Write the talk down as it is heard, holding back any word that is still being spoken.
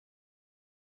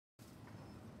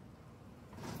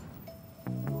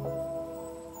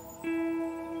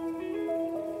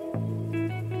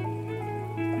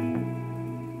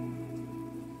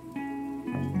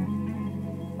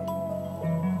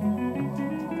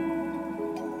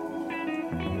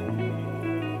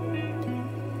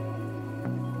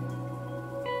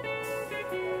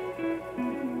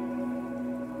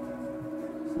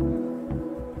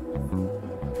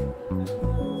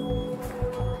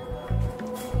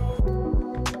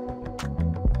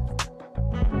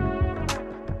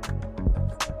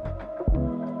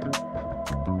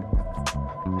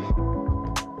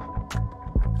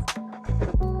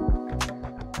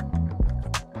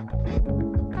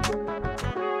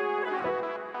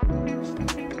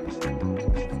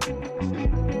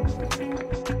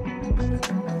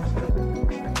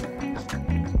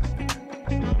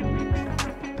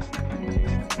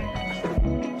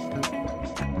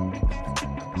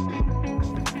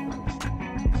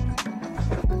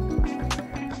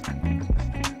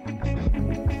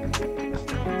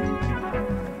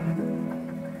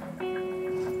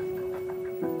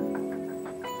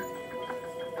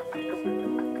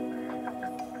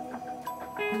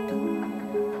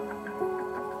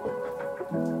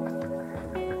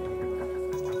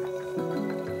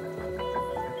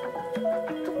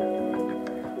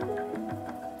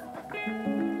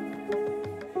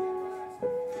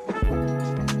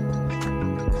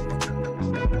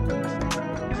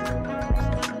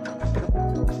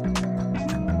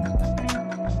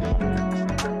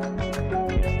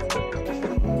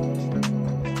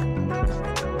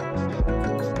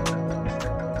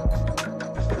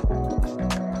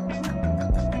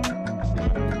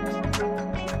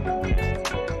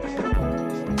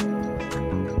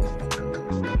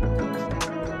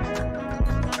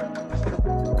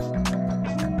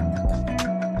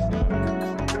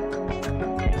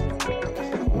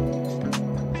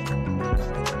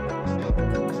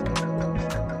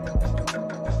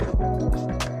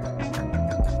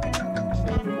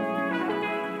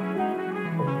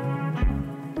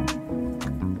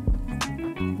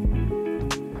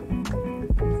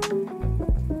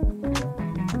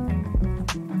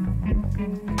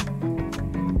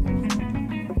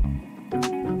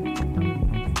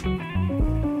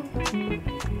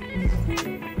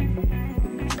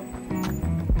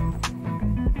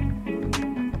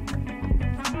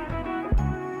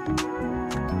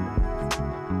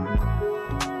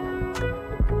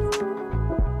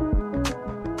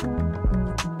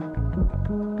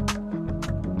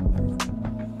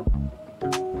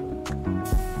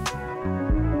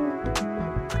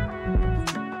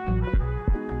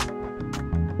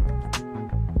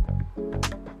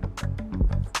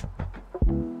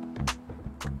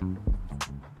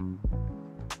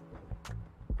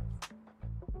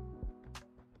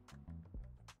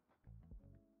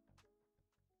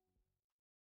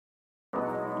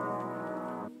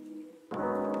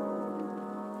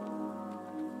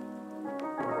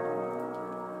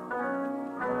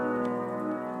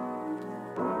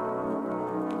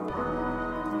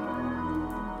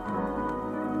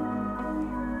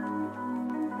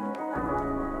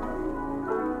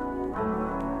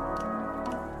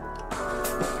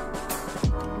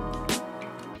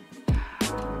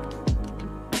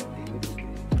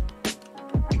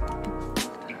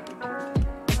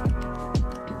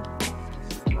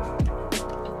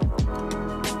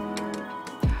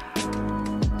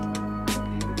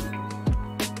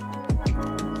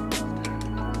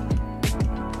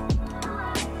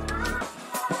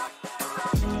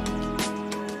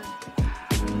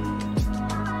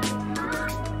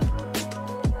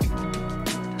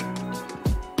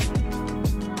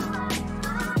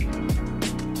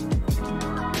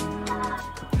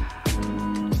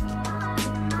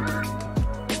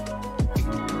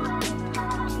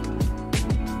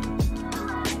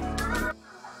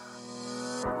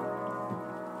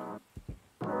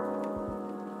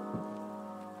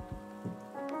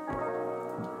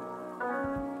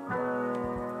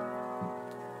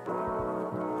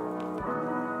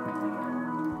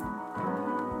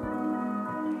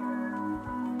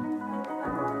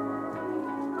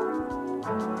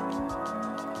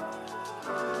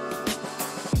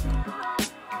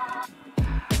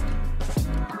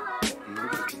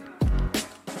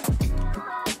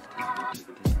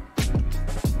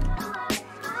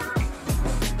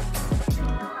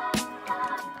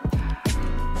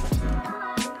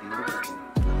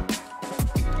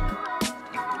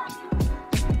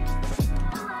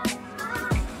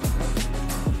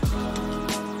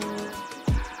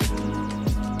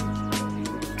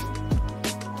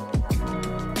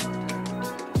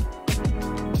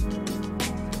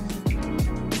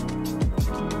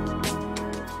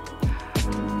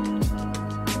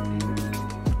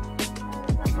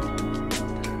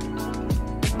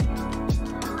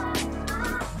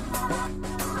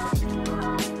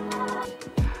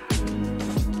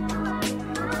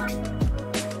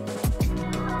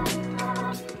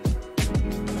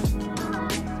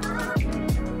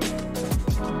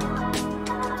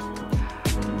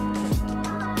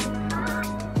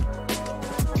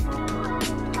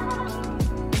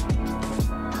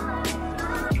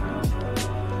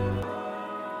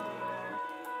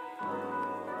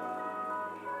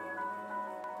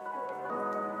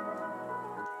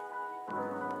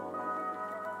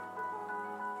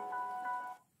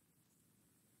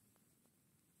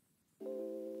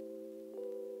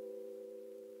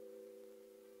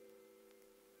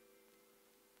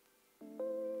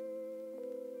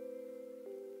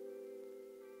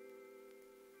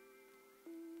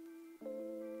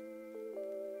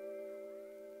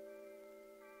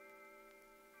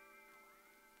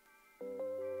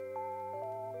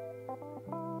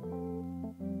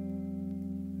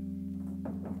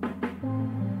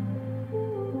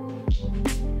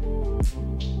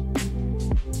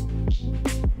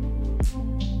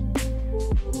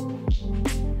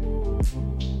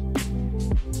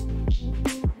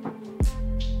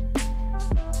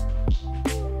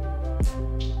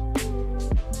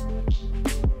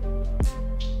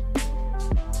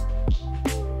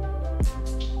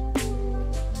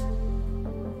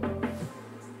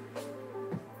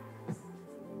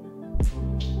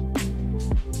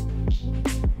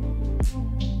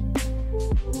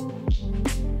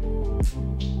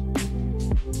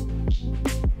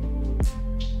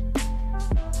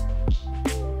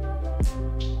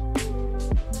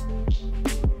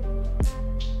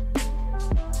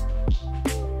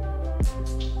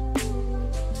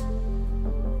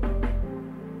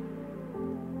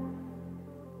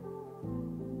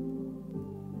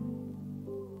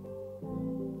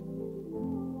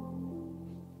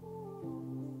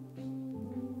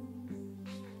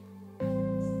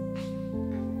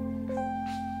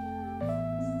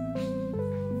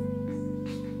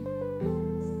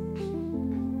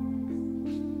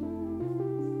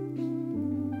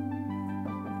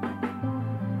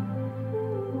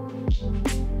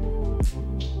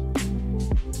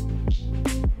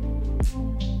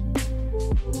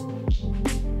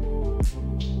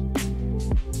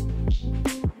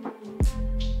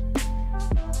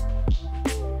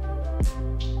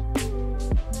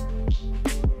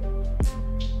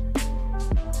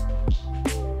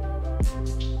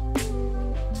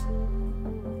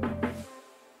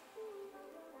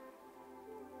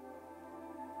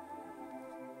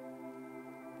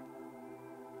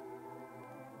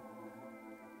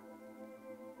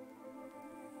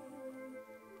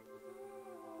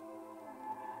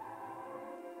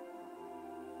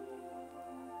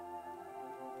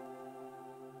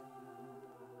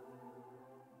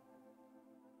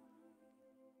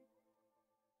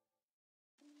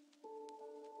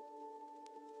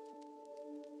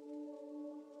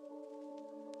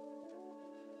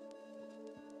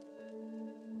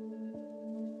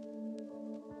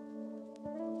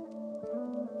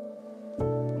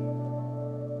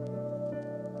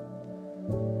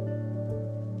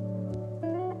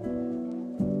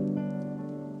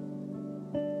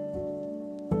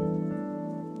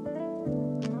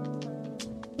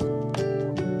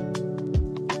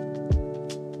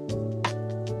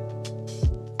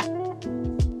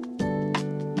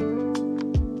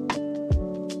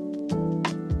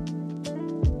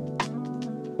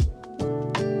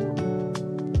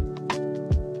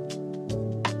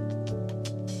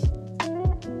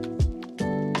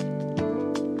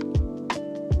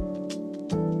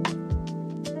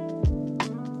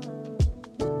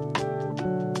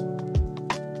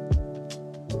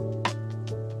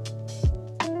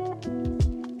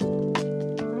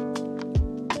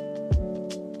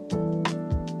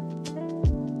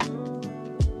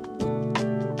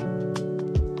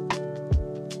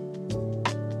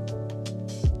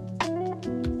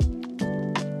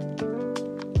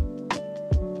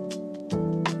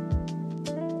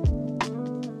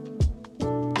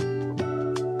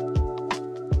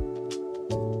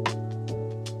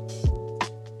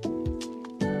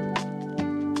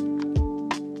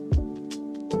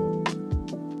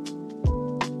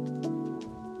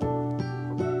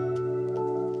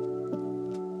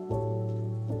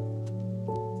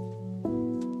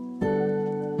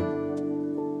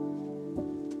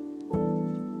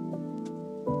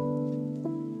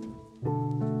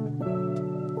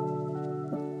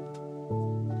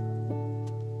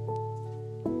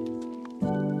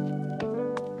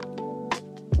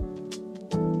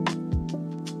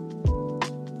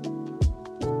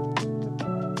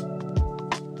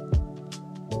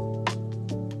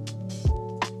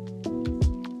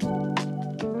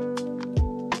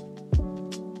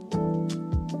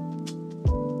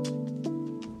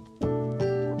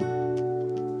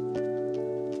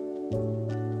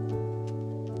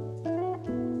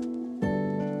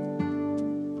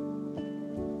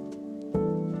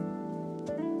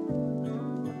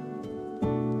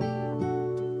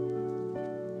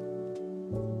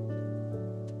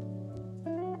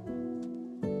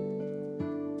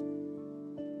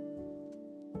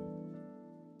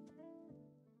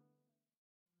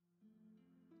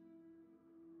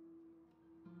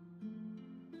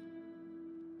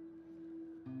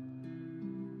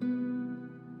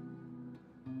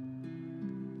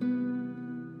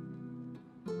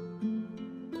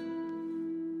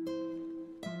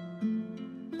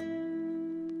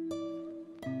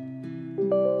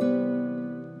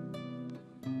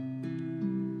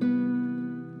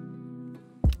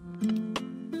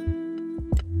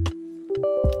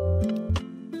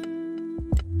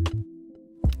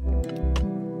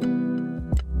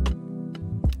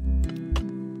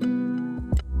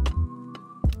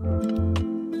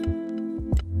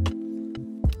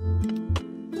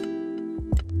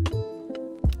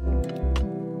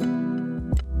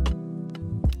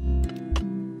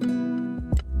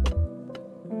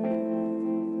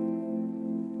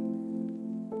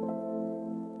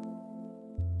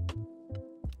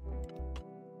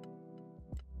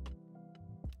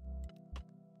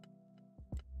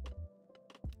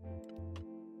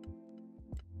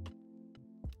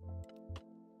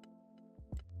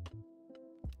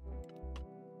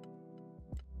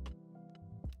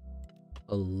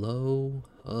Hello,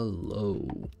 hello.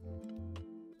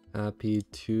 Happy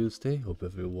Tuesday. Hope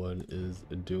everyone is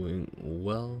doing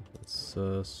well. Let's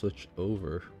switch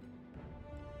over.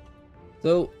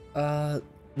 So,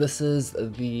 this is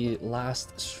the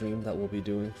last stream that we'll be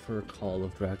doing for Call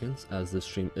of Dragons, as this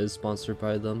stream is sponsored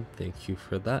by them. Thank you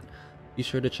for that. Be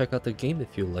sure to check out the game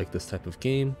if you like this type of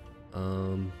game.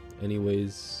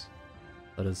 Anyways,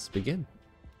 let us begin.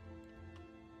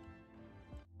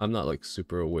 I'm not like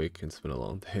super awake. It's been a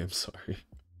long day. I'm sorry.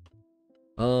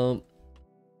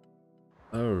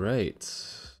 Alright.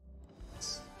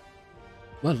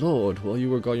 My lord, while you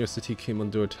were gone, your city came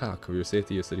under attack. For your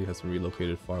safety, your city has been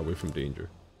relocated far away from danger.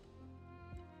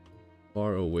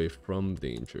 Far away from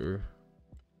danger.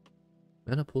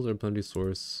 Mana pools are a plenty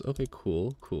source. Okay,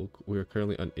 cool. We are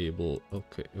currently unable.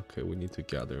 Okay, we need to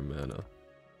gather mana.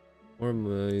 Ore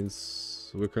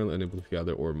mines. We're currently unable to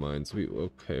gather ore mines. We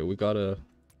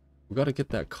gotta get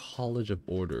that College of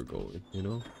Order going, you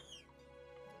know?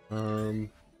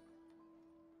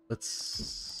 Let's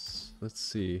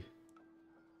see.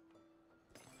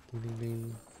 Ding, ding,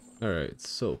 ding. Alright,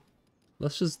 so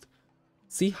let's just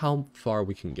see how far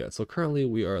we can get. So currently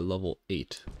we are level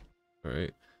 8.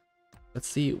 Alright. Let's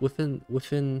see within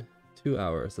 2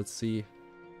 hours. Let's see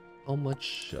how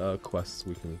much quests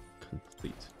we can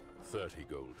complete. 30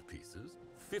 gold pieces,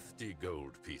 50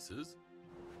 gold pieces.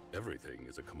 Everything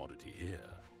is a commodity here.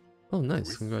 Oh, nice.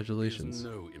 Risk Congratulations. is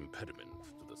no impediment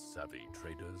to the savvy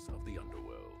traders of the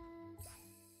underworld.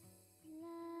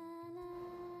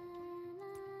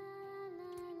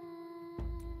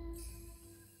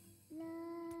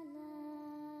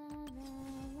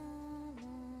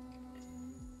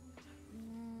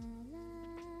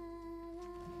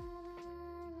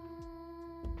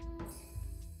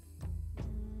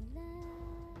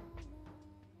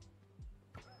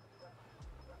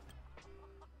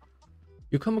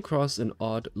 You come across an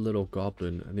odd little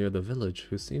goblin near the village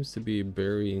who seems to be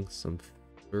burying some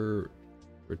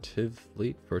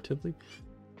furtively?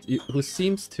 Who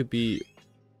seems to be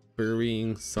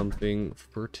burying something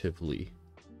furtively.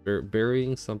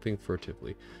 Burying something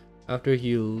furtively. After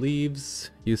he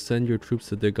leaves, you send your troops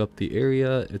to dig up the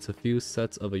area. It's a few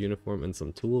sets of a uniform and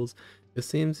some tools. It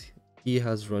seems he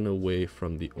has run away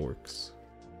from the orcs.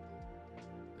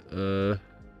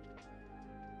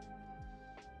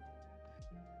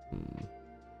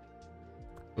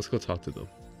 Let's go talk to them.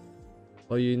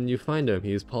 Well, you find him.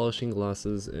 He's polishing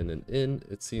glasses in an inn.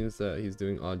 It seems that he's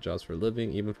doing odd jobs for a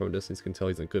living. Even from a distance, you can tell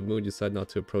he's in a good mood. You decide not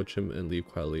to approach him and leave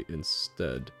quietly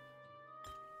instead.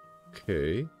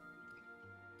 Okay.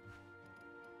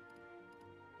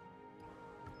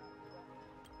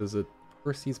 Visit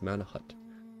Percy's Mana Hut.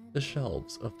 The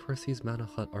shelves of Percy's Mana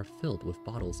Hut are filled with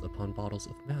bottles upon bottles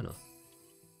of mana.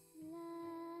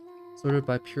 Sorted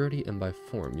by purity and by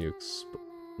form, you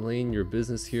explain your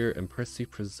business here, and Percy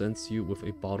presents you with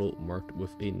a bottle marked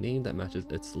with a name that matches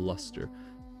its luster,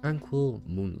 Tranquil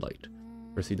Moonlight.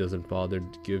 Percy doesn't bother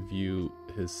to give you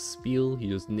his spiel, he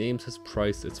just names his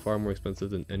price. It's far more expensive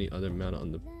than any other mana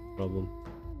on the problem.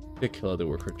 Get Kella to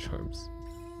work her charms.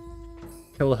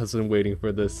 Kella has been waiting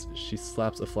for this. She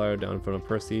slaps a flyer down in front of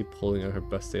Percy, pulling out her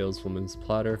best saleswoman's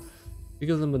platter. She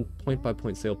gives him a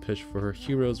point-by-point sale pitch for her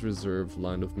Heroes Reserve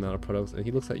line of mana products, and he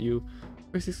looks at you.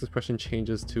 Percy's expression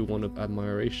changes to one of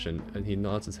admiration, and he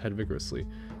nods his head vigorously.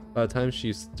 By the time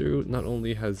she's through, not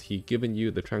only has he given you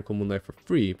the Tranquil Moonlight for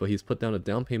free, but he's put down a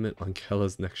down payment on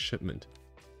Kella's next shipment.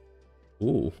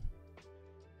 Ooh.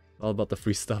 All about the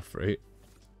free stuff, right?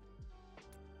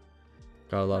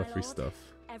 Got a lot of free stuff.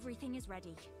 Everything is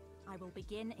ready. I will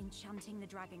begin enchanting the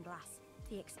dragon glass.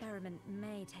 The experiment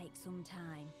may take some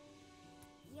time.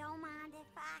 You don't mind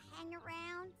if I hang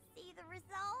around, see the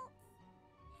results?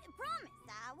 Promise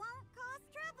I won't cause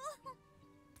trouble.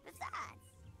 Besides,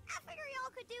 I figure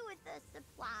y'all could do with a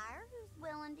supplier who's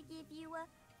willing to give you a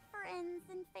friends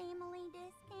and family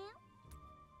discount.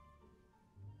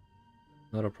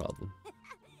 Not a problem.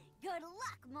 Good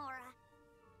luck, Mora.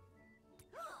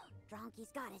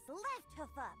 Donkey's got his left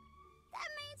hoof up. That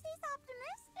means he's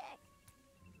optimistic.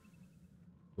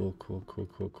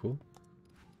 Cool.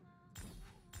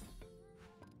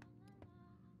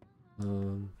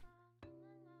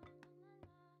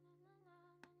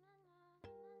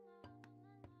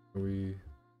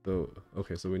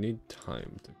 So we need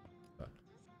time to do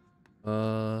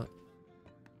that.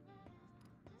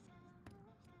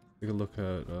 Take a look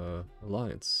at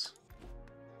Alliance.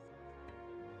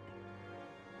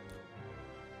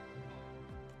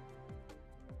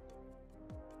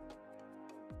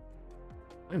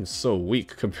 I'm so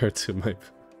weak compared to my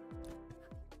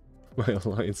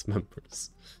Alliance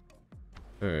members.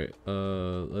 Alright,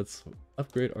 let's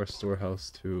upgrade our storehouse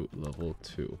to level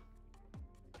 2.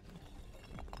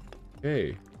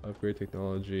 Okay, upgrade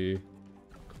technology.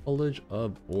 College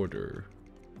of Order.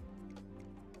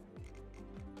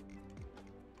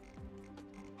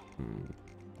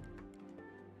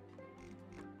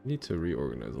 Need to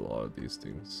reorganize a lot of these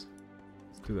things.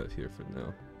 Let's do that here for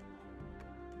now.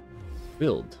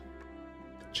 Build.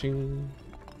 Ching.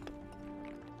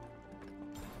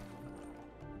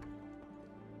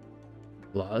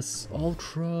 Plus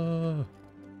Ultra.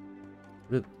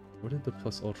 Where did the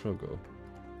Plus Ultra go?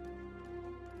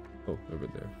 Oh, over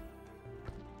there.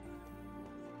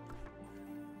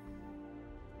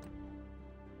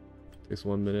 Takes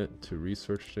 1 minute to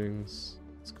research things.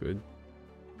 It's good.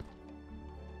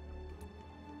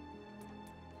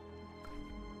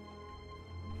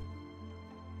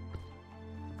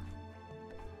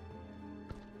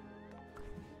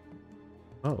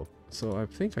 Oh, so I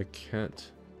think I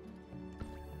can't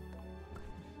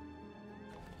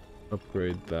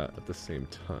upgrade that at the same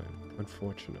time,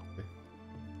 unfortunately.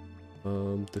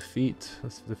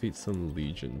 Let's defeat some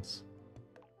legions.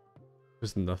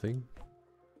 There's nothing?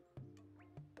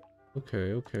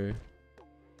 Okay, okay.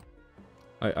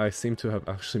 I seem to have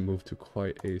actually moved to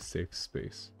quite a safe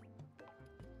space.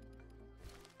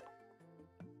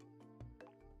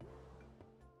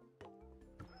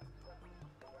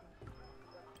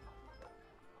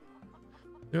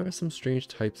 There are some strange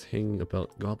types hanging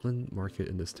about Goblin Market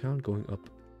in this town, going up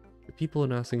to people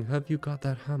and asking, "Have you got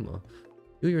that hammer?"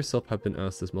 You yourself have been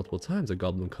asked this multiple times. A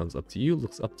goblin comes up to you,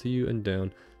 looks up to you and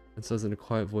down, and says in a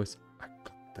quiet voice, "I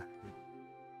got that.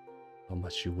 How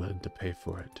much you willing to pay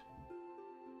for it?"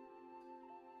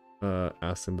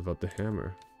 Ask him about the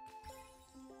hammer.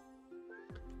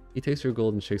 He takes your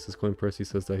gold and shakes his coin purse. He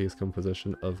says that he has come in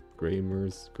possession of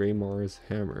Graymar's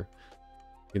hammer.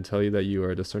 He can tell you that you are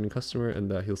a discerning customer and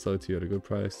that he'll sell it to you at a good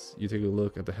price. You take a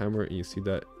look at the hammer and you see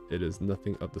that it is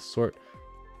nothing of the sort.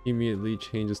 He immediately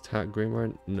changes tack.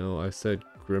 Graymar? No, I said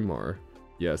Grimmar.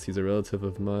 Yes, he's a relative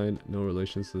of mine. No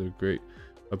relation to the great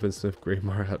weaponsmith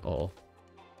Graymar at all.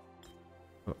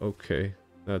 Okay,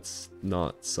 that's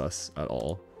not sus at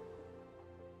all.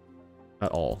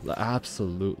 At all.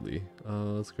 Absolutely.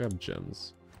 Let's grab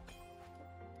gems.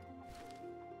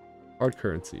 Hard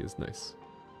currency is nice.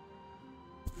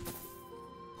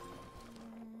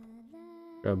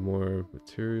 Grab more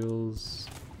materials.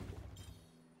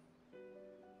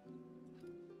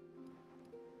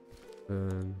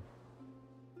 And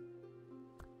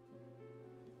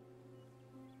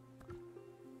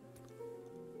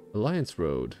Alliance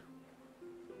Road.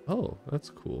 Oh,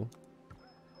 that's cool.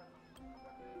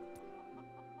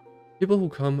 People who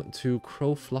come to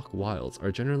Crowflock Wilds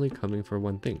are generally coming for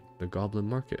one thing, the Goblin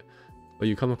Market. But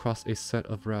you come across a set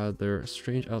of rather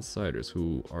strange outsiders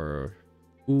who are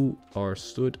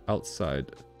stood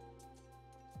outside.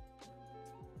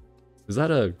 Is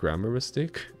that a grammar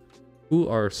mistake? Who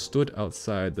are stood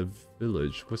outside the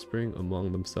village, whispering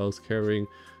among themselves, carrying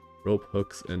rope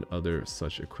hooks and other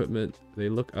such equipment. They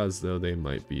look as though they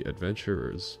might be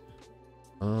adventurers.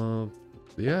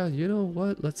 Yeah, you know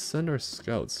what? Let's send our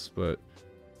scouts, but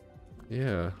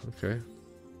yeah, okay.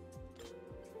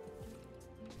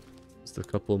 Just a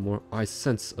couple more. I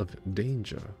sense of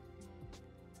danger.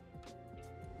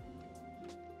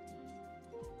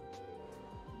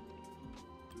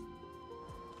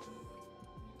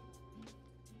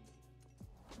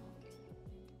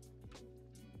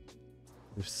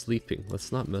 They're sleeping.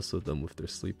 Let's not mess with them if they're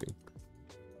sleeping.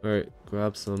 Alright,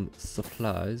 grab some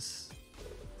supplies.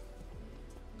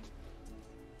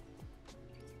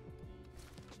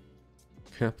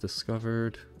 Camp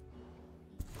discovered.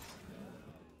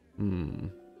 Go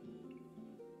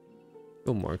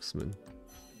marksman.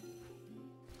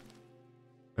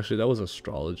 Actually, that was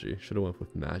astrology. Should have went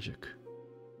with magic.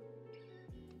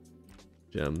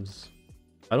 Gems.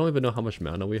 I don't even know how much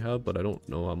mana we have, but I don't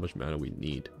know how much mana we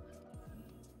need.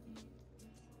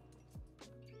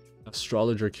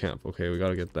 Astrologer camp. Okay, we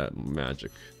gotta get that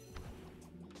magic.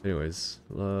 Anyways,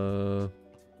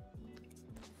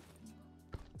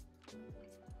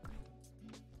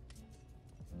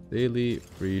 daily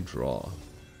free draw.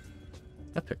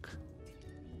 Epic.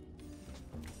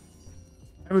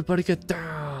 Everybody get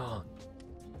down!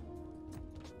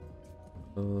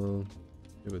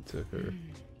 Give it to her.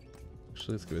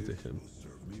 Actually, let's give it to him.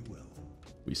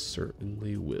 We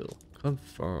certainly will.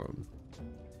 Confirm.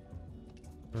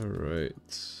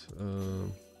 Alright.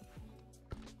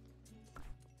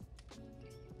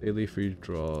 Daily free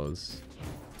draws.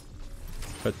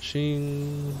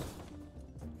 Ka-ching!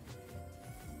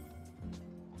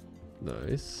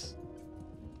 Nice.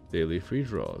 Daily free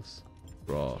draws.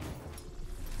 Draw.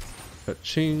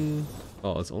 Ka-ching!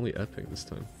 Oh, it's only epic this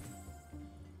time.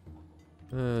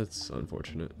 That's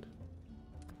unfortunate.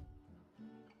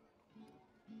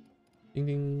 Ding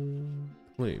ding.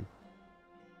 Claim.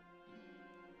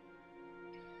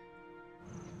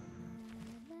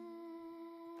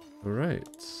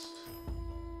 Alright.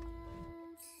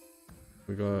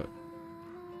 We got...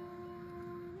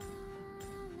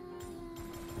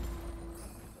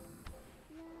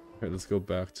 Alright, let's go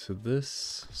back to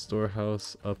this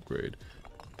storehouse upgrade.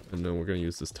 And then we're going to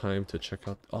use this time to check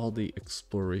out all the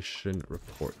exploration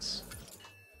reports.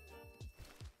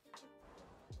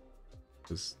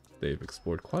 Because they've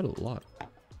explored quite a lot.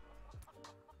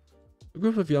 A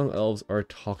group of young elves are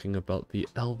talking about the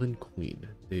Elven Queen.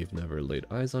 They've never laid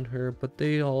eyes on her, but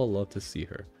they all love to see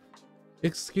her.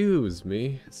 "Excuse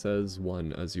me," says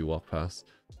one as you walk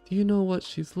past. "Do you know what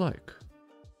she's like?"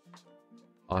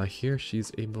 "I hear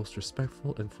she's a most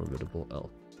respectful and formidable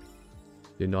elf."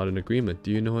 They nod in agreement.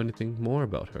 "Do you know anything more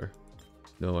about her?"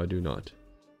 "No, I do not.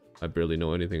 I barely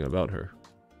know anything about her.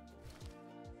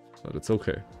 But it's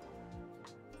okay."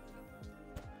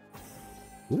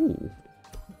 Ooh.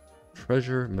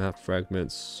 Treasure map fragment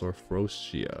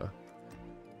Sorfrosia.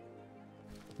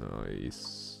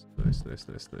 Nice. Nice.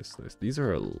 These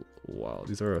are wow,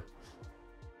 these are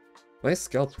my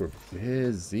scouts were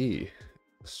busy.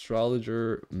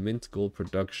 Astrologer, mint gold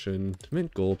production.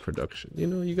 You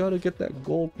know, you gotta get that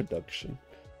gold production.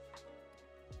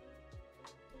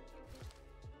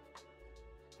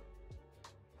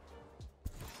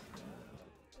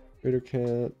 Trader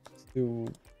can't do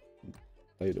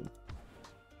item.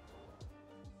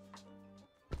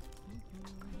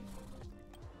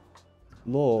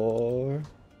 Lore.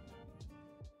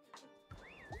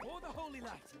 For the holy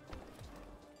light.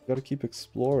 Gotta keep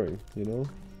exploring, you know?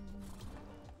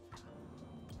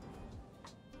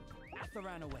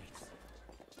 Atharan awaits.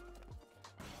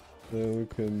 Then we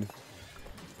can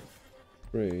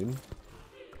train.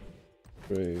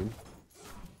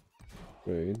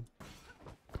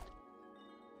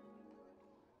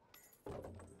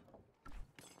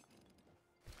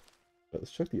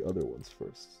 Let's check the other ones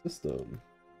first. System.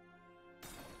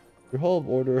 Your Hall of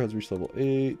Order has reached level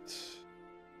 8.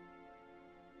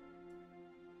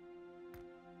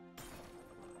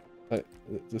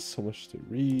 There's so much to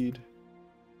read.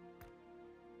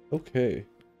 Okay.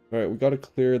 Alright, we gotta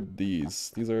clear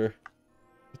these. These are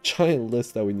a giant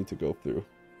list that we need to go through.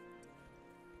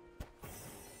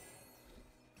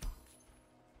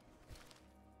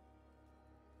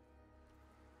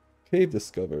 Cave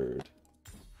discovered.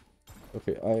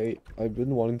 Okay, I've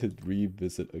been wanting to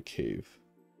revisit a cave.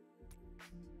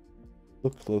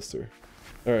 Look closer.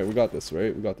 Alright, we got this,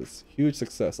 right? We got this. Huge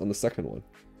success on the second one.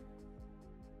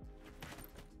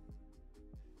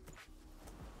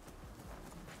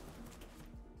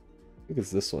 I think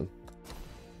it's this one.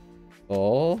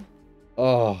 Oh,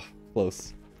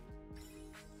 close.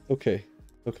 Okay.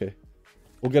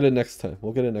 We'll get it next time.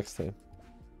 We're gonna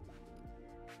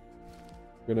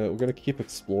keep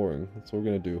exploring. That's what we're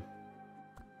gonna do.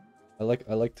 I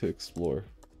like to explore.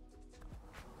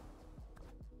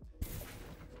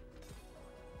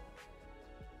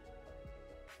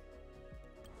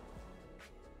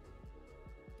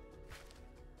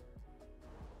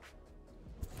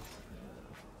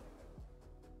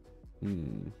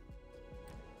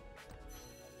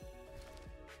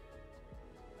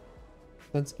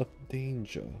 Sense of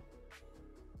danger.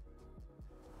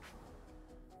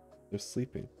 They're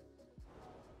sleeping.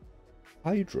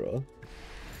 Hydra?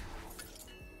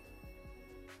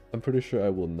 I'm pretty sure I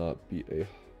will not beat a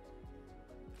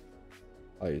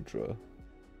Hydra.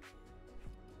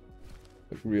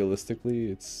 Like,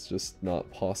 realistically, it's just not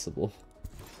possible.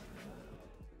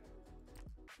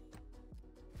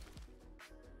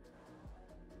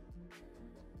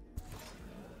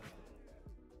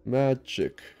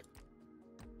 Magic.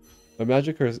 My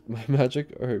magic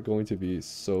are going to be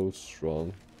so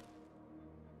strong.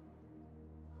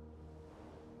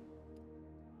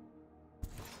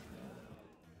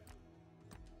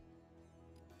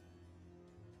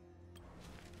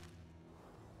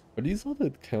 Are these all the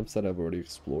camps that I've already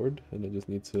explored and I just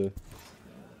need to...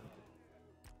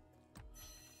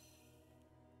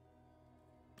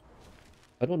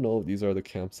 I don't know if these are the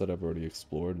camps that I've already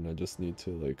explored and I just need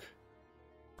to, like,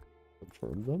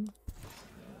 confirm them?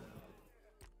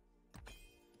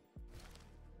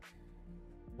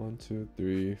 1, 2,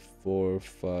 3, 4,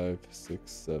 5,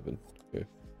 6, 7. Okay.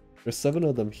 There's 7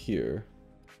 of them here.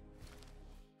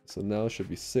 So now it should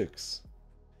be 6.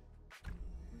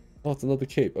 Oh, it's another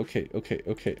cape. Okay.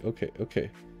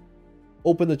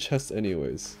 Open the chest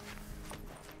anyways.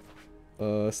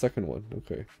 Second one.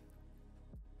 Okay.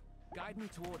 Guide me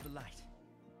toward the light.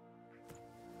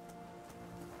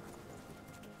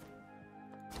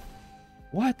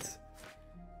 What?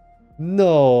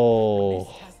 No.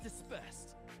 Mist has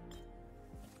dispersed.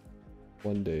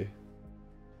 One day.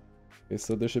 Okay,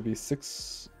 so there should be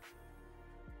 6.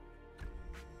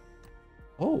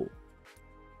 Oh.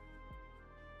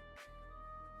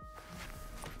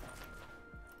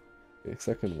 Okay,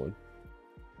 second one.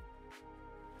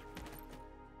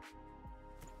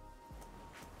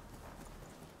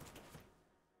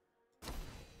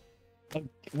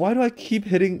 Why do I keep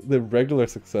hitting the regular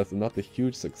success and not the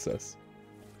huge success?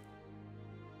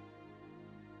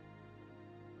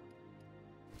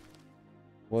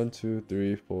 One, 2,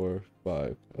 3, 4,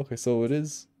 5. Okay, so it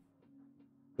is.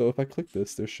 So if I click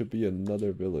this, there should be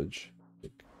another village.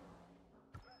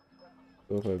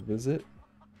 So if I visit.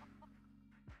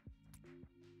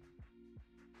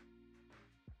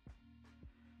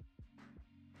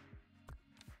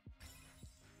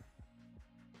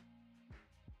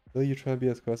 Though you try and be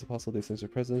as quiet as possible, they sense your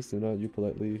presence. Do not you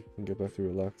politely and get back to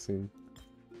relaxing.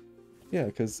 Yeah,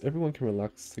 because everyone can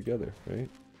relax together, right?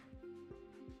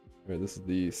 Alright, this is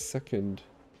the second.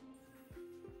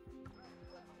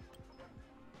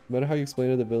 No matter how you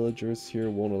explain it, the villagers here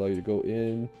won't allow you to go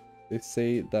in. They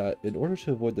say that in order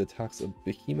to avoid the attacks of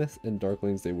behemoths and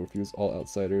darklings, they will refuse all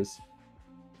outsiders.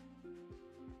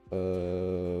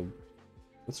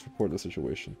 Let's report the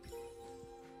situation.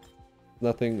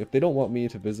 Nothing. If they don't want me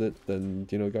to visit, then,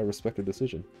 you know, gotta respect their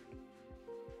decision.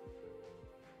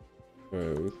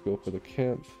 Alright, let's go for the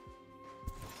camp.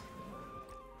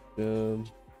 And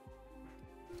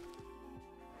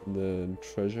then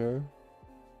treasure.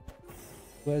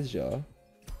 Pleasure.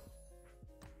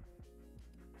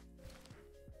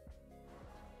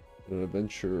 An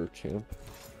adventure camp.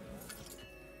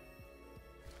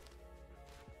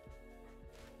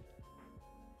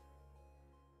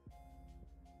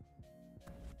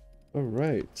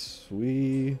 Alright,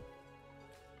 we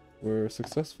were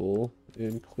successful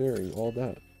in clearing all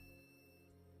that.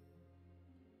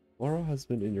 Mara has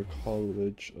been in your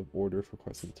College of Order for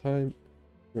quite some time.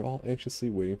 You're all anxiously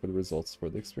waiting for the results for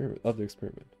the experiment.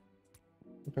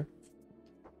 Okay.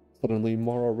 Suddenly,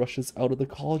 Mara rushes out of the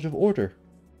College of Order.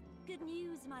 Good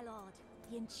news, my lord.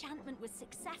 The enchantment was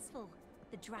successful.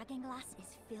 The dragon glass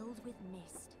is filled with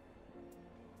mist.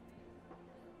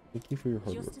 Thank you for your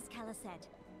hard work. Just as Keller said,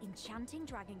 enchanting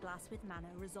dragon glass with mana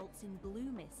results in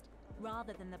blue mist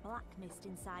rather than the black mist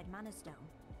inside Mana Stone.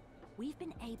 We've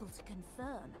been able to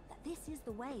confirm that this is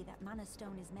the way that Mana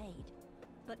Stone is made.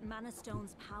 But Mana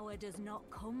Stone's power does not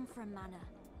come from mana.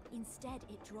 Instead,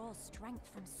 it draws strength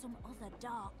from some other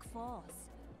dark force.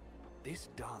 This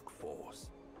dark force,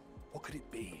 what could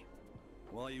it be?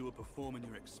 While you were performing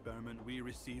your experiment, we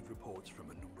received reports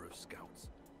from a number of scouts.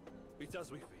 It's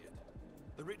as we feared.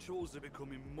 The rituals are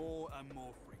becoming more and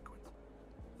more frequent.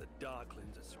 The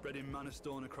Darklings are spreading Mana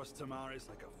Stone across Tamaris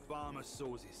like a farmer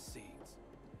sows his seeds.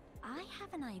 I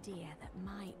have an idea that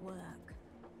might work.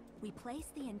 We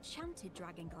place the enchanted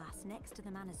dragon glass next to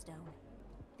the Mana Stone.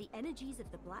 The energies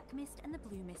of the black mist and the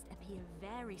blue mist appear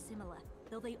very similar,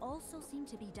 though they also seem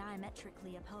to be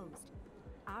diametrically opposed.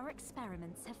 Our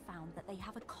experiments have found that they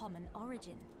have a common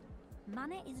origin.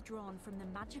 Mana is drawn from the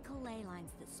magical ley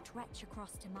lines that stretch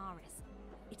across Tamaris.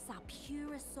 It's our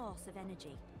purest source of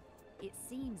energy. It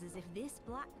seems as if this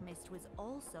black mist was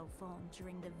also formed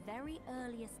during the very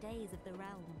earliest days of the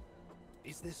realm.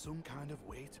 Is there some kind of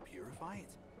way to purify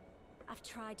it? I've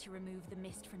tried to remove the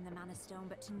mist from the Mana Stone,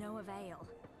 but to no avail.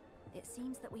 It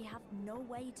seems that we have no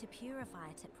way to purify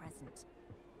it at present.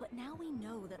 But now we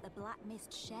know that the black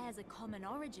mist shares a common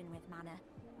origin with mana.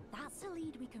 That's a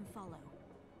lead we can follow.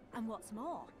 And what's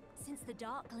more, since the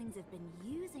Darklings have been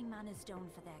using Mana Stone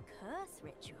for their curse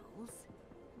rituals...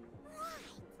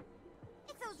 Right!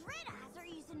 If those Red Eyes are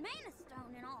using Mana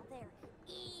Stone in all their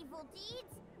evil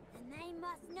deeds, then they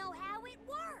must know how it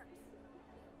works.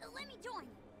 Let me join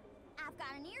you. I've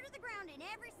got an ear to the ground in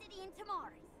every city in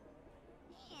Tamaris.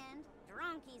 And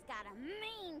Drunky's got a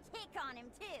mean tick on him,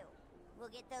 too. We'll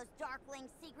get those Darkling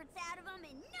secrets out of him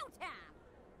in no time.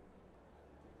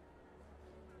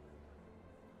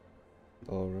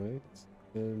 Alright,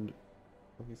 and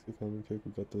Drunky's common kick.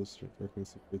 We got those Darkling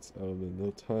secrets out of him in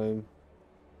no time.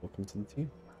 Welcome to the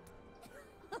team.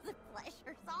 The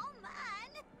pleasure's all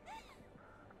mine.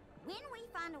 When we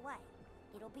find a way,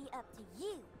 it'll be up to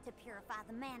you to purify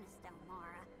the Mana Stone,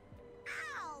 Mara.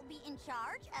 I'll be in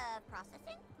charge of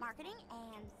processing, marketing,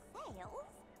 and sales.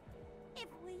 If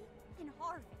we can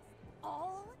harvest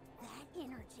all that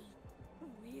energy,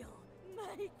 we'll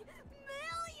make millions!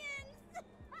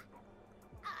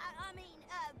 I mean,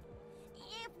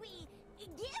 if we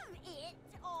give it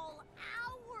all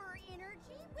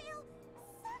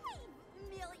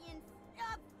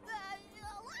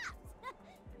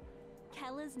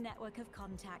Walder's network of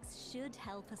contacts should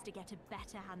help us to get a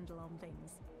better handle on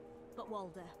things. But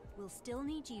Walder, we'll still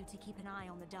need you to keep an eye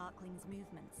on the Darkling's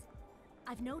movements.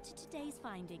 I've noted today's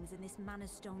findings in this Mana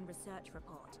Stone research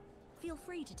report. Feel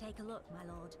free to take a look, my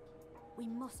lord. We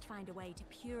must find a way to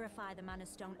purify the Mana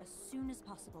Stone as soon as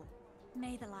possible.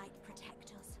 May the light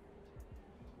protect us.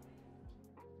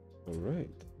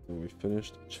 Alright, we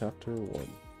finished chapter 1.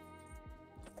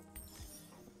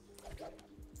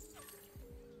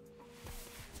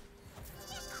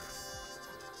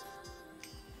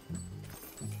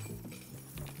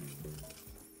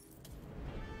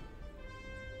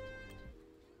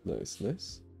 Nice,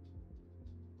 nice.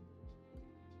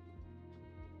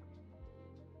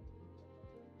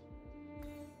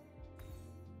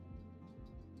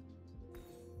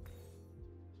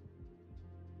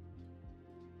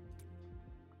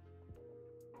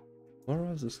 Mara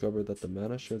has discovered that the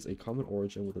mana shares a common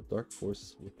origin with the dark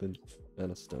force within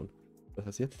Mana Stone, but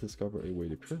has yet to discover a way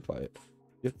to purify it.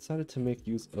 You have decided to make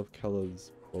use of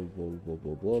Kella's blah blah blah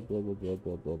blah blah blah blah blah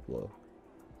blah blah blah.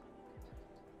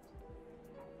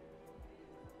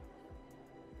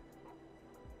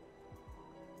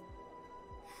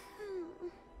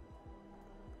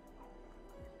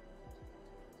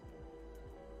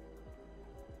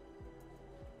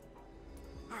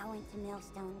 I went to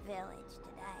Millstone Village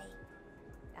today.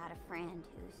 Got a friend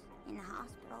who's in the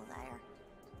hospital there.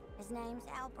 His name's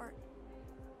Albert.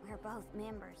 We're both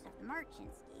members of the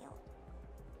Merchants Guild.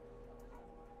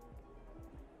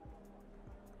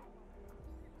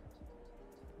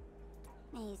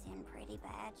 He's in pretty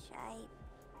bad shape.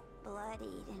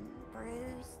 Bloodied and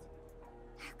bruised.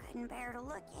 I couldn't bear to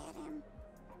look at him.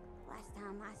 Last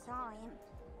time I saw him,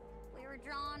 we were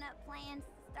drawing up plans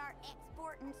to start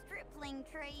exporting stripling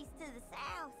trees to the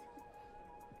south.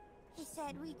 He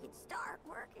said we could start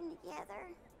working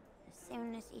together as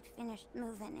soon as he'd finished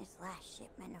moving his last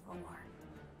shipment of ore.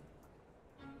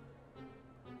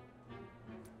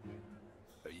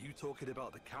 Are you talking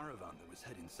about the caravan that was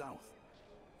heading south?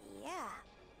 Yeah.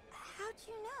 How'd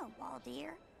you know,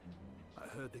 Waldir? I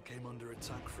heard they came under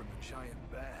attack from a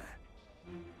giant bear.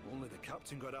 Only the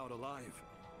captain got out alive.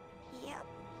 Yep,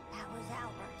 that was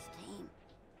Albert's team.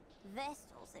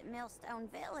 Vestals at Millstone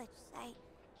Village say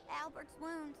Albert's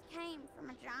wounds came from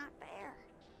a giant bear,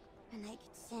 and they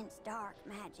could sense dark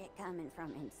magic coming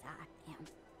from inside him.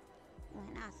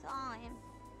 When I saw him,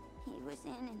 he was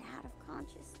in and out of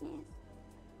consciousness.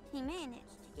 He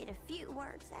managed to get a few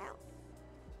words out.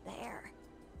 Bear.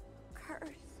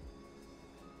 Curse.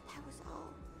 That was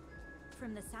all.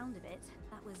 From the sound of it,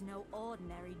 that was no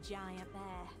ordinary giant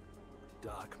bear.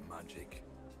 Dark magic.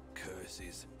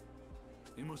 Curses.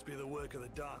 It must be the work of the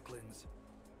Darklings.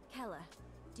 Keller,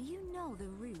 do you know the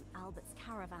route Albert's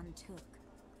caravan took?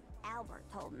 Albert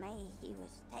told me he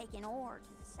was taking ore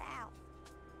to the south.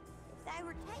 If they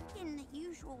were taking the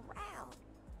usual route,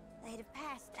 they'd have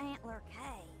passed Antler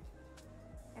Cave.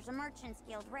 There's a Merchants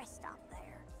Guild rest stop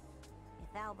there.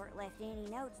 If Albert left any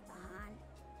notes behind,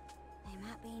 they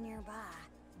might be nearby.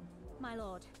 My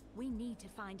lord, we need to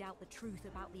find out the truth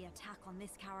about the attack on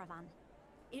this caravan.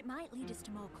 It might lead us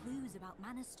to more clues about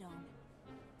Mana Stone.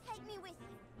 Take me with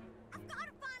you. I've got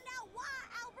to find out why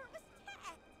Albert was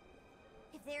attacked.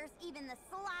 If there's even the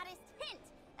slightest hint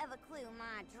of a clue,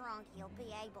 my drunkie'll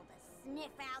be able to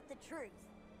sniff out the truth.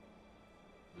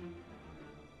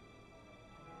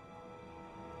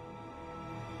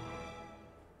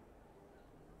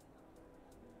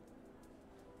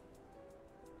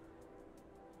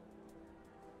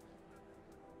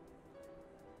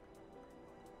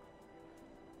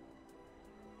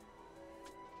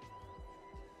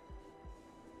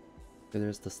 If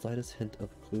there's the slightest hint of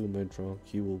a clue, my drunk,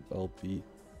 I'll be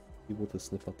able to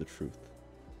sniff out the truth.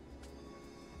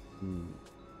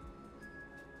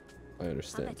 I I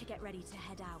understand. better get ready to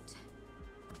head out.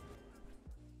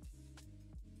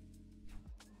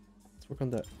 Let's work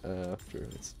on that after.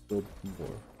 Let's build more.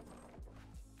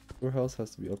 Warehouse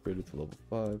has to be upgraded to level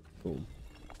 5. Boom.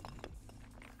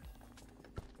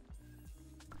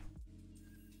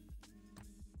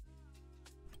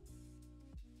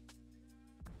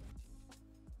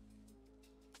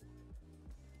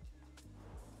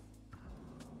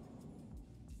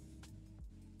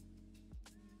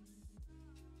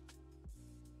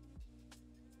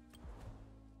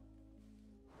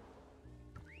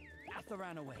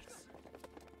 Atharan awaits.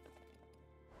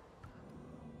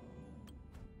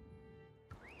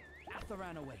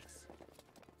 Atharan awaits.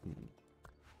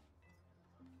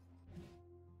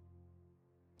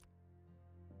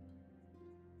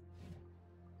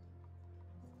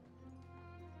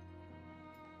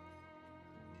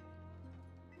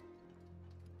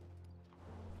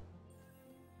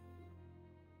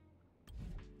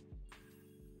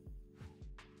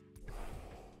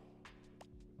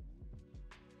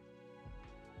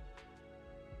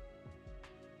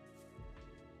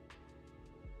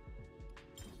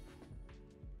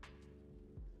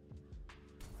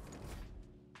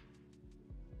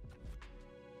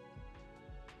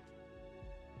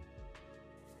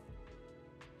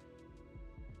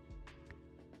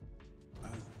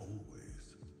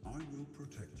 will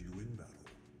protect you in battle.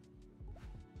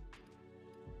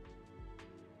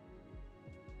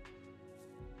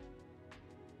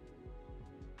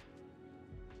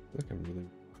 I think I'm really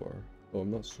far. Oh,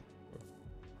 I'm not super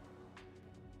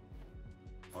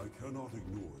far. I cannot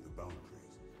ignore the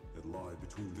boundaries that lie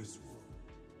between this world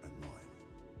and mine.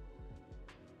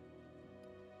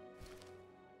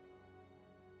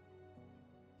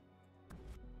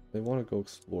 I want to go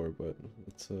explore, but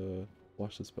let's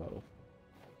watch this battle.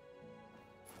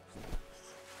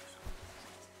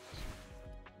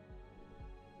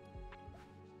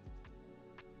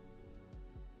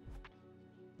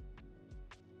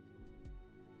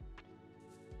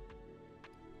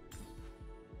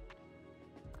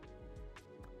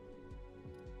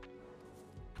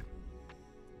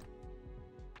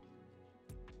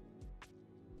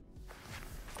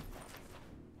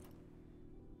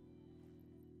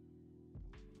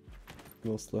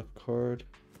 Most left card.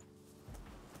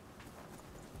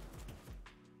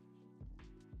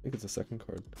 I think it's a second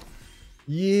card.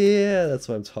 Yeah, that's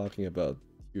what I'm talking about.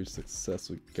 Huge success.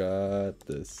 We got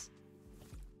this.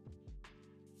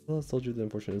 Well, I told you the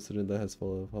unfortunate incident that has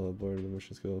followed aboard the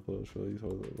mission skill. Blah blah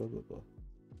blah.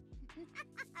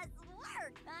 Nice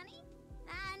work, honey.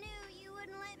 I knew you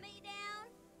wouldn't let me down.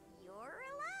 You're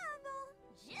reliable,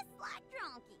 just like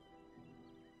Drunky.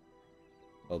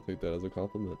 I'll take that as a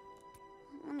compliment.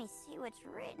 Let me see what's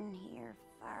written here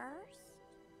first.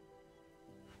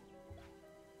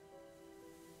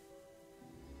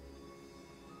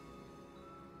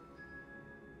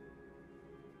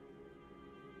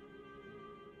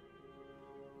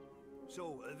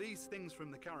 So, are these things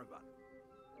from the caravan?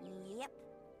 Yep.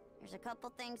 There's a couple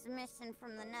things missing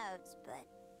from the notes, but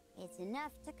it's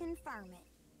enough to confirm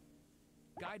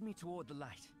it. Guide me toward the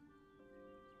light.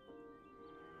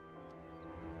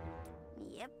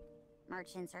 Yep.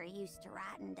 Merchants are used to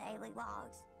writing daily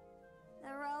logs. The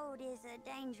road is a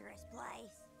dangerous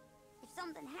place. If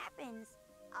something happens,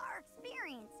 our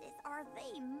experiences are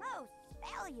the most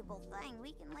valuable thing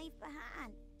we can leave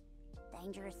behind.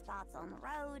 Dangerous spots on the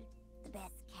road, the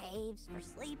best caves for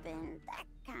sleeping, that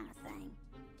kind of thing.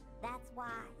 That's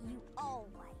why you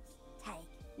always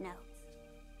take notes.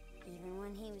 Even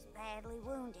when he was badly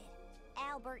wounded,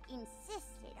 Albert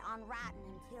insisted on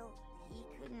writing until he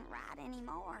couldn't write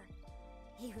anymore.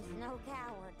 He was no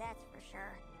coward, that's for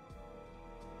sure.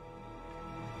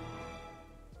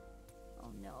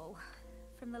 Oh no.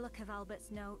 From the look of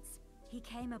Albert's notes, he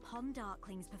came upon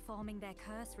Darklings performing their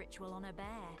curse ritual on a bear.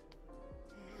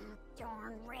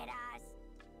 Darn red eyes.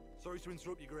 Sorry to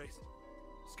interrupt you, Grace.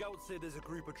 Scouts say there's a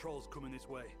group of trolls coming this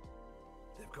way.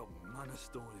 They've got mana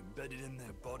stone embedded in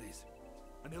their bodies,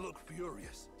 and they look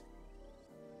furious.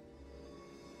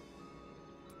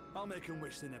 I'll make them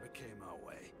wish they never came our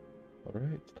way.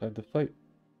 Alright, time to fight.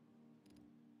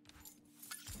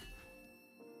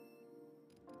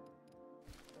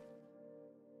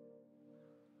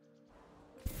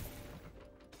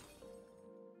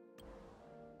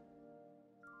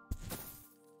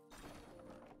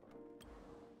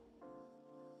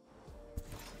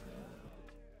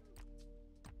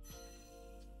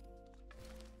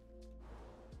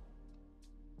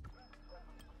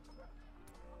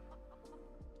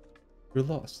 You're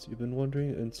lost. You've been wandering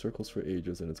in circles for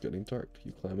ages and it's getting dark.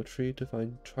 You climb a tree to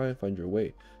try and find your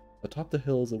way. Atop the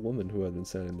hill is a woman who has been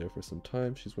standing there for some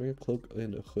time. She's wearing a cloak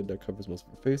and a hood that covers most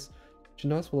of her face. She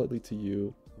nods politely to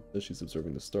you as she's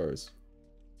observing the stars.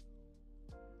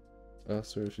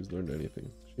 Ask her if she's learned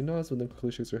anything. She nods but then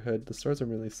quickly shakes her head. The stars are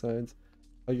merely signs.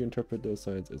 How you interpret those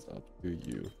signs is up to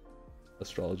you.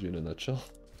 Astrology in a nutshell.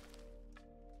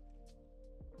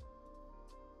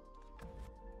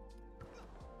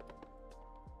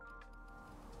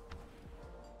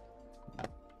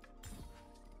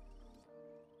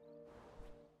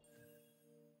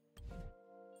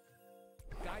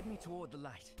 Guide me toward the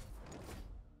light.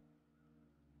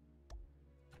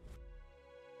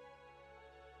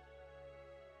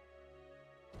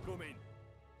 Come in.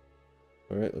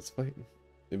 Alright, let's fight.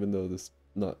 Even though this is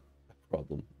not a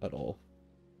problem at all.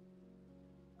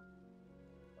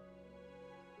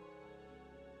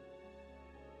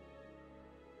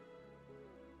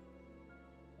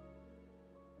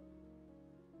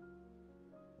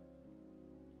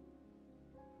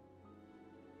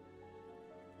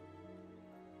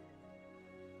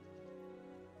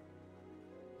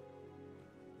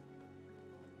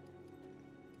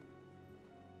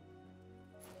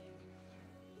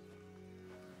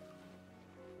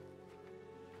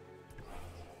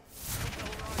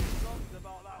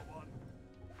 About that one.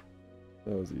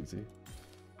 That was easy.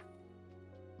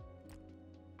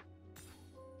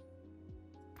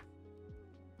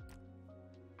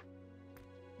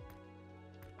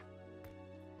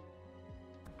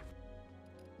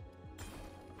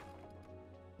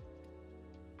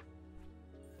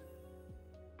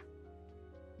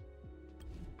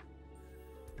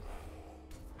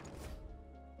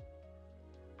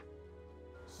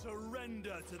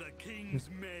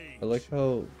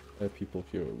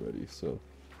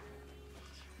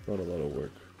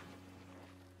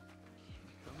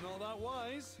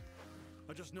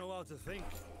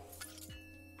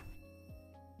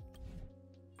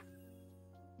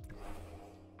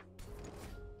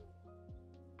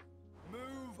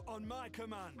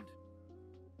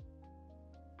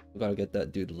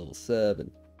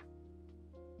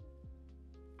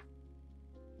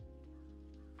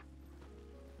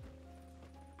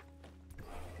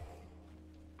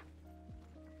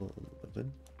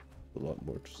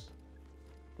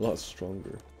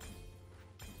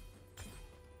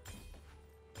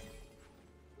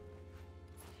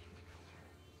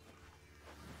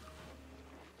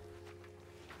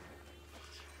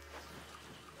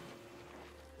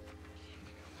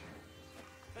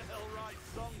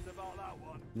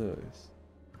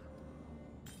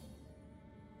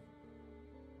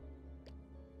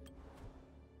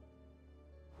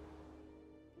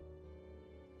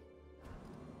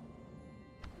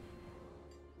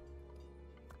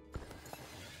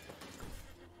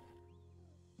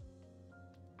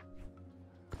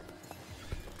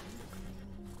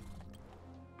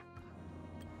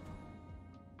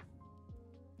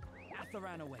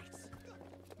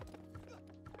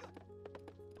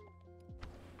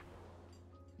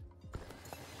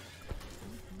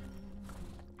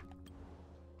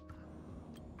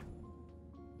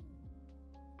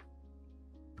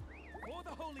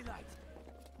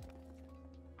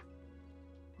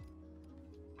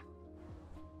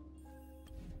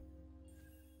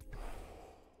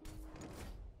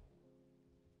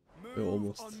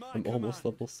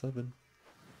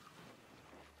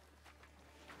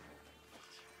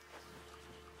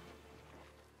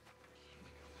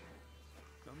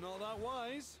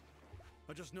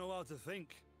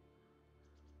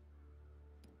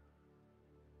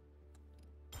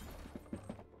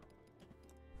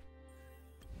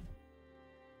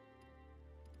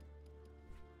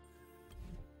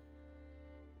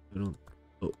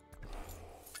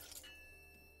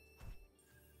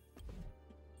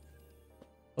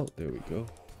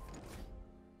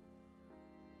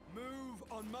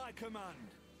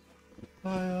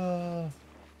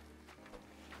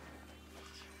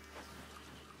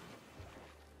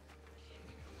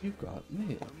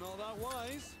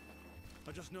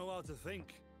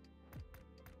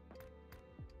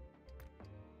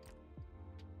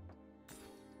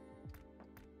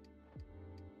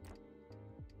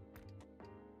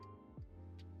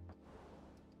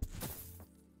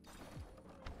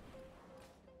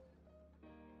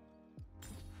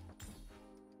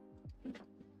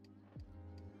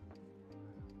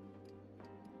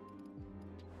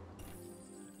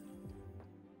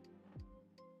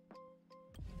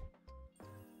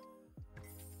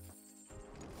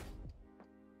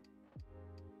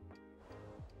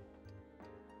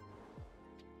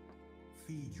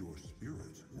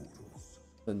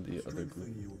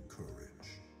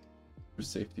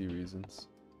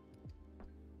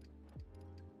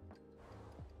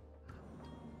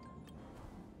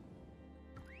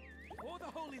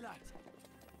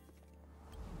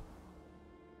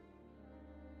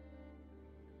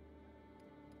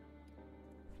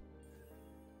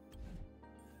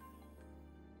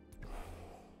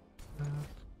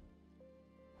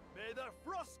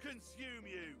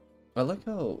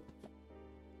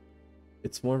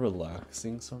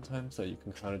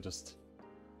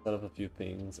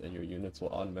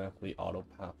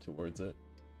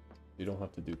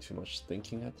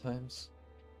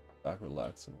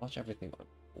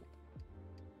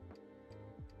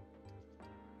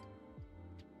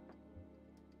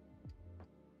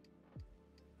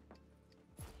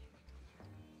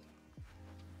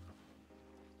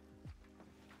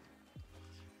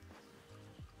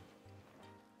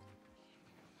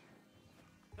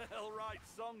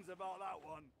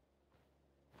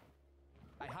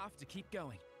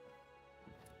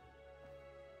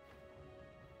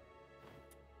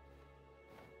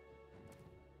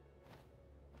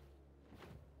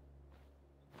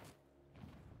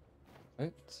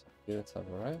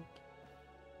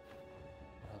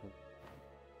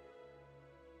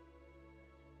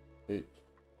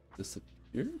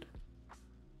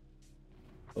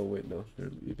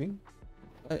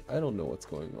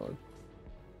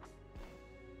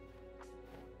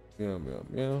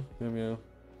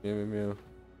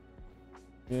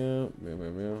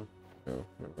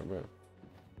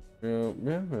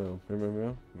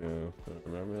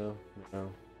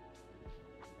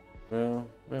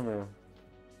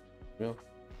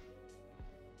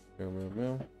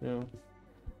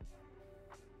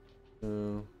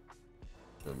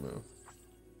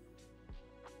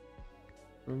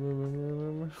 I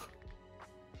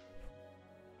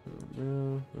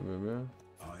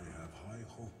have high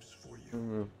hopes for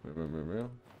you.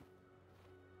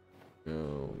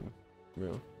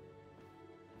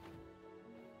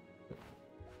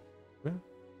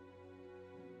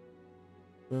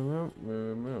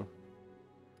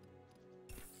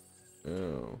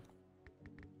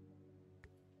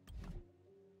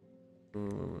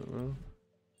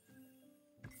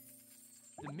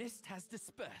 The mist has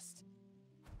dispersed.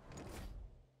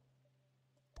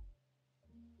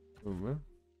 I'm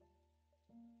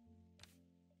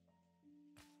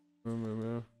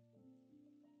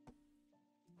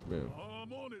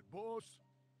on it, boss.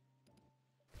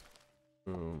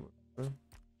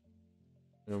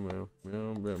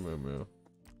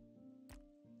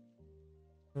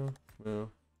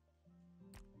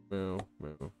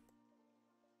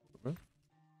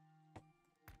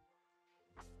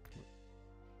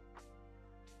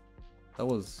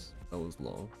 That was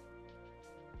long.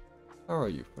 How are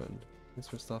you, friend? Thanks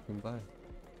for stopping by.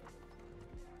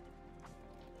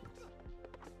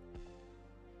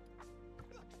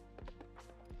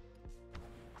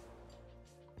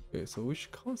 Okay, so we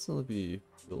should constantly be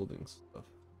building stuff.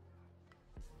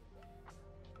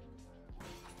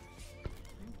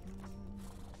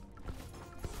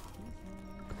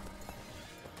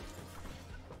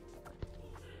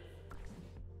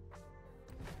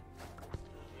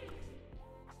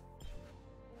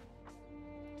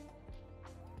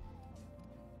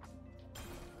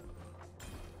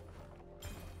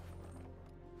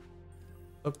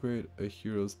 Upgrade a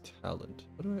hero's talent.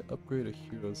 How do I upgrade a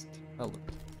hero's talent?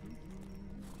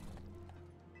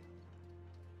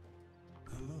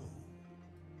 Hello.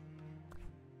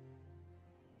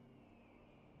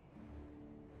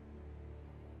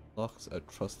 Locks at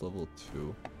trust level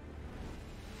 2.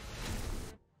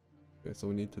 Okay, so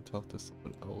we need to talk to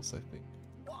someone else, I think.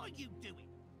 What are you doing?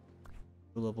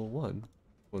 To level 1?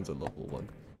 One's at level 1.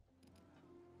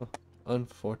 Huh,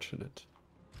 unfortunate.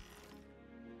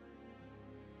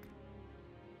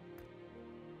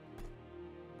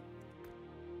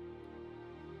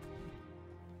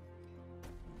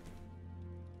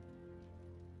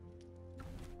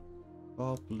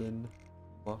 Goblin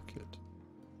Market.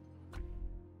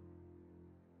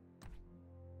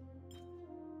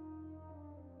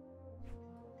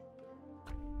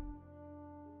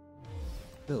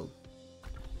 Build.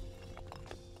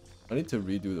 I need to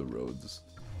redo the roads.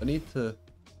 I need to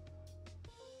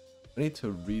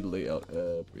relay out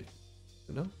everything,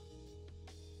 you know?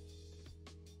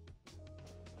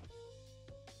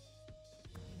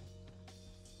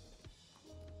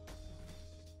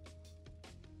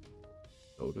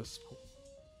 Notice.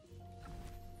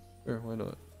 Sure, why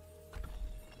not?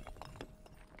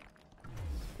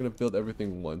 I'm gonna build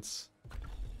everything once.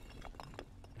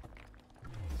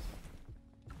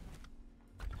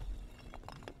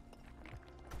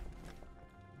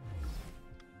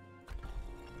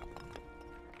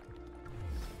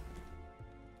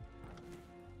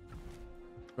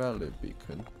 Rally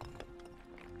beacon.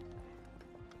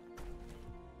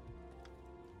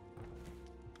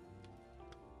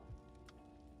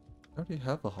 I already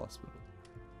have a hospital.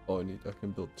 Oh, I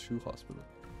can build 2 hospitals.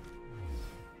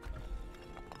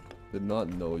 Did not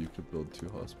know you could build 2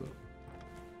 hospitals.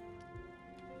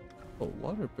 Oh,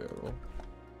 water barrel.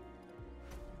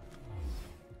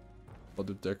 Oh,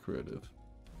 they're decorative.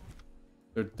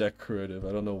 They're decorative.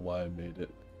 I don't know why I made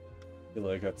it. I feel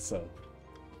like that's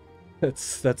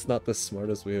not the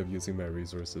smartest way of using my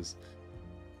resources.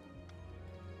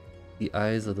 The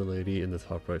eyes of the lady in the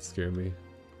top right scare me.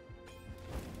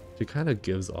 She kind of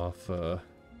gives off, I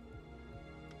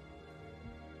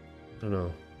don't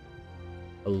know,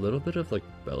 a little bit of like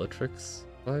Bellatrix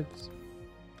vibes.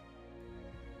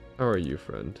 How are you,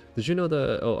 friend? Did you know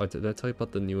that? Oh, did I tell you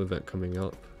about the new event coming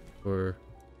out for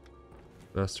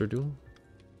Master Duel?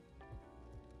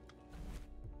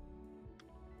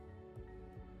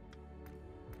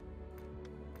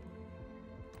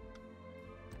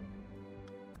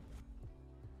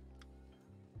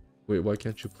 Wait, why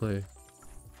can't you play?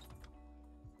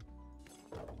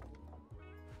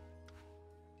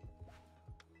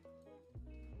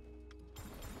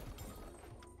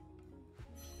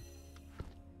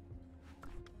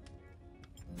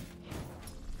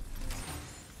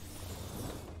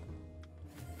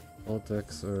 All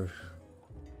decks are...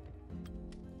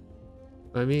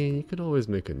 I mean, you could always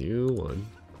make a new one.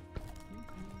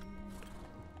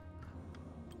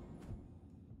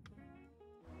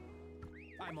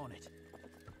 I'm on it.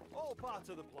 All part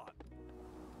of the plan.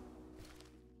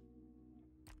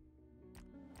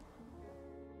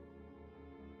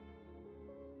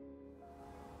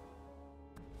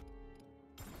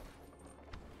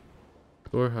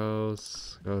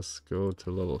 Storehouse. Let's go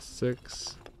to level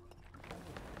 6.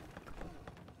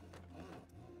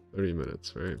 30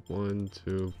 minutes, right? 1,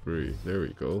 2, 3. There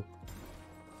we go.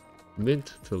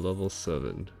 Mint to level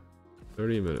 7.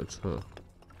 30 minutes, huh?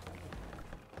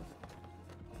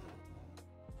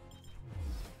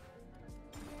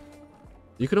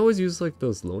 You can always use like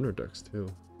those loner decks too.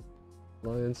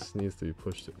 Alliance needs to be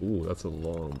pushed. Ooh, that's a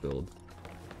long build.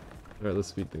 Alright, let's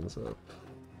speed things up.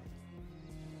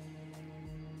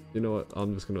 You know what?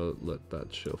 I'm just gonna let that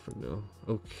chill for now.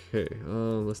 Okay,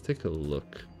 let's take a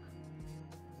look.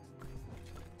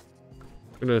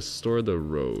 I'm gonna store the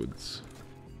roads.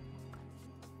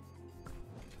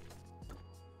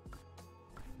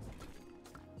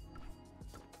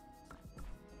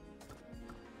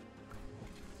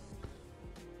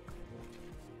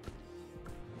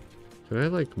 Can I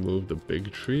like move the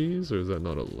big trees, or is that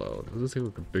not allowed? It doesn't seem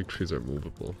like the big trees are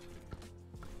movable.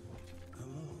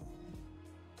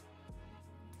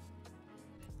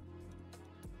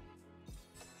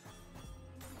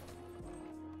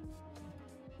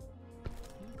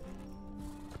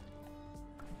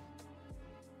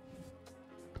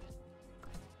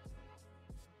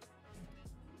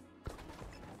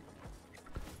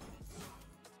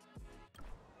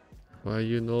 Why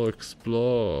you no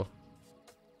explore?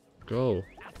 Go.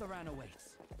 Atharan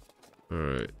awaits.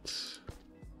 Alright.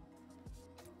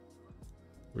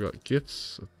 We got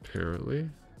gifts, apparently.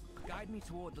 Guide me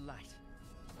toward the light.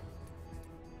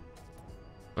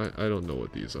 I don't know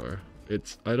what these are.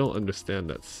 I don't understand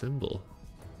that symbol.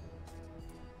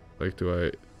 Like, do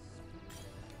I...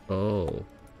 Oh.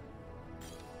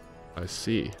 I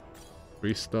see.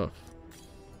 Free stuff.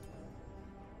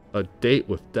 A date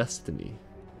with destiny.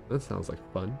 That sounds like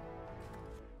fun.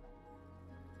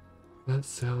 That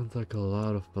sounds like a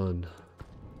lot of fun.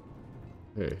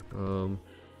 Okay,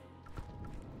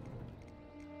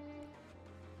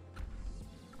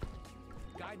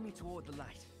 Guide me toward the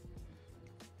light.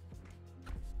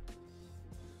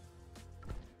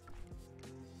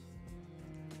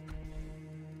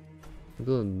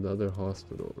 build another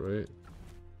hospital, right?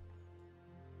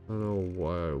 I don't know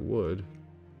why I would.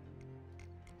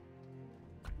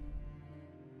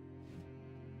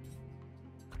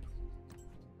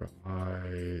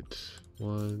 Right.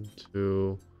 1,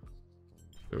 2.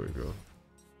 There we go.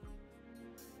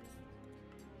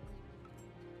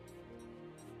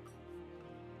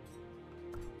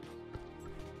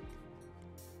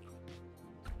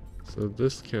 So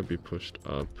this can't be pushed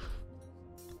up.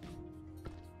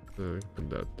 So we can put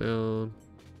that down.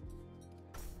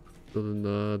 Build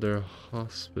another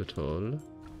hospital.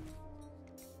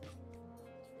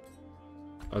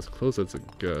 As close as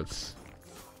it gets.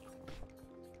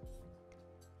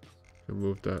 Can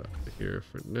move that here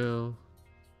for now.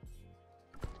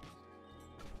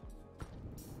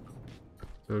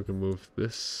 Now we can move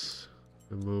this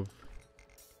and move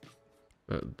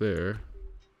that there.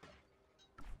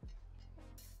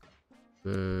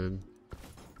 Then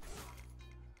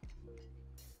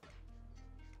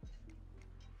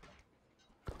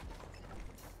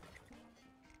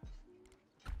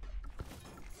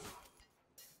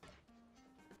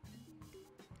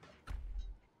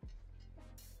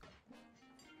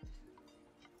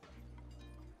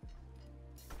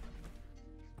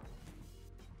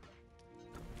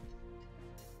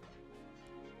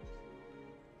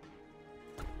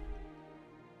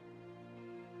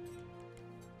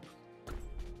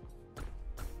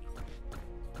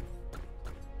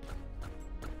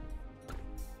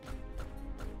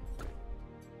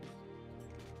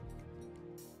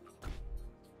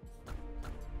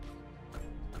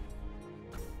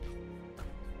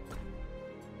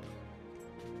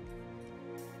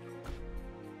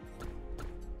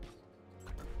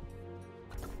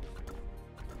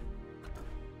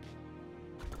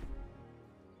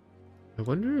I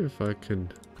wonder if I can...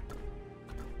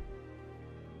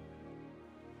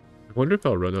 I wonder if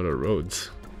I'll run out of roads.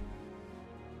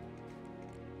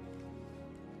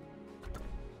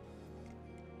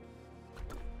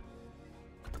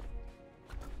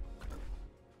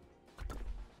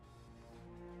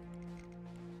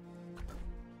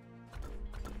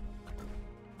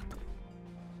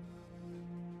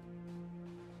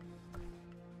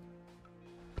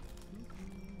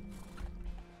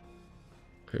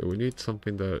 Okay, we need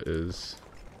something that is...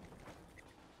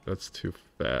 that's too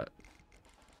fat.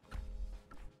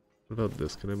 What about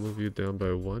this? Can I move you down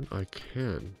by 1? I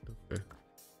can. Okay.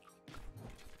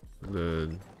 And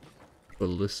then...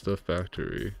 Ballista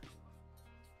Factory.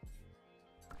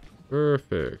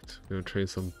 Perfect. I'm gonna train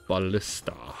some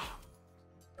Ballista.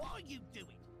 What are you doing?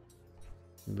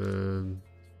 And then...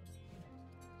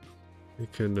 we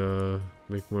can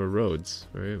make more roads,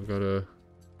 right? We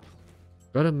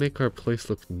gotta make our place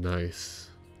look nice.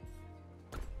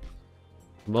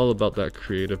 I'm all about that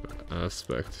creative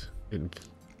aspect in.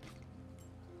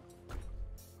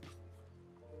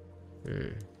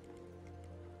 Okay.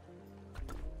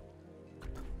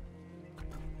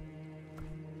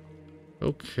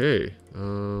 Okay,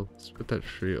 let's put that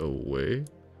tree away.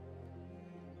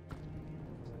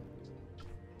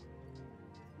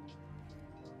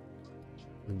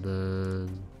 And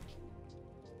then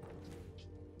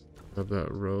have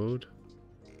that road.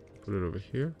 Put it over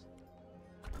here.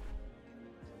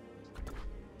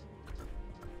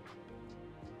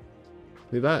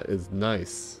 See, that is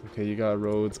nice. Okay, you got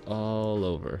roads all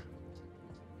over.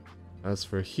 As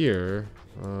for here,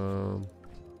 oh,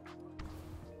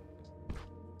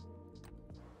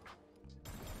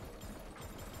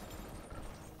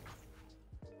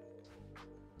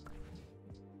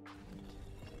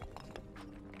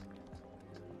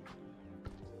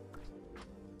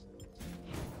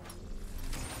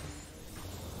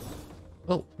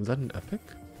 is that an epic?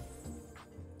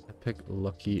 Epic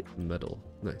lucky medal.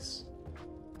 Nice.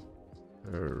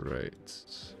 Alright.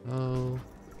 Oh.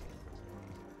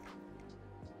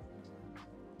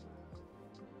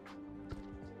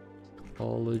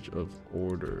 College of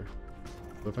Order.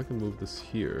 So if I can move this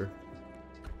here.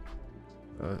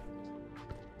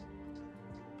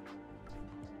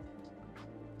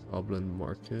 Goblin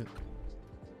Market.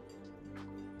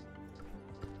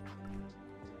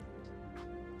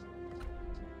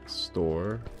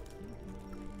 Store.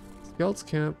 Scouts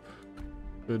Camp.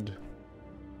 Good.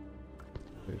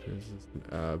 Wait, this is an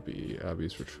Abbey.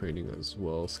 Abbey's for training as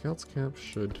well. Scouts Camp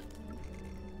should...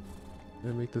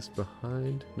 Can I make this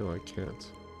behind? No, I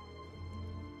can't.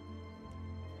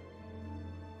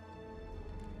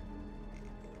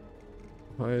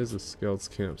 Why is the Scouts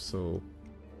Camp so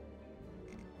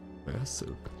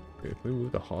massive? Okay, if we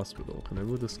move the hospital, can I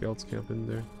move the Scouts Camp in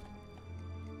there?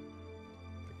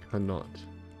 I cannot.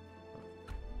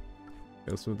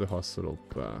 Okay, let's move the hospital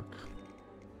back.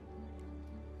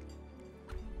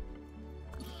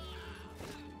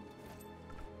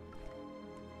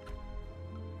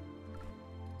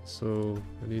 So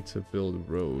I need to build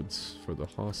roads for the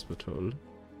hospital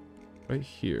right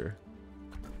here.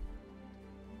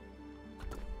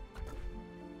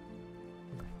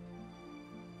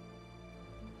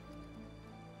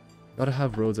 Gotta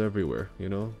have roads everywhere, you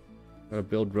know? Gotta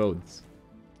build roads.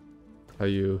 How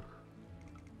you...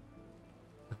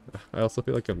 I also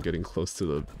feel like I'm getting close to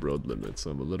the road limit, so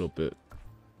I'm a little bit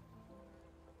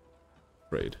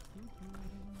afraid.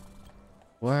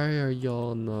 Why are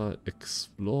y'all not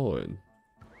exploring?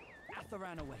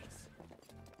 Atharan awaits.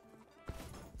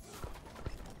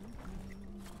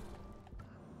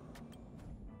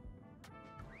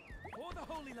 For the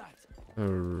holy light.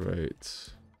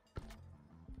 Alright.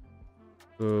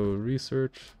 So,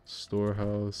 research,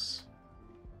 storehouse,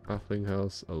 halfling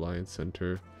house, alliance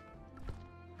center,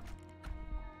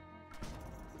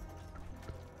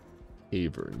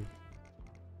 tavern.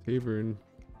 Tavern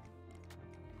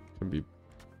can be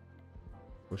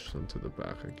pushed onto the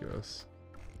back, I guess.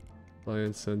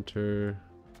 Alliance center,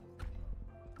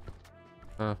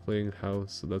 halfling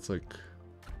house, so that's like...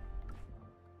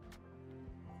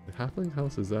 The halfling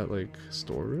house, is that like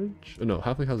storage? Oh, no,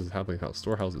 halfling house is halfling house.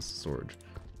 Storehouse is storage.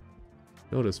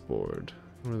 Notice board.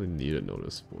 I don't really need a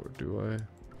notice board, do I?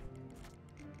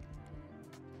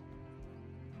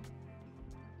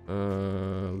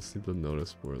 Let's see the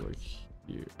notice board like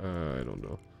here. I don't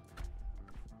know.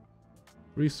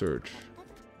 Research.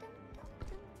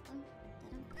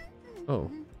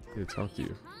 Oh, I need to talk to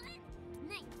you.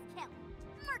 Name's Kelly.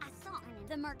 I saw him in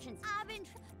the merchants. I've been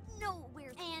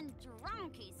nowhere, and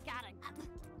Drunky's got a.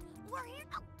 We're here.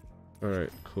 Oh.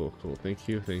 Alright, cool, cool. Thank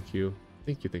you, thank you.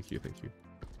 Thank you, thank you, thank you.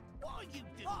 What are you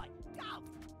doing? Right, go!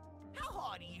 How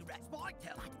hard are you rats? My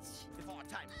tell if I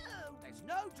take. Oh, there's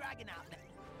no dragging out there.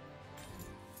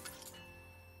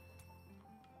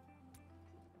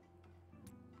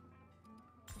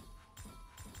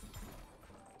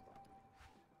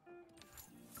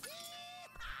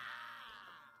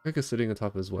 Pekka sitting on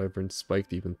top of his wyvern,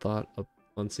 spiked even thought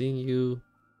upon seeing you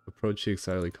approach, she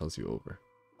excitedly calls you over.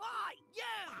 Right, you!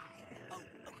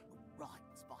 Right,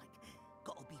 Spike.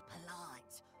 Gotta be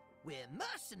polite. We're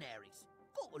mercenaries.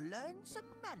 Gotta learn some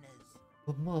manners.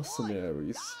 The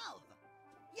mercenaries. Right, love.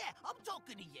 Yeah, I'm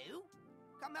talking to you.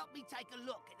 Come help me take a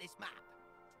look at this map.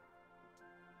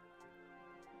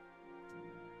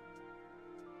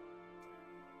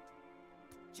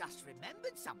 Just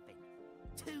remembered something.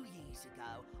 2 years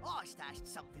ago, I stashed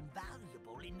something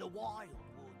valuable in the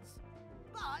Wildwoods.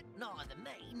 But neither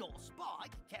me nor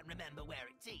Spike can remember where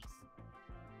it is.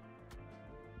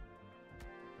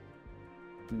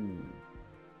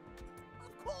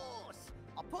 Of course!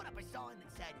 I put up a sign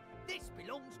that said, "This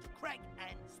belongs to Craig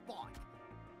and Spike."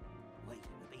 We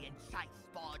were being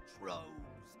chased by trolls,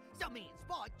 so me and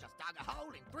Spike just dug a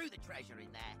hole and threw the treasure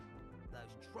in there.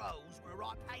 Those trolls were a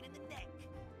right pain in the neck.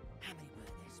 How many were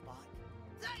there, Spike?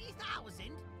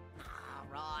 30,000? Ah,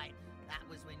 right. That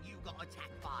was when you got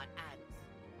attacked by ants.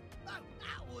 Oh,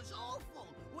 that was awful.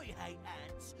 We hate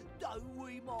ants, don't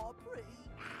we, my pretty?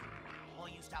 I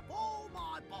used to have all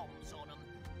my bombs on them.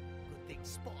 Good thing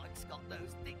Spike's got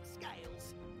those thick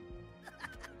scales.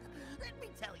 Let me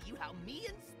tell you how me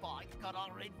and Spike got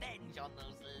our revenge on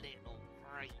those little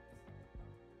creeps.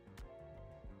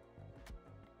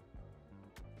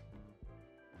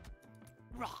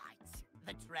 Right,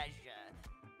 the treasure.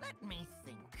 Let me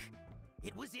think.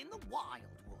 It was in the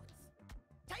Wildwoods.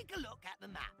 Take a look at the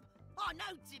map. I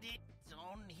noted it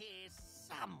on here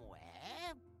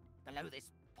somewhere. Below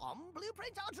this bomb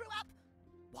blueprint I drew up.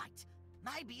 Wait,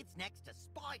 maybe it's next to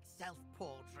Spike's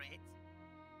self-portrait.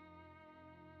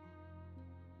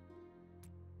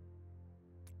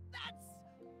 That's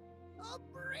a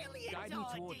brilliant Guide me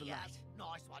toward the idea. light.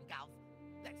 Nice one, Gulf.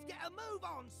 Let's get a move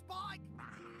on, Spike.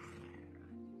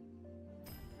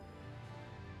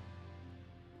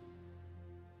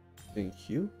 Thank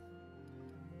you.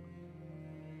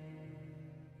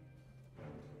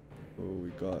 Oh, we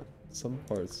got some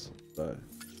parts that...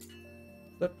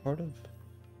 Is that part of...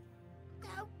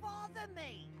 Don't bother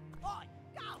me. Oi,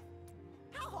 Gulf.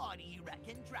 How high do you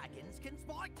reckon dragons can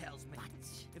Spike tells me? But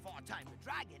if I tame the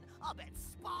dragon, I bet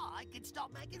Spike can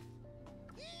stop making...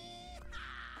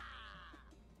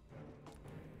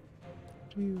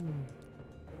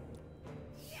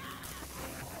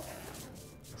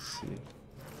 Let's see.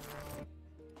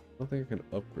 I don't think I can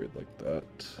upgrade like that.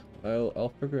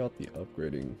 I'll figure out the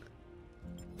upgrading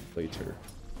later.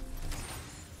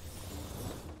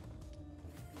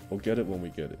 We'll get it when we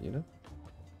get it, you know?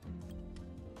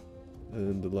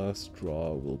 And the last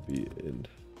draw will be in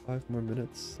 5 more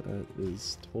minutes. That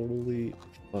is totally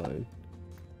fine.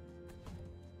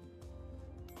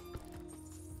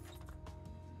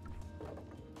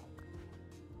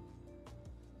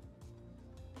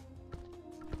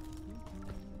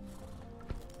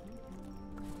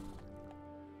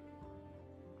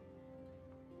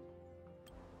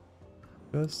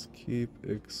 Just keep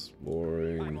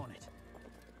exploring. I'm on it.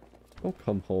 Don't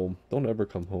come home. Don't ever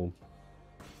come home.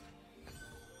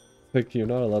 Like, you're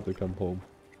not allowed to come home.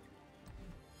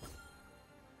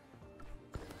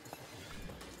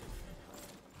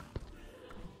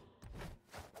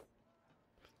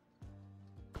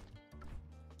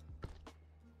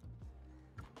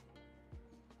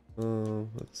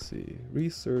 Let's see.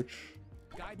 Research.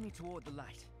 Guide me toward the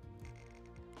light.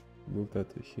 Move that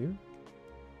to here.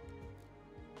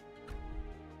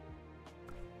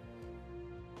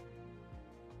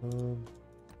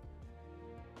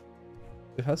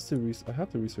 It has to I have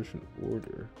to research an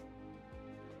order.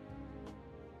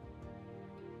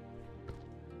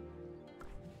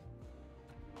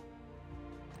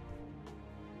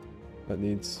 That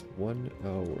needs 1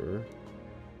 hour.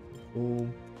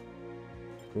 Boom.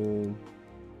 Boom.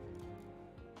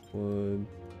 1,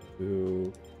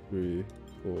 2, 3,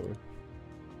 4.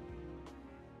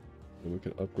 And we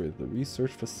can upgrade the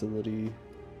research facility.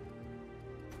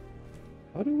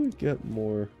 How do we get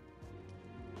more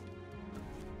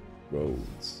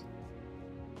roads?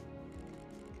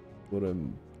 What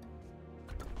I'm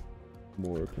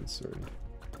more concerned.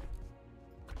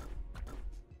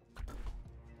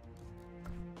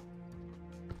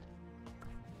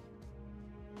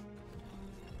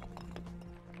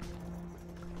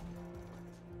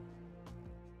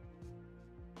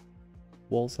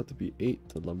 Walls have to be 8,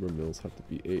 the lumber mills have to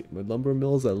be 8. My lumber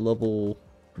mill's at level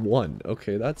 1.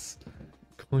 Okay, that's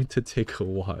going to take a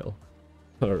while.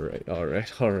 Alright,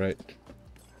 alright, alright.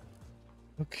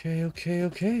 Okay, okay,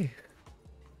 okay.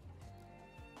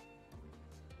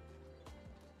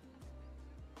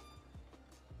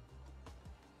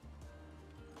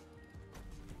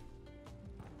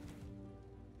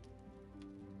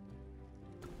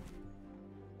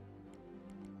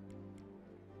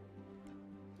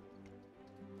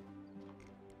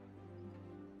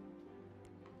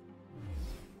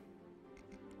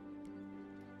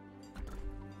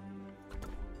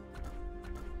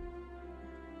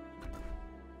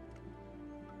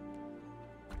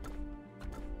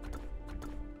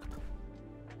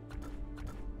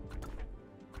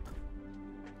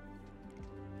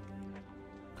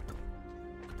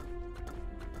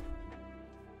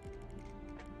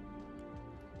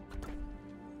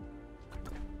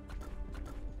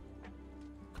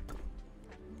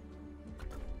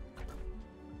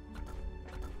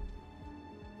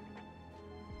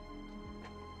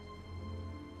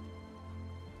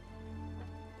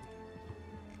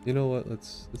 You know what?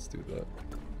 Let's do that.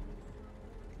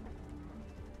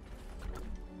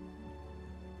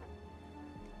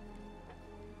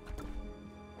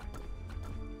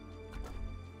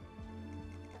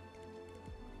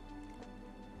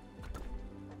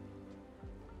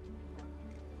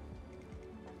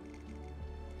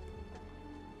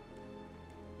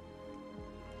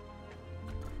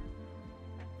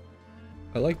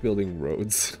 I like building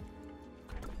roads.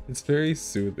 It's very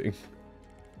soothing.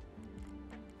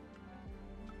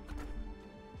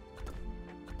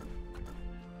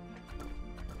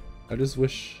 I just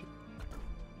wish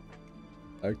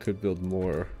I could build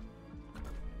more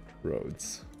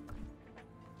roads,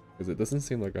 because it doesn't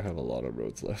seem like I have a lot of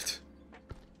roads left.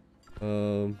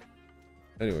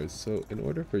 Anyways, so in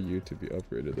order for you to be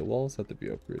upgraded, the walls have to be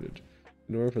upgraded.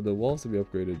 In order for the walls to be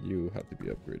upgraded, you have to be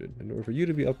upgraded. In order for you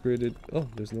to be upgraded, oh,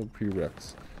 there's no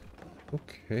prereqs.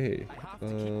 Okay.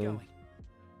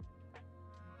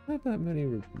 Not that many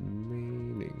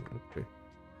remaining. Okay.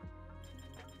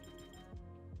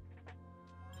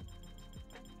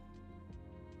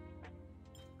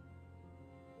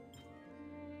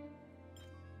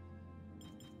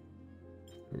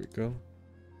 Here we go.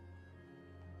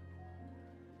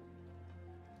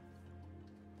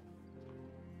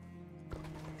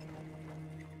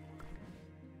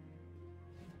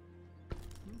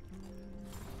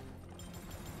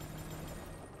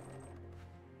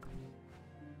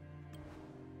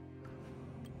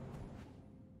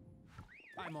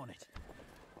 I'm on it.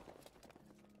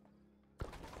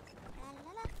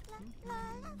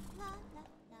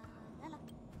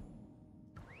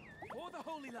 For the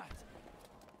holy light.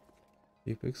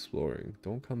 Keep exploring.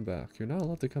 Don't come back. You're not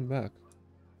allowed to come back.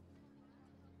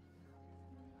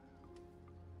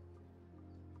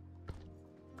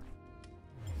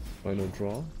 Final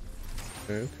draw.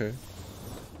 Okay, okay.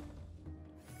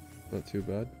 Not too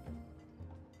bad.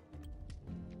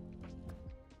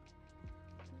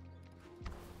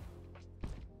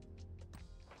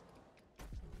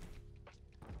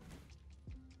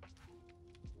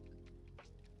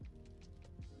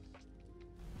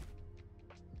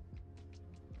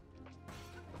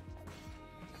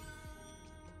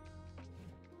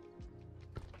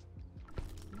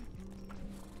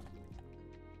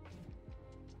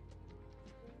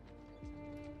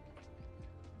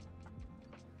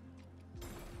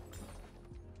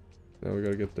 Now we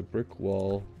gotta get the brick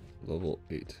wall level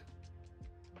 8.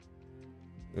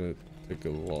 Gonna take a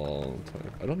long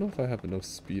time. I don't know if I have enough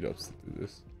speed ups to do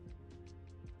this.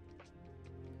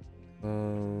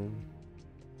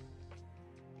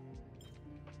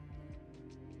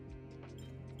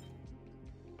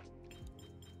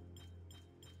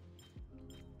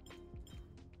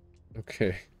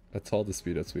 Okay, that's all the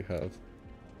speed ups we have.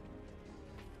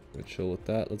 Gonna chill with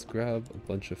that. Let's grab a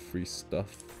bunch of free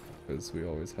stuff, because we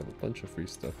always have a bunch of free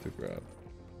stuff to grab.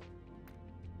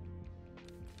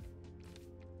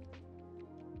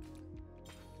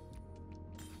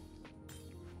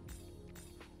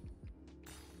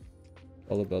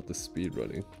 All about the speed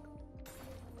running.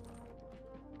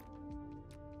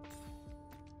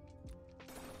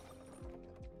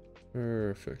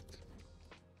 Perfect.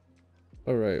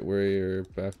 Alright, we're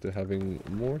back to having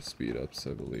more speed ups,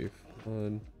 I believe.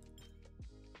 The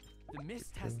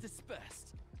mist has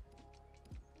dispersed.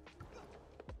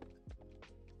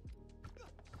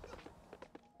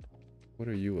 What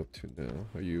are you up to now?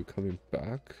 Are you coming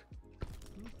back?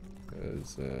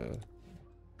 Because, you're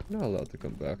not allowed to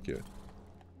come back yet.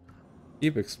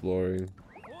 Keep exploring.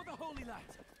 For the holy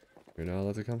light. You're not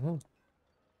allowed to come home.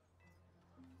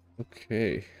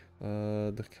 Okay.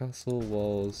 The castle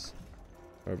walls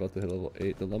are about to hit level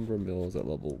 8. The lumber mill is at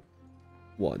level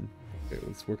 1. Okay,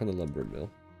 let's work on the lumber mill.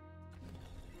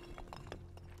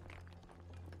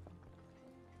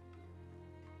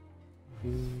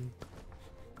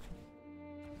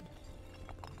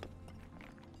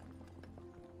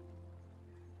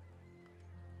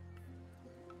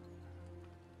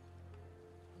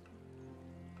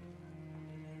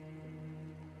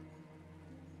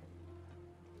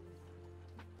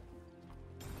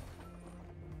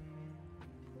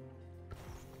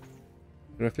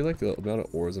 And I feel like the amount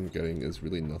of ores I'm getting is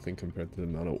really nothing compared to the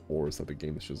amount of ores that the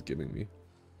game is just giving me.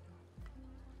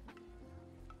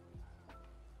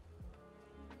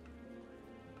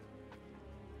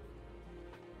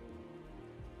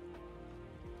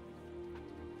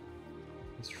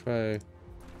 Let's try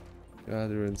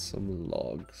gathering some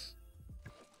logs.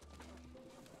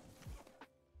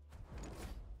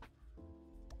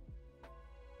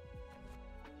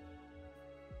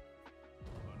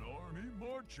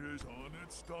 Marches on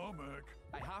its stomach.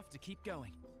 I have to keep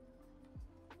going.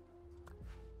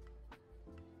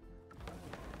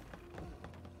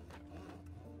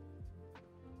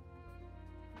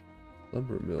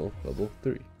 Lumber mill level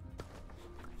 3.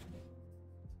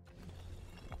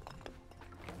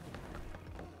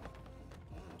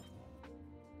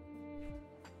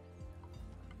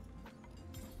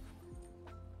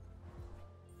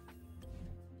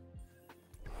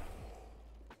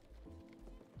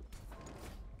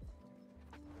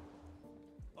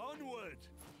 Onward!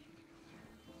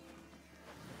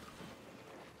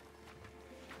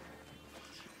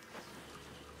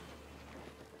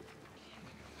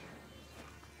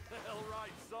 They'll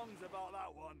write songs about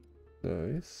that one.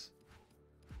 Nice.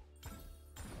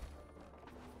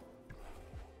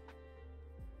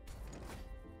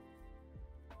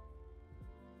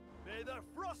 May the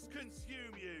frost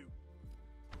consume you!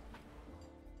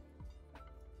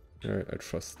 Alright, I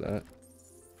trust that.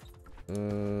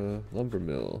 Lumber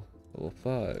mill, level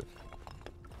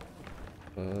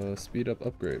 5. Speed up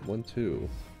upgrade, 1-2.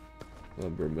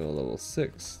 Lumber mill level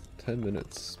 6, 10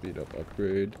 minutes, speed up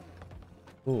upgrade.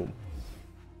 Boom.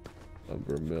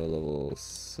 Lumber mill level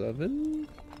 7?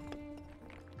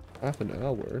 Half an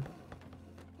hour.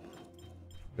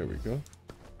 There we go.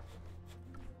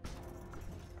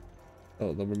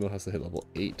 Oh, lumber mill has to hit level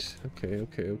 8. Okay.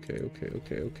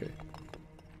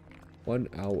 1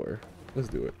 hour. Let's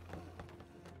do it.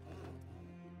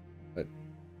 I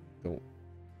don't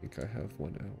think I have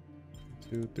 1 hour.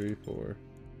 2, 3, 4.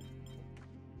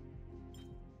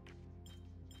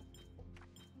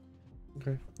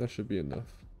 Okay, that should be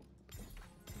enough.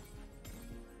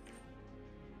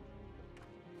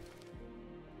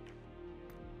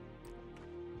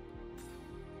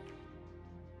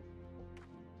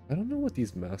 I don't know what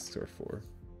these masks are for.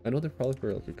 I know they're probably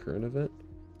for like a current event.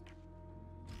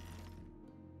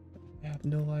 I have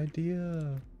no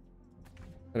idea.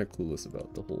 Kind of clueless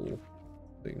about the whole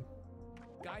thing.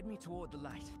 Guide me toward the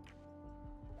light.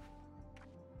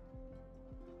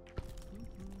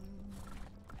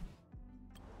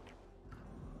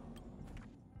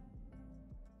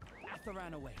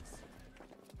 Atharan awaits.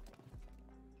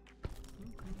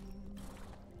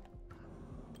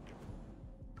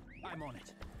 I'm on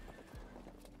it.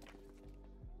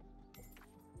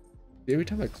 Every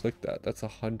time I click that, that's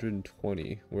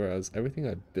 120, whereas everything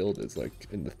I build is like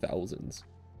in the thousands.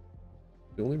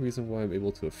 The only reason why I'm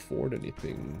able to afford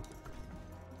anything...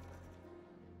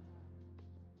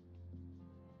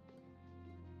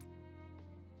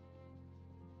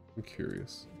 I'm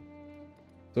curious.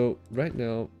 So right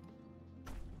now,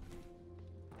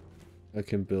 I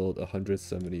can build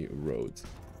 170 roads.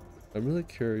 I'm really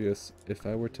curious if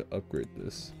I were to upgrade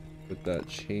this, would that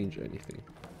change anything?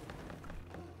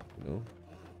 You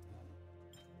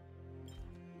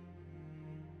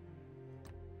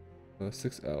know?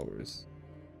 6 hours.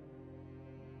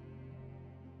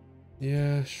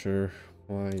 Yeah, sure.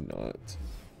 Why not?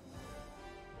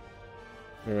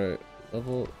 Alright,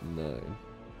 level 9.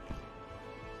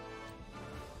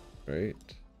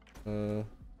 Right.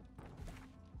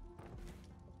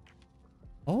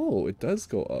 Oh, it does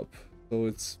go up. So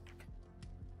it's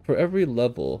for every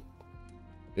level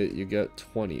you get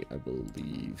 20, I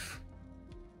believe.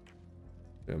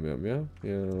 Meow meow meow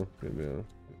meow meow meow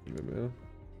meow meow.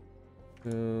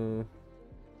 Meow.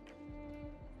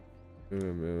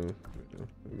 Meow meow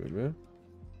meow meow.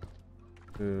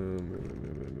 Meow meow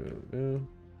meow meow meow.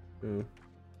 Yeah.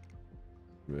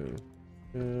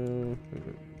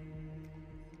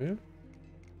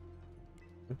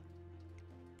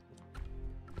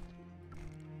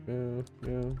 Meow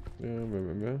meow meow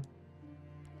meow meow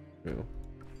meow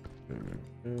meow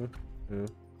meow meow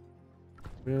meow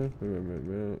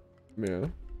meow meow meow meow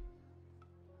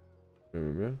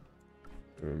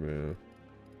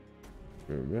meow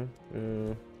meow meow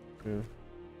meow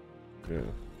meow.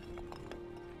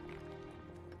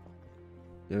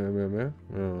 Yeah, meow meow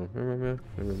meow meow meow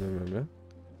meow meow meow.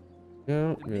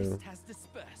 Meow The meow. mist has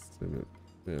dispersed.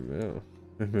 Meow meow.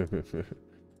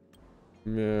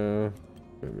 Meow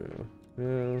meow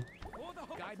meow.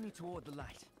 Guide me toward the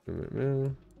light. Meow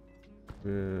meow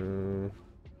meow.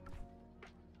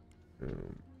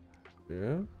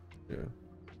 Yeah yeah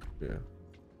yeah.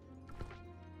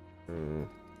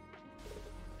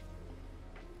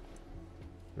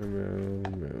 Meow meow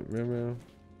meow meow meow.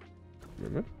 Meow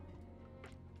meow.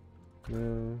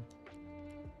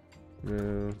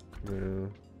 Meow meow.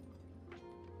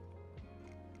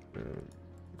 Meow.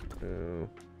 Meow.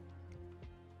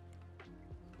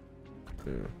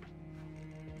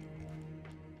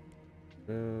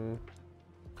 Meow.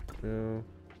 Meow.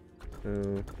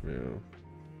 Meow. Meow.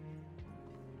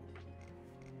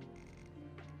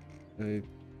 I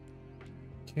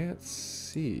can't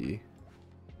see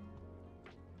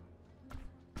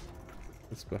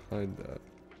what's behind that.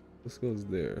 This goes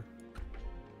there.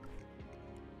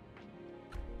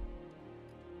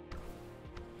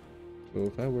 So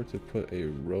if I were to put a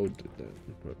road then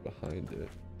right behind it,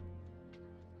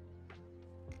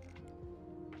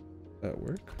 that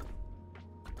work?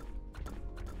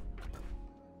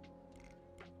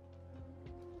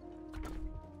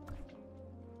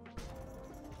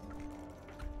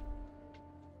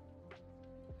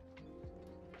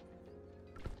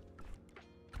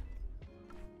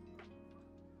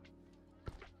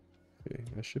 Okay,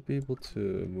 I should be able to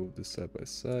move this side by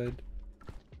side.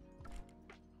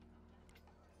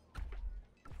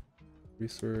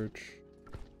 Research.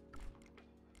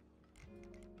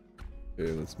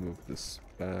 Okay, let's move this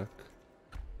back.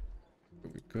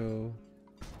 There we go.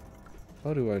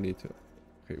 How do I need to...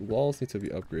 Okay, walls need to be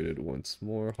upgraded once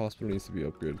more. Hospital needs to be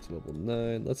upgraded to level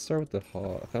 9. Let's start with the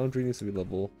foundry needs to be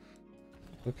level...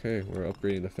 Okay, we're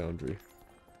upgrading the foundry.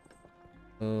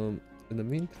 In the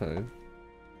meantime,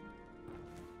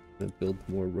 I'm gonna build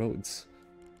more roads.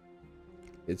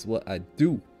 It's what I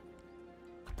do.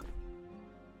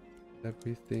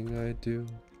 Everything I do,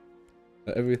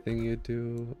 everything you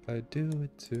do, I do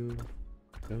it too.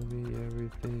 Show me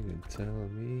everything and tell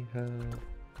me how.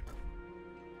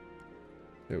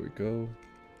 There we go.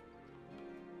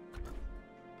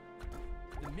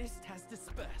 The mist has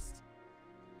dispersed.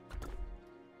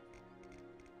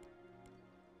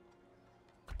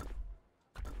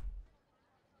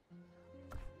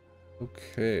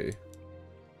 Okay.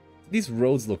 These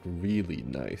roads look really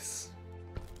nice.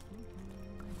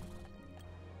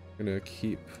 I'm gonna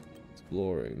keep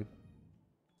exploring.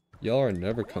 Y'all are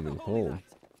never coming home.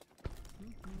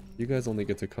 You guys only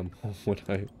get to come home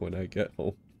when I get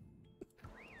home.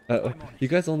 You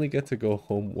guys only get to go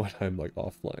home when I'm like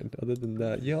offline. Other than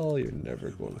that, y'all, you're never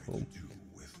going home.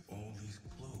 With all these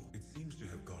clothes, it seems to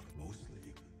have got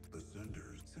mostly the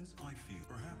senders. Since I feel,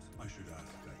 perhaps I should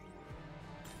ask that.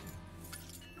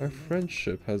 Our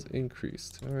friendship has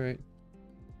increased. All right.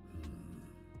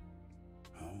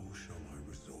 How shall I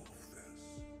resolve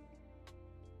this?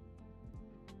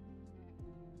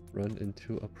 Run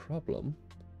into a problem.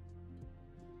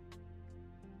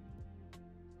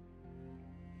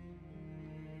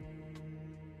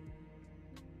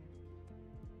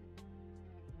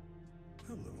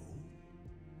 Hello.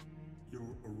 Your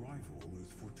arrival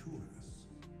is fortuitous.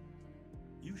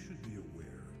 You should be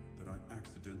aware that I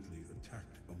accidentally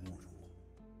attacked a mortal.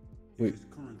 He Wait, is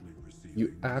currently receiving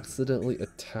you accidentally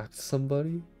attacked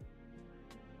somebody?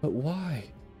 But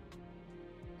why?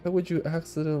 Why would you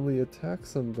accidentally attack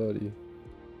somebody?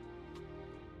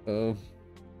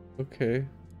 Okay.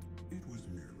 It was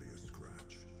merely a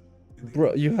scratch. In the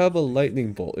Bro, you have a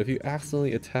lightning bolt. If you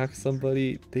accidentally attack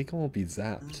somebody, they gonna be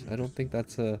zapped. I don't think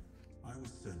that's a... I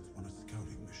was sent on a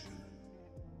scouting mission.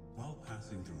 While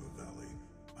passing through a valley,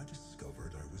 I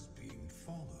discovered I was being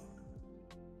followed.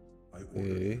 I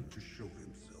ordered him to show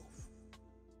himself,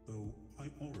 though I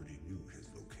already knew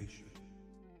his location.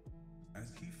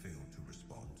 As he failed to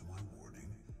respond to my warning,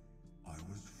 I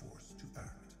was forced to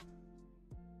act.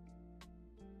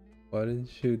 Why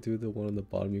didn't you do the one on the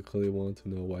bottom? You clearly wanted to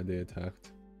know why they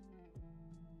attacked.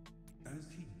 As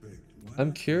he begged, when I'm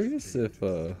I curious came if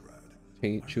to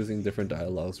Novigrad, choosing different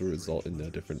dialogues will result in a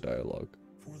different dialogue.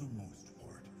 for the most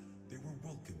part, they were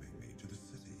welcoming me to the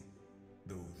city,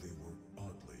 though they were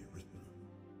oddly written.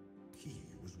 He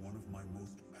was one of my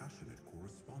most passionate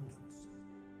correspondents.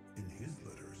 In his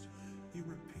letters, he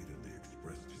repeatedly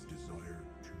expressed his desire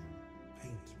to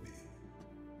paint me.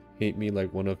 Hate me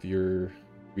like one of your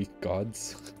Greek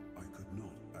gods? I could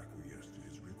not acquiesce to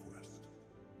his request.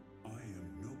 I am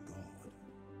no god.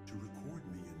 To record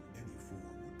me in any form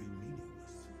would be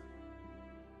meaningless.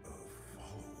 A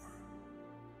follower.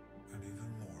 An even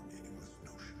more meaningless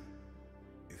notion.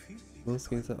 If he seeks Most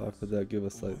games that guidance, offer that give a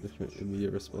slight why different should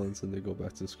immediate I response and they go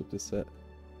back to the scripted set.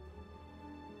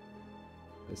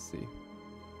 Let's see.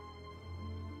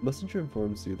 Messenger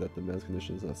informs you that the man's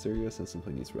condition is not serious and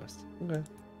simply needs rest. Okay.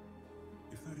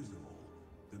 If that is all,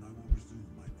 then I will resume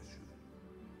my mission.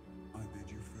 I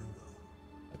bid you farewell.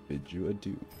 I bid you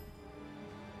adieu.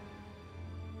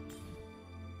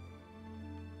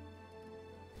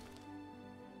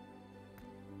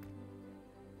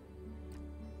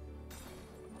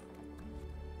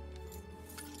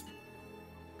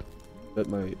 Bet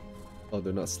my... Oh,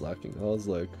 they're not slacking. I was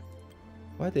like,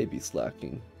 why'd they be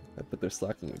slacking? I bet they're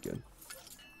slacking again.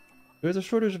 There's a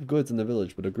shortage of goods in the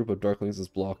village, but a group of Darklings is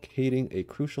blockading a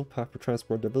crucial path for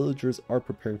transport. The villagers are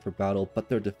preparing for battle, but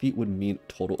their defeat would mean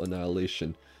total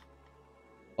annihilation.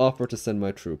 Offer to send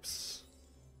my troops.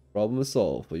 Problem is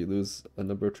solved, but you lose a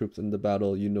number of troops in the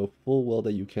battle. You know full well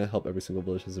that you can't help every single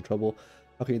village that's in trouble.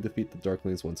 How can you defeat the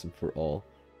Darklings once and for all?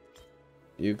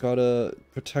 You gotta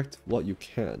protect what you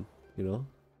can, you know?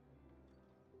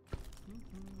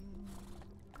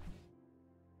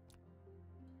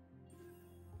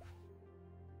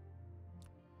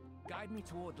 Guide me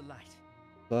toward the light.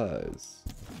 Supplies.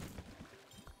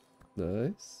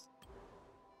 Nice.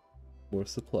 More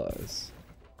supplies.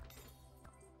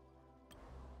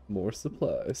 More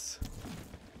supplies.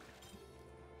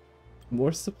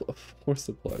 More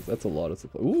supplies. That's a lot of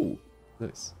supplies. Ooh,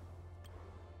 nice.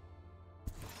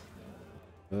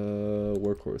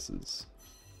 Workhorses.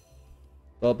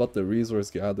 All about the resource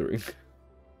gathering.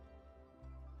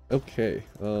 Okay.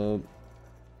 So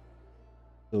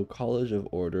College of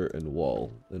Order and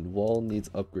Wall. And Wall needs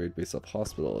upgrade based off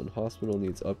Hospital, and Hospital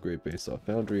needs upgrade based off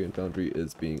Foundry, and Foundry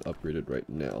is being upgraded right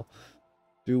now.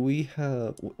 Do we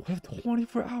have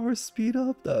 24 hours speed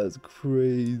up? That is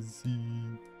crazy.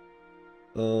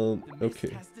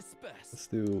 Okay. Let's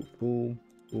do boom,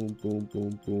 boom, boom,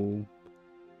 boom, boom.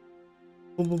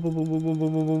 Boom, boom, boom, boom, boom, boom,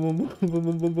 boom, boom,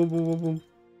 boom, boom, boom, boom,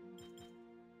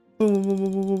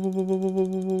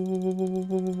 boom,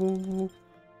 boom, boom, boom.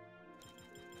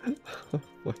 Oh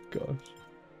my gosh.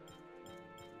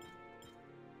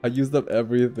 I used up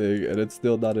everything and it's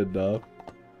still not enough.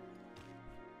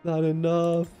 Not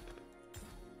enough.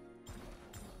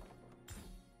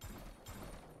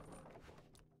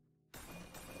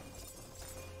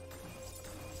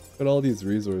 Look at all these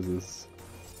resources.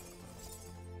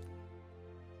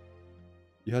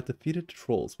 You have defeated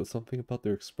trolls, but something about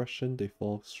their expression, they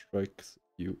fall strikes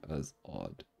you as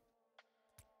odd.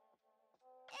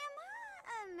 Am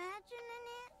I imagining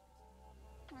it?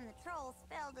 When the trolls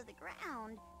fell to the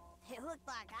ground, it looked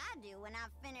like I do when I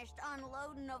finished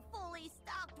unloading a fully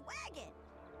stocked wagon.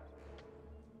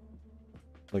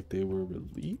 Like they were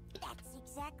relieved? That's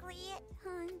exactly it,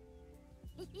 hun.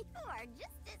 You are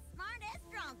just as smart as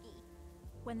Drunky.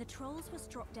 When the trolls were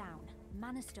struck down,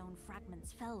 Mana Stone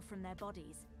fragments fell from their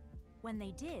bodies. When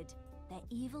they did, their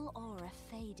evil aura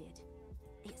faded.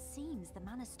 It seems the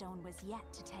Mana Stone was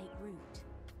yet to take root.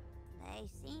 They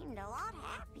seemed a lot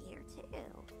happier,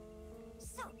 too.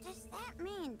 So does that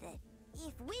mean that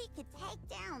if we could take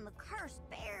down the cursed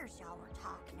bears y'all were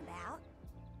talking about,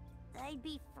 they'd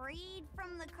be freed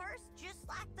from the curse just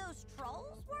like those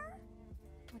trolls were?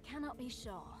 We cannot be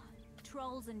sure.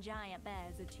 Trolls and giant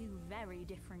bears are two very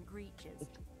different creatures.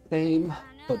 Same,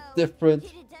 but different,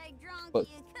 but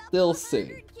still same.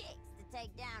 Kicks to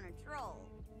take down a troll.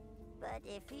 But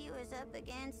if he was up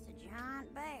against a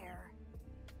giant bear...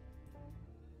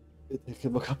 It took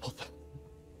him a couple times.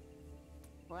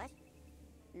 What?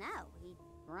 No, he'd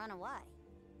run away.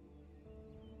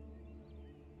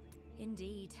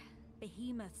 Indeed.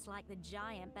 Behemoths like the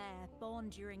giant bear, born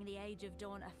during the Age of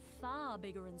Dawn, are far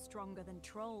bigger and stronger than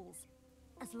trolls.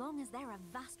 As long as there are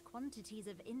vast quantities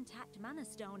of intact Mana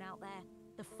Stone out there,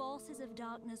 the forces of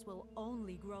darkness will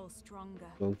only grow stronger.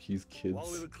 Donkey's kids.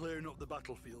 While we were clearing up the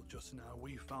battlefield just now,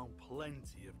 we found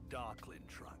plenty of Darkling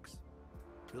tracks.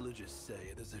 Villagers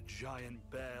say there's a giant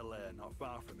bear lair not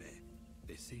far from here.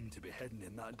 They seem to be heading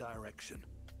in that direction.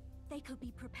 They could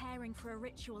be preparing for a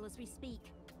ritual as we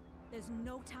speak. There's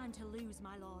no time to lose,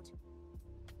 my lord.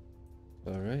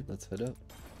 Alright, let's head out.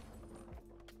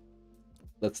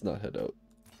 Let's not head out.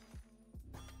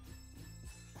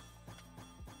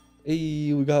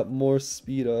 Hey, we got more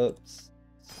speed ups.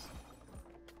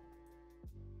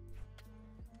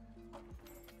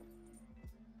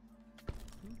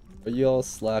 Are y'all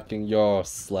slacking? Y'all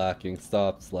slacking.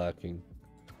 Stop slacking.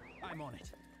 I'm on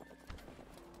it.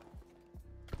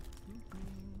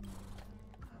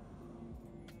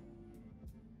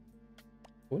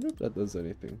 I wonder if that does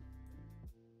anything.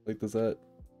 Like, does that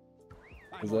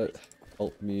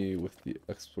help me with the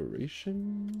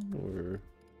exploration, or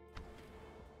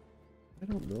I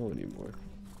don't know anymore.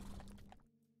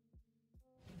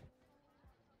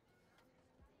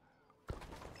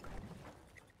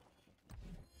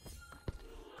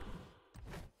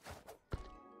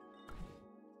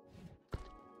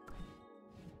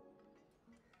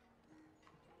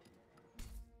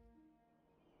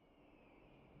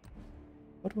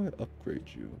 How do I upgrade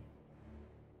you?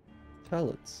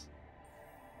 Talents.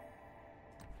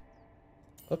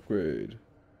 Upgrade.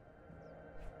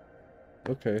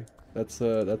 Okay, that's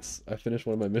I finished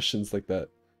one of my missions like that.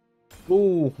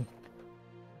 Boom.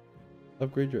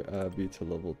 Upgrade your Abbey to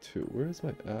level 2. Where is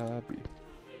my Abbey?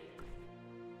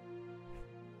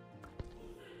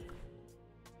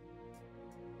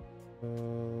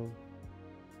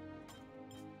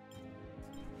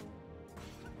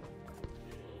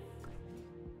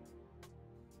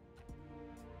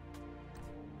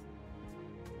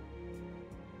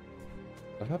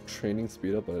 I have training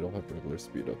speed up, but I don't have regular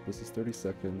speed up. This is 30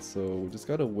 seconds, so we just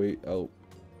gotta wait out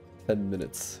 10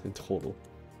 minutes in total.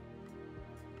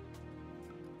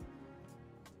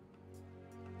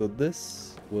 So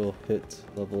this will hit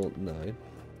level 9.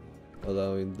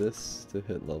 allowing this to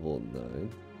hit level 9.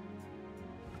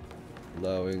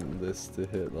 Allowing this to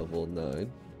hit level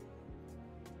 9.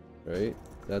 Right?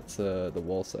 That's the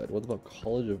wall side. What about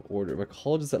College of Order? My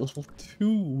college is at level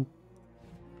 2!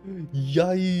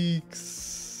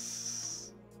 Yikes!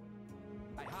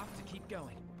 I have to keep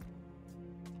going.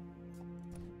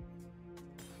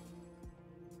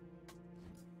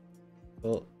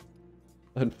 Well,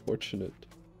 unfortunate.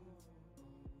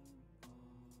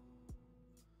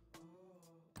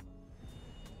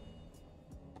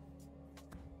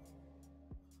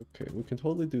 Okay, we can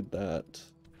totally do that,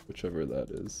 whichever that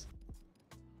is.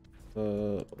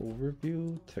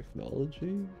 Overview,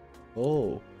 technology?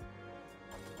 Oh.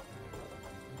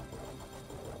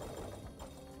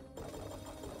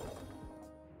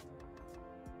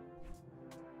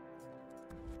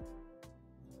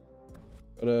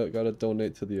 Gotta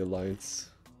donate to the Alliance.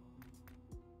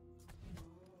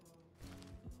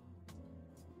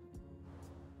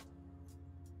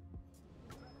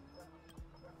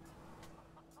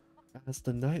 As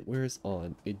the night wears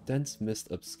on, a dense mist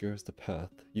obscures the path.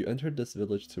 You enter this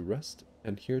village to rest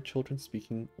and hear children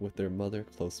speaking with their mother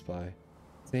close by,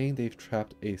 saying they've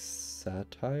trapped a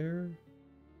satyr?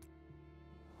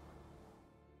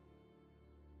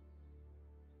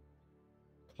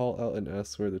 Call out and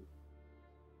ask where the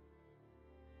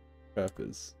trap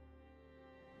is.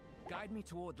 Guide me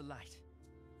toward the light.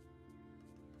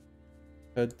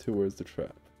 Head towards the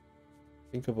trap.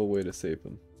 Think of a way to save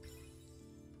him.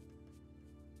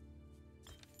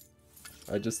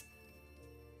 I just,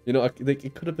 you know, like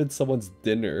it could have been someone's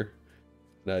dinner,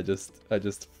 and I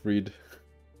just freed,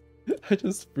 I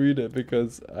just freed it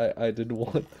because I didn't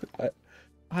want,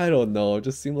 I don't know, it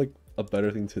just seemed like a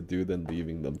better thing to do than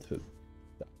leaving them to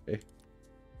die.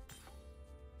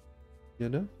 You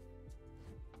know?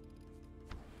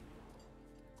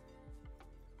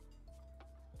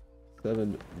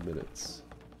 Seven minutes.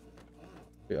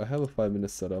 Okay, I have a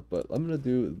 5-minute setup, but I'm gonna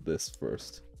do this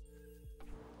first.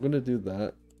 I'm gonna do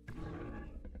that.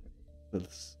 The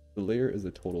layer is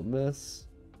a total mess.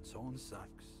 Torn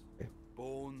sacks,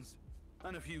 bones,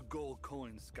 and a few gold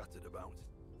coins scattered about.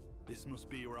 This must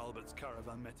be where Albert's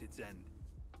caravan met its end.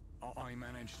 I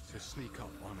managed to sneak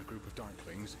up on a group of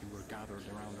darklings who were gathered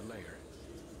around the lair.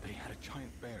 They had a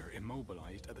giant bear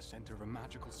immobilized at the center of a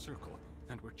magical circle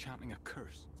and were chanting a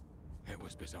curse. It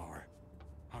was bizarre.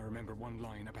 I remember one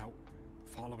line about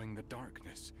following the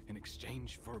darkness in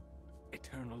exchange for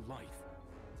eternal life.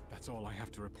 That's all I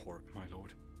have to report, my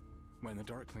lord. When the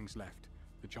darklings left,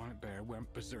 the giant bear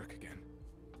went berserk again.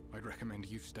 I'd recommend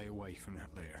you stay away from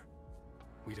that lair.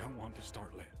 We don't want to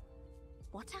start lit.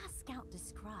 What our scout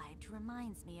described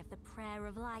reminds me of the Prayer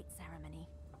of Light ceremony.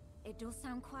 It does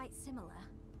sound quite similar.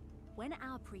 When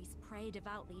our priests prayed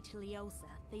devoutly to Leosa,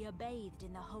 they are bathed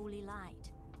in the holy light.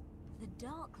 The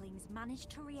Darklings managed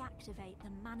to reactivate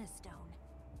the Mana Stone,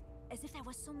 as if there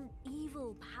was some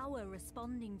evil power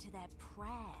responding to their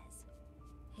prayers.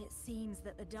 It seems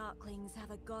that the Darklings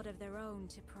have a god of their own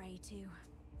to pray to.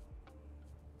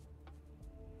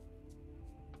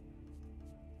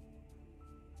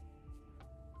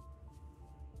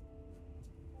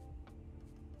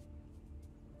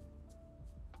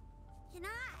 Can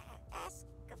I ask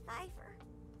a favor?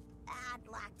 I'd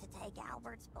like to take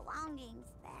Albert's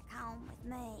belongings back home with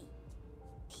me.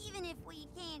 Even if we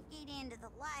can't get into the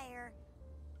lair,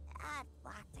 I'd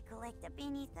like to collect up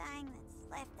anything that's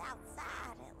left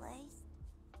outside, at least.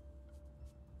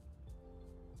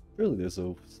 Surely there's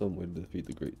some way to defeat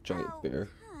the great giant bear.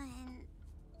 Hun.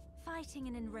 Fighting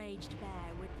an enraged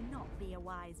bear would not be a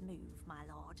wise move, my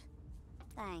lord.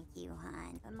 Thank you,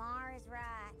 hun. Amara's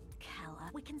right. Keller,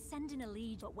 we can send in a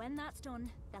lead, but when that's done,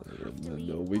 they'll have to leave.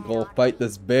 No, we gonna fight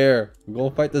this bear. We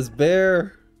gonna fight this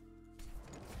bear.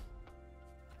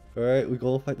 Alright, we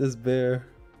gonna fight this bear.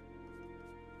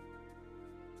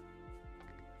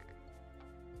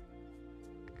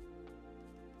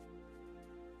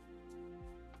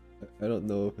 I don't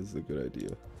know if it's a good idea.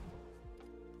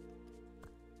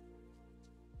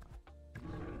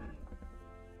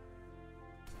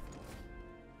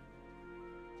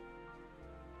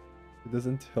 It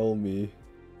doesn't tell me.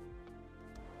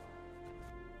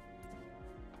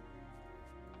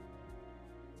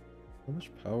 How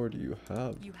much power do you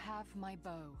have? You have my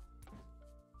bow.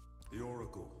 The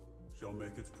Oracle shall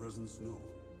make its presence known.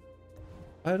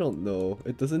 I don't know.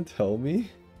 It doesn't tell me.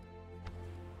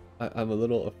 I'm a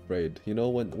little afraid. You know,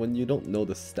 when you don't know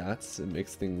the stats, it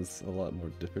makes things a lot more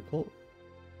difficult.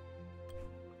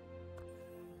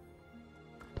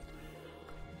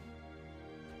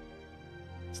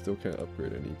 Still can't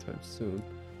upgrade anytime soon.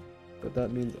 But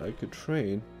that means I could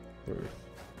train for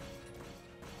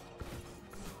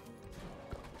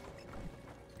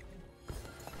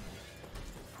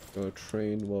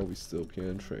Train while we still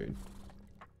can train.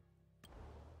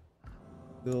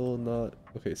 Still not...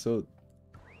 Okay, so...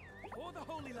 For the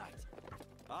holy light.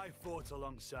 I fought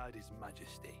alongside His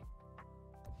Majesty.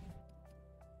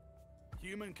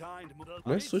 Humankind...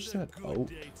 Can I switch that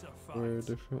out for a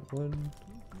different one?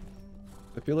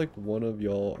 I feel like one of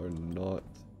y'all are not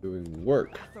doing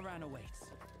work. Atharan awaits.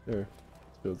 There.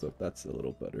 Shows up. That's a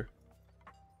little better.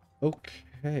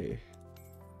 Okay.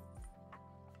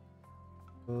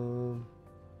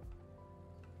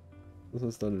 This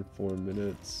was done in 4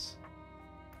 minutes.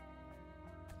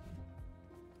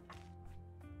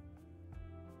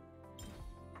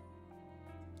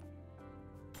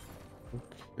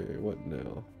 Okay, what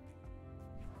now?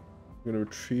 I'm gonna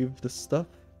retrieve the stuff.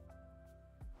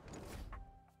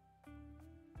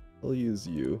 I'll use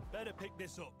you. Better pick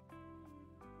this up.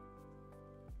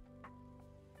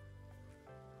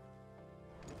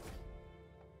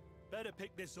 Better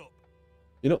pick this up.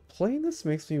 You know, playing this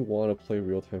makes me want to play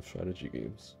real-time strategy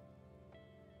games.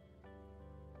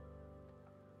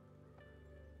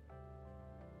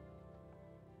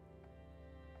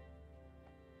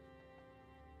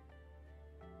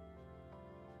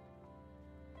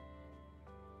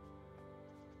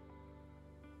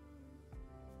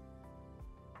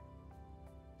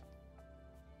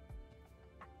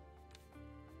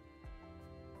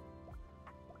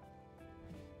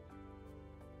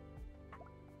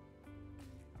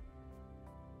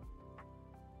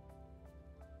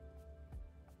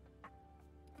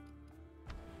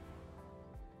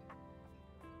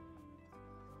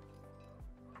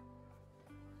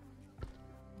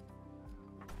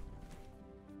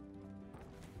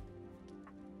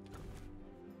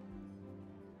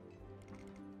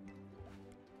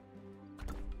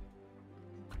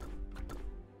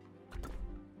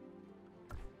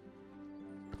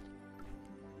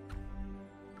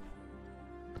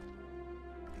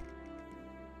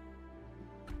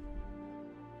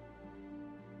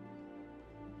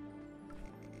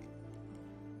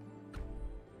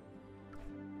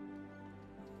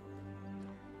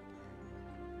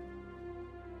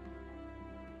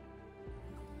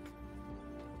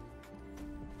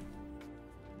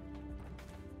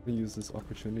 I'm gonna use this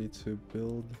opportunity to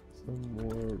build some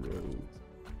more roads.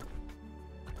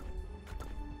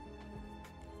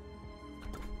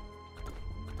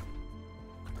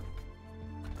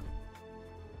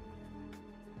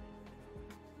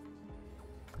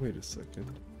 Wait a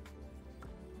second.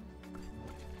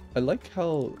 I like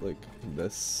how, like,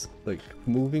 this, like,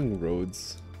 moving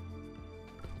roads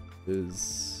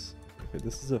is... Okay,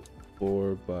 this is a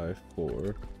 4x4.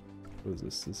 What is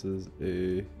this? This is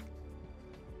a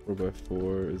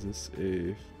 4x4. Is this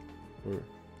a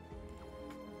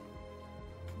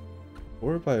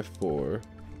 4x4?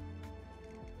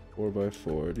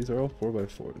 4x4. These are all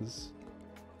 4x4s.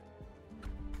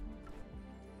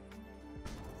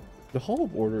 The Hall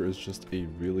of Order is just a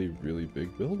really, really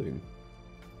big building.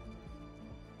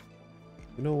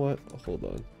 You know what? Hold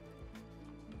on.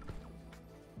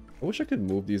 I wish I could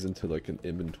move these into like an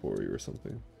inventory or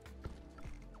something.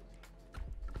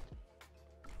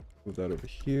 Move that over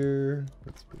here.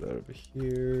 Let's move that over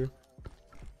here.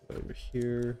 Move that over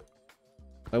here.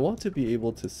 I want to be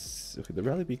able to see... Okay, the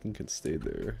rally beacon can stay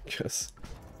there, I guess.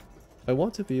 I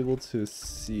want to be able to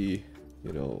see,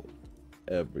 you know,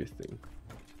 everything.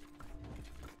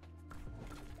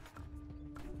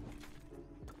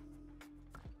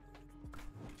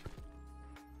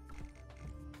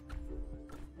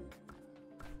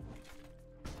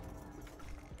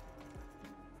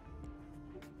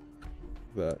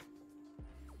 That.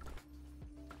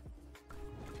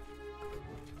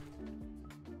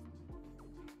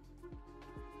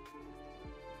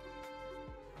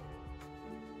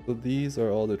 So these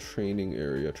are all the training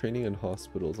area, training and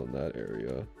hospitals on that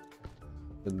area.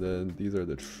 And then these are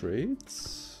the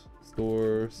trades,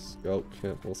 store, scout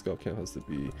camp. Well, scout camp has to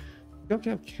be, scout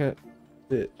camp can't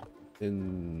fit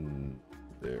in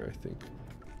there, I think.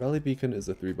 Rally beacon is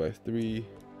a 3x3.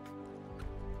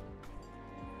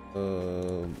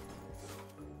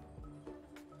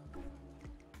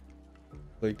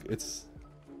 Like it's,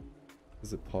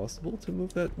 is it possible to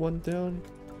move that one down?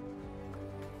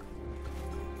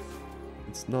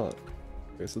 It's not.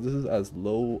 Okay, so this is as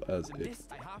low as it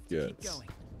gets.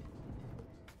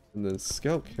 And then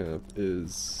scout camp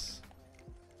is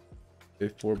a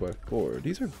 4x4.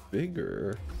 These are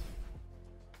bigger.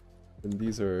 And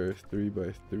these are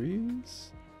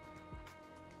 3x3s.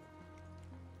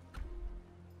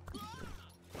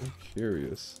 I'm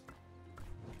curious.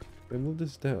 Can I move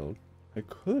this down? I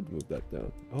could move that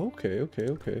down. Okay.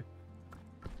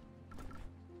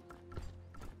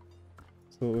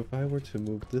 So if I were to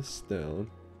move this down,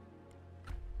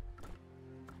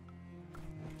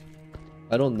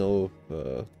 I don't know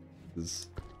if this.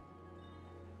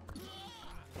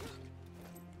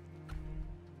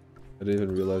 I didn't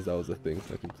even realize that was a thing.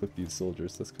 I can click these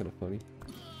soldiers. That's kind of funny.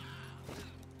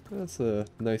 That's a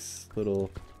nice little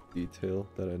detail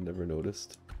that I never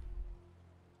noticed.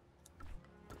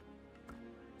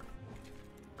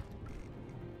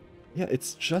 Yeah,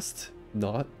 it's just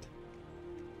not.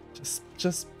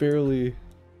 Just barely.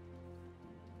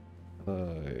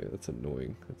 Yeah, that's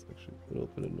annoying. That's actually a little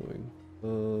bit annoying.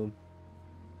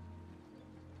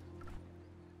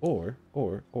 Or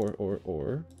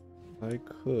I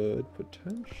could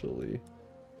potentially,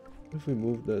 if we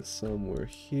move that somewhere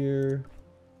here,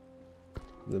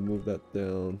 then move that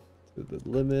down to the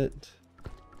limit,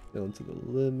 down to the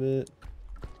limit,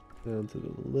 down to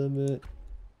the limit.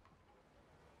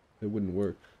 It wouldn't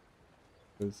work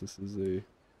because this is a.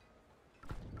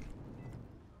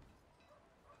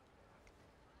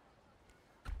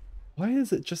 Why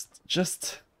is it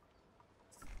just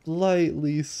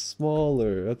slightly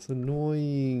smaller? That's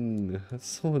annoying. That's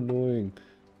so annoying.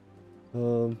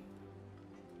 Hold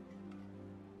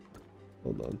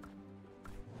on.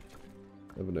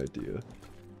 I have an idea.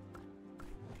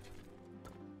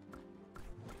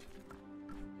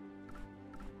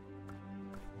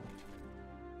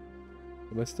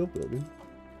 Am I still building?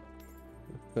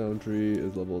 Foundry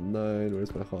is level 9.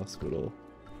 Where's my hospital?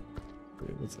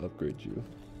 Okay, let's upgrade you.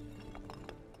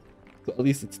 So at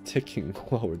least it's ticking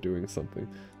while we're doing something.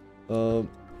 Okay,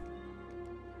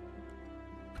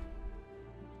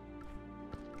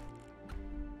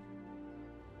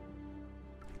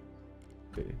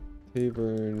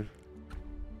 Tavern.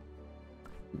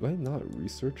 Am I not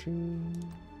researching?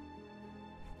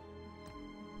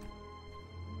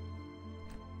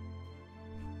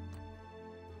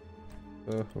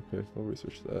 Okay, I'll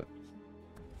research that.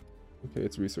 Okay,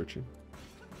 it's researching.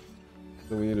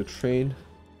 Then we need a train.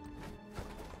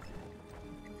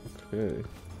 Okay.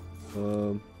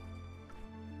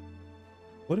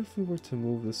 What if we were to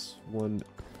move this one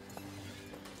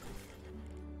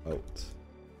out?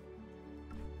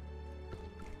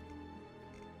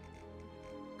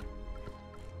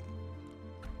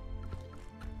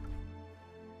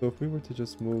 So if we were to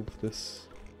just move this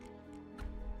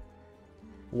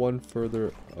one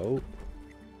further out.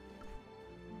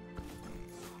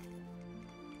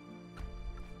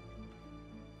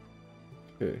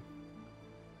 Okay.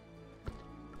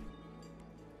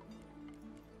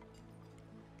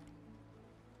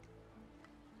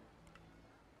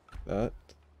 That.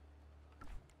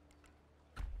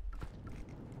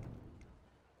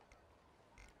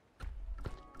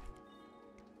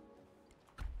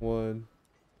 One.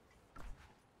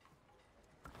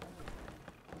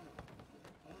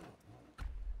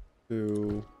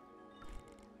 2,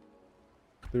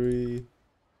 3,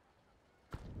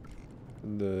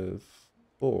 and then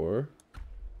 4,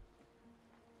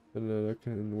 and then I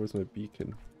can. Where's my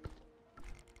beacon?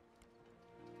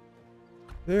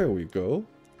 There we go.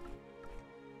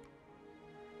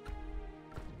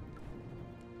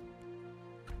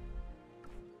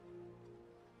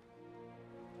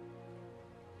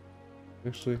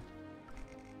 Actually,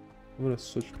 I'm gonna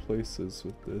switch places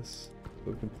with this. So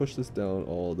we can push this down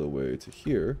all the way to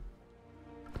here.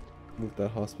 Move that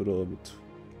hospital in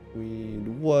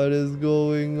between. What is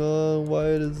going on?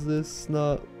 Why does this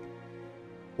not...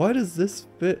 Why does this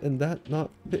fit and that not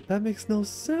fit? That makes no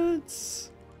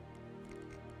sense.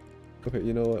 Okay,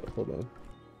 you know what? Hold on.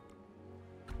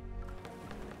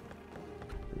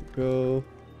 There we go.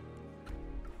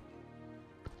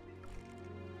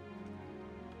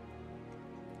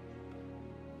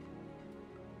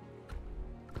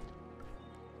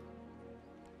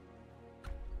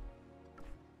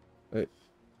 Right.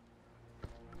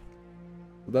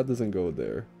 That doesn't go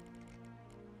there.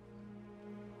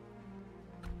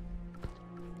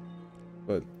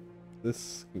 But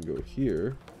this can go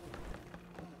here.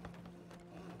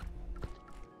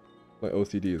 My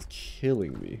OCD is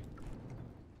killing me.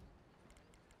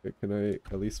 Okay, can I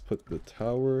at least put the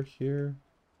tower here?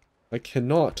 I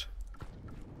cannot!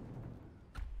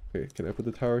 Okay, can I put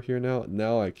the tower here now?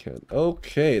 Now I can.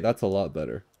 Okay, that's a lot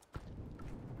better.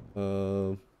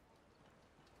 So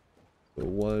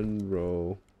one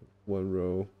row,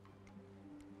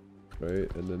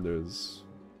 right? And then there's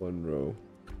one row.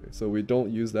 Okay, so we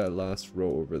don't use that last row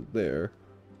over there.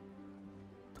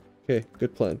 Okay,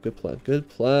 good plan, good plan, good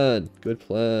plan, good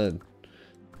plan.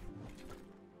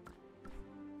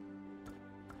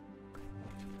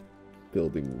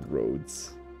 Building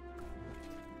roads.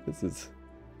 This is...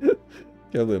 Can't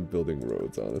believe I'm building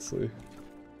roads, honestly.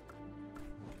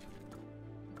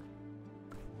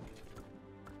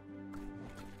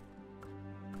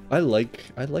 I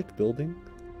like building.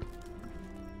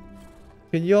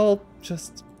 Can y'all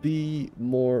just be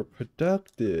more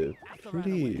productive,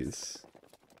 please?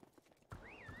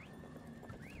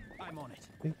 I'm on it.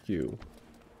 Thank you.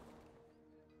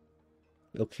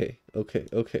 Okay.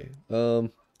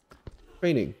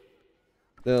 Training.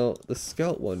 Now, the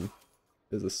scout one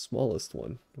is the smallest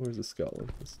one. Where's the scout one?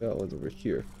 The scout one's over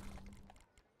here.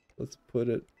 Let's put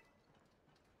it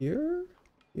here?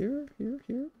 Here?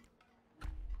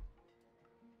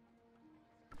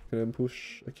 Can I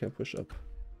push? I can't push up.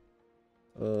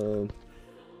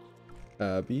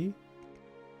 Abby?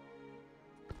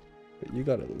 Okay, you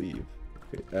gotta leave.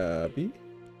 Okay, Abby?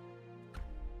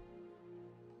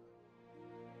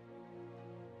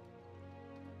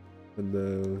 And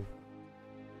then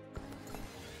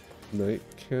night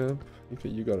camp. Okay,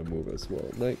 you gotta move as well.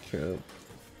 Night camp.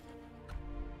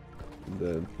 And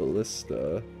then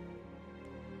ballista.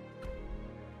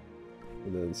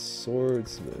 And then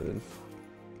swordsman.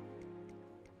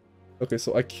 Okay,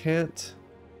 so I can't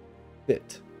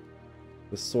fit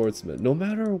the swordsman. No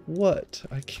matter what,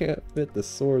 I can't fit the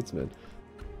swordsman.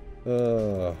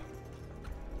 Okay,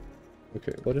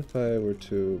 what if I were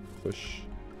to push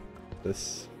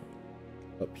this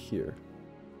up here?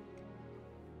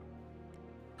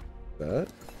 That.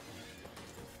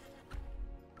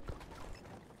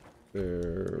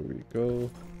 There we go.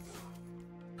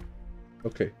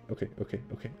 Okay.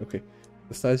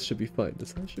 The size should be fine.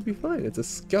 It's a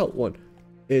scout one.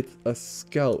 It's a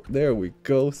scout. There we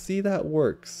go. See, that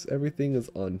works. Everything is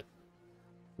on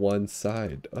one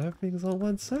side. Everything's on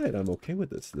one side. I'm okay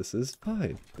with this. This is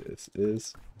fine.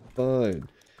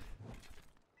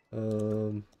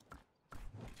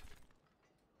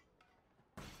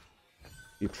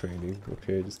 Keep training.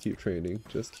 Okay, just keep training.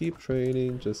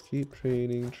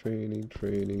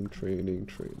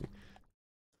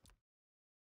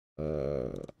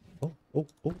 Oh,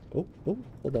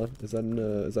 hold on. Is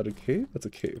that a cave? That's a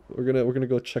cave. We're gonna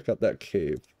go check out that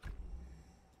cave.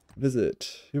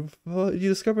 Visit. You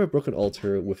discover a broken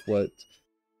altar with what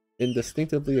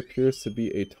indistinctively appears to be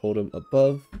a totem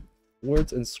above.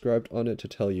 Words inscribed on it to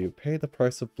tell you, pay the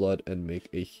price of blood and make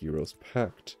a hero's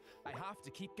pact. I have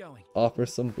to keep going. Offer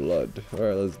some blood.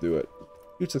 Alright, let's do it.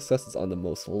 Huge success is on the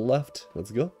most left.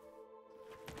 Let's go.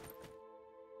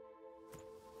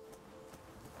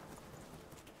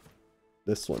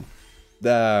 This one.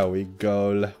 There we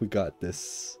go. We got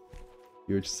this.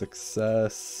 Huge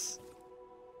success.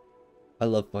 I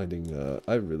love finding,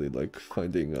 I really like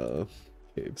finding,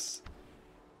 caves.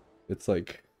 It's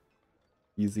like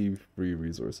easy, free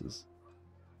resources.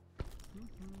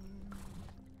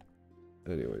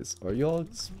 Anyways, are y'all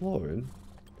exploring?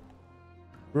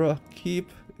 Bruh,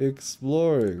 keep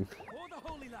exploring.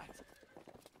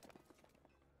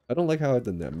 I don't like how I had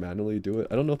to manually do it.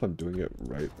 I don't know if I'm doing it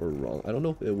right or wrong. I don't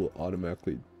know if it will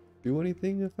automatically do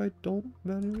anything if I don't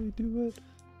manually do it.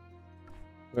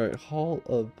 Alright, Hall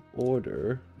of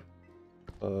Order.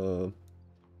 Okay,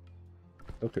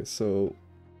 so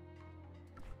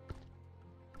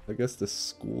I guess the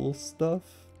school stuff?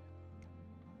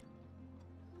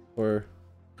 Or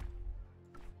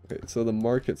okay, so the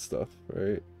market stuff,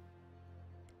 right?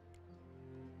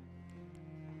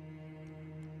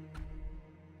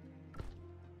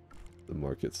 The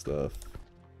market stuff,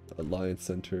 Alliance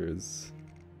Centers.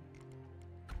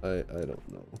 I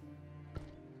don't know.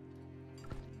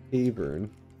 Avern.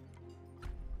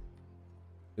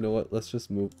 You know what? Let's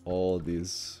just move all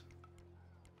these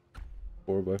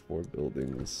 4x4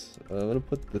 buildings. I'm gonna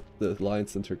put the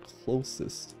Alliance Center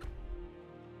closest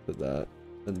to that,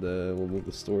 and then we'll move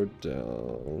the store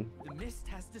down. The mist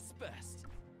has dispersed.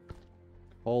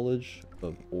 College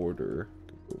of Order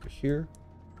over here.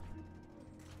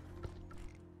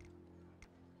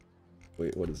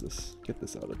 Wait, what is this? Get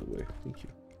this out of the way. Thank you.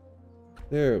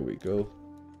 There we go.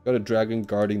 Got a dragon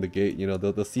guarding the gate. You know,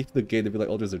 they'll see the gate. They'll be like,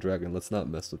 "Oh, there's a dragon. Let's not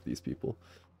mess with these people."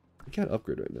 We can't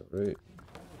upgrade right now, right?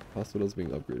 Hospital's being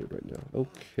upgraded right now.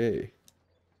 Okay.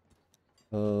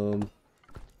 Can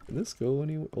this go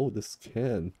anywhere? Oh, this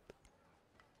can.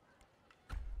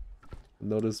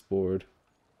 Notice board.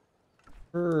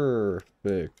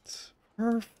 Perfect.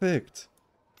 Perfect.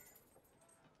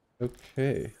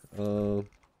 Okay.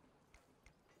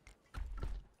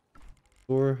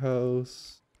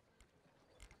 Storehouse.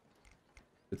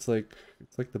 It's like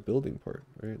the building part,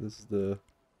 right? This is the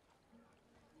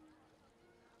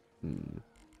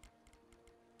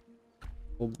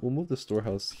We'll move the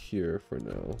storehouse here for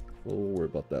now. We'll worry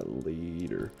about that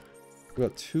later. We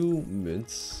got 2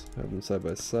 mints. Have them side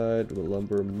by side. The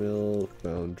lumber mill,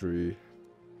 foundry.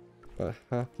 Got a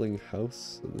halfling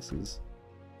house. So this is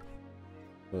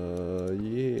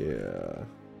yeah.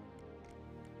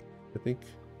 I think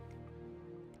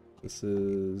this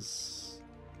is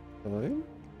fine.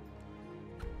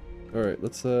 Alright,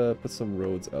 let's put some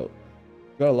roads out.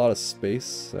 Got a lot of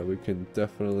space that we can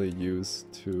definitely use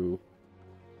to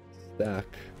stack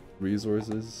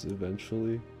resources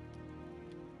eventually.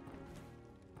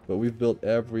 But we've built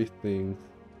everything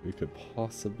we could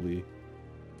possibly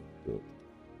build.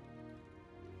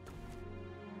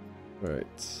 Alright,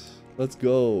 let's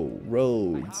go.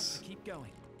 Roads. Keep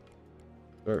going.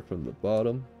 Start from the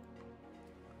bottom.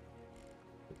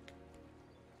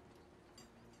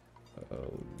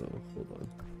 Oh no, hold on.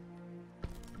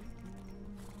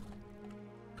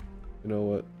 You know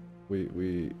what?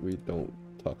 We don't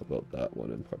talk about that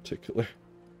one in particular.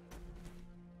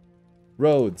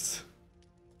 Roads.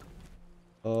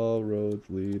 All roads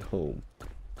lead home.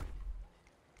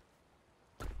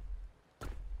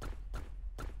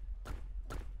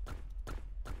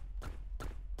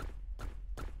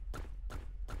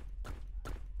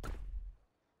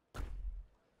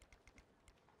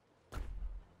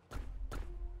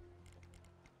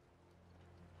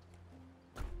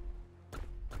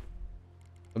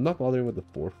 I'm not bothering with the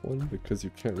fourth one because you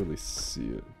can't really see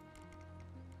it.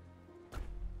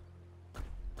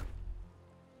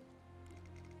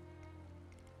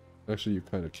 Actually, you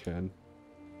kind of can,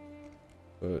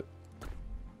 but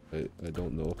I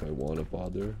don't know if I want to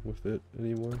bother with it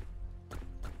anymore.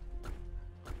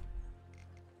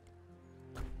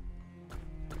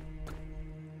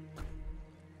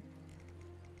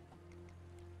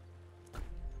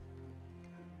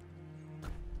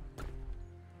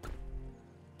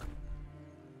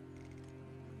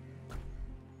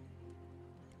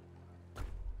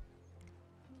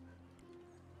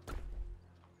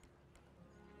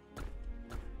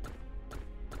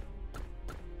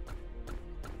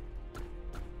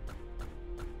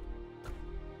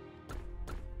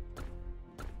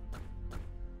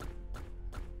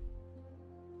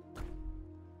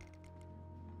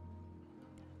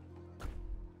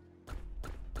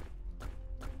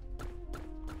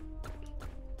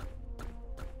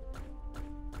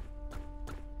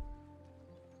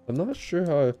 I'm not sure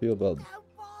how I feel about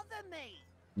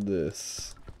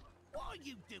this.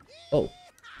 Oh.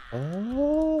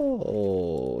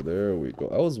 Oh, there we go.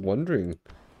 I was wondering,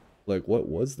 like, what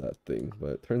was that thing? But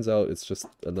it turns out it's just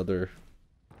another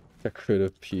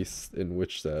decorative piece in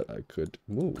which that I could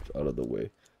move out of the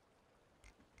way.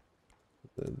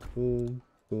 Then boom,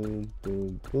 boom,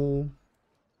 boom, boom.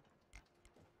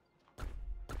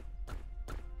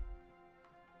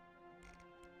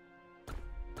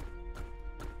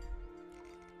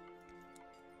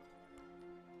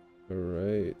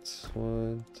 Alright,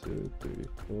 1, 2, 3,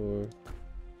 4.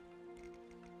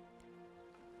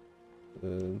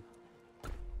 Then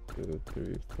 2,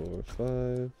 3, 4,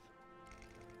 5.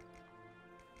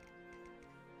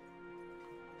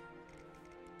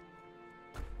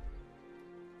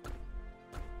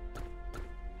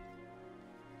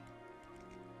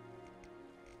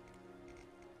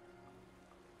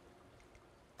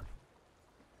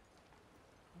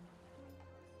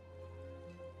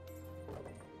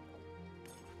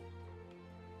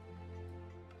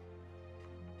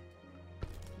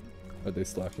 Are they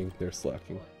slacking? They're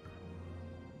slacking.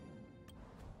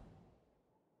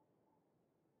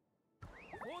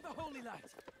 For the holy light.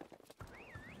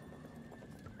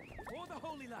 For the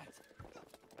holy light.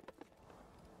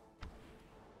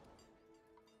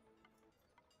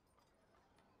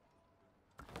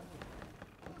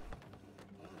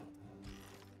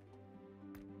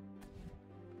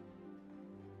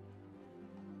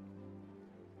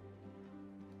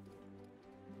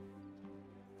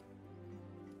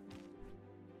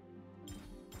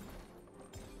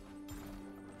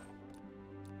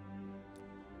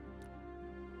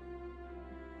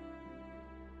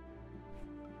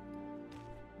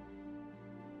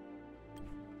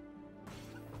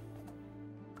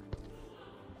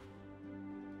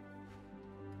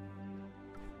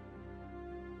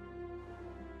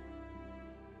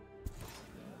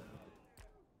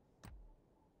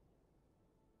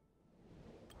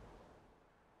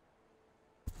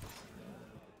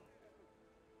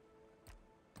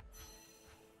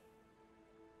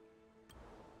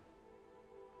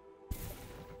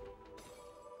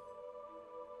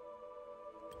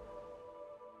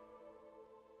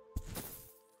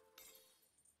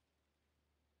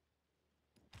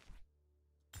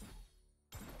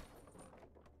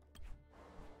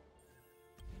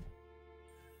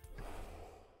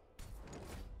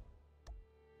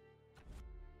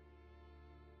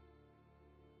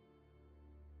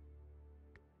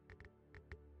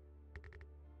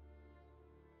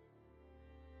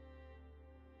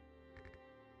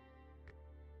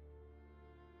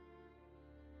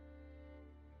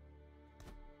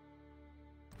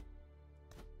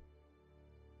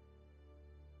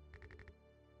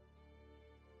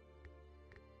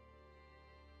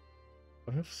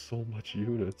 I have so much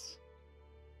units.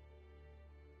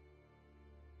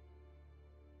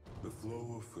 The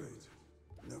flow of fate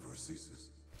never ceases.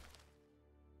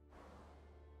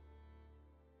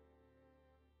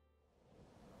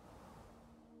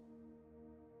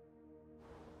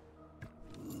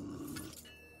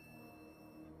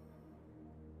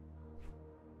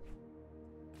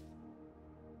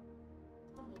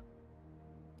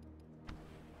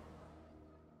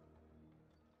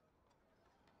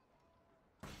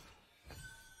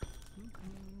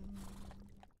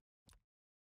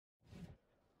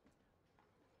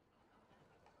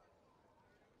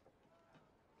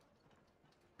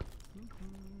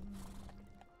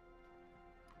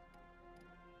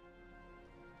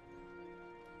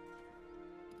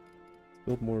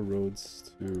 Build more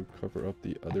roads to cover up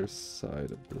the other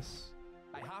side of this.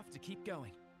 I have to keep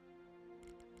going.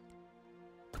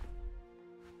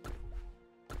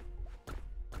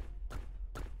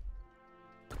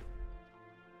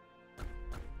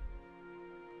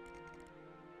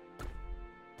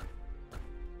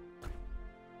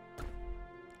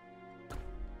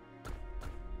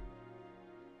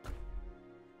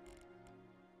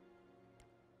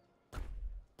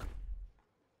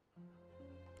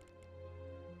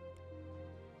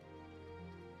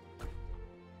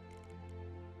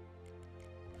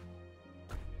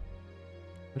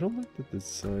 I don't like the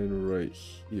design right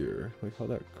here, like how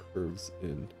that curves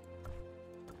in.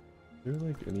 Is there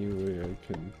like any way I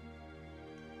can...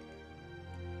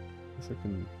 I guess I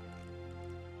can...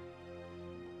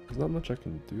 There's not much I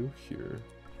can do here.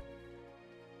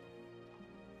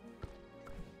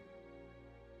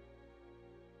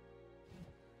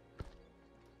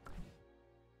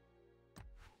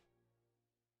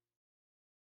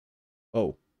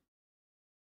 Oh.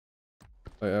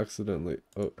 I accidentally...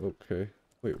 Oh, okay.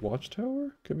 Wait,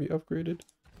 Watchtower can be upgraded?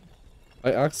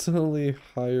 I accidentally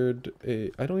hired a...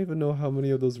 I don't even know how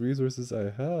many of those resources I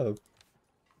have.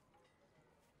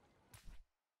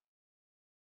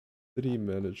 City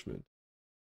management.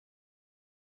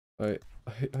 I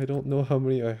don't know how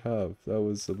many I have. That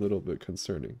was a little bit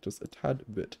concerning. Just a tad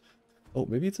bit. Oh,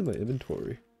 maybe it's in my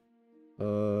inventory.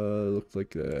 Looks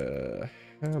like a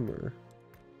hammer.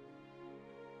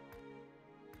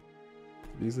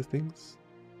 These are things?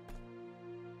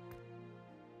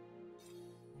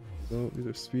 No, these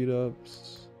are speed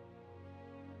ups.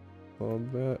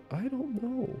 Combat. I don't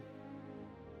know.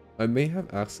 I may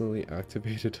have accidentally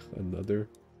activated another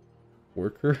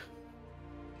worker.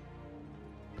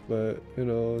 But, you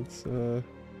know, it's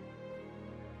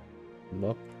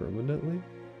unlock permanently?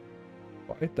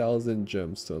 5,000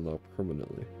 gems to unlock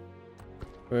permanently.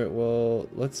 Alright, well,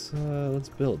 let's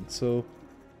build. So,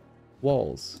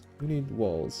 walls. We need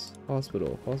walls.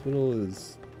 Hospital. Hospital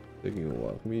is taking a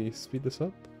while. Can we speed this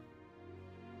up?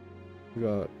 We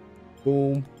got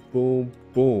boom, boom,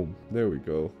 boom. There we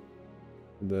go.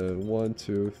 And then 1,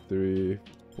 2, 3,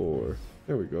 4.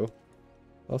 There we go.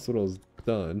 Hospital's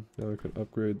done. Now we can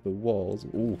upgrade the walls.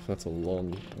 Ooh, that's a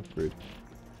long upgrade.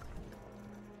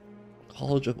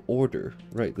 College of Order.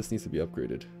 Right, this needs to be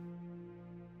upgraded.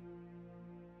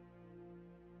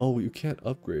 Oh, you can't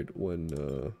upgrade when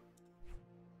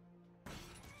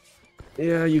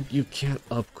yeah, you can't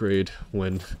upgrade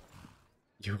when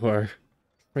you are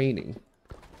training.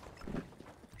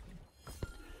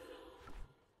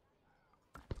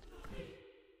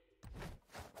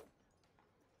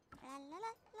 La, la,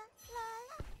 la, la,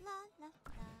 la, la, la,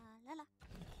 la, la.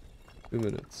 2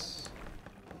 minutes.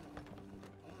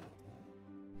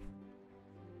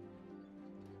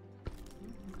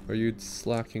 Are you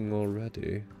slacking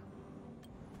already?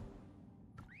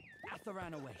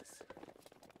 Atharan awaits.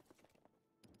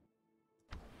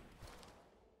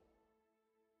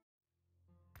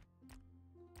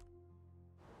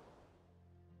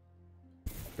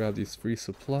 Grab these free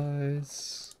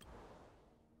supplies.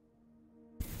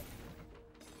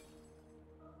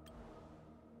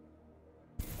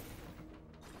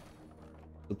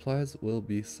 Supplies will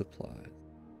be supplies.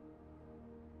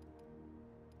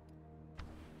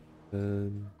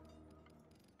 Then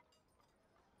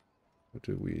what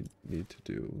do we need to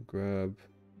do? Grab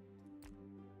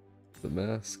the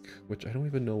mask, which I don't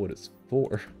even know what it's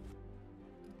for.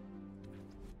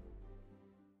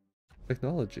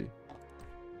 Technology.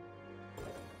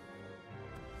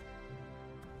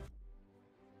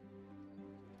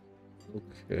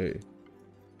 Okay.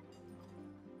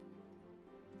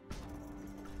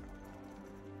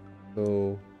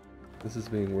 So this is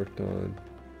being worked on.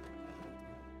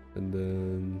 And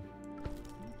then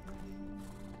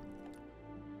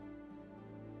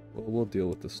we'll deal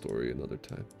with the story another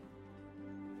time.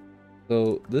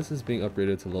 So this is being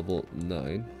upgraded to level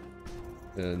 9.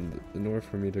 And in order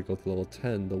for me to go to level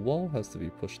 10, the wall has to be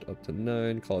pushed up to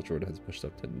 9. College Road has pushed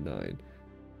up to 9.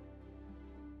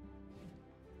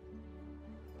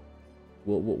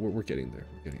 Well, we're getting there.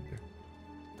 We're getting there.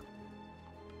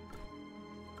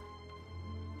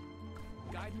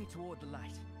 Guide me toward the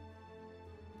light.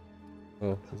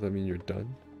 Oh, does that mean you're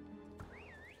done?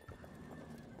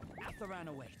 Atharan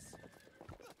awaits.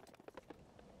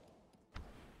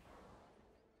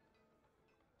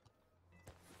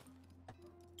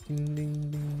 Ding, ding,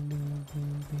 ding, ding,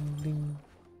 ding, ding, ding.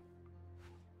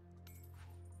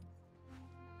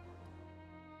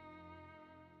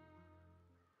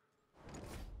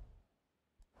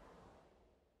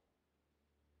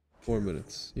 Four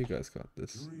minutes. You guys got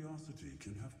this. Curiosity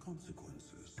can have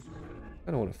consequences.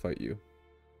 I don't want to fight you.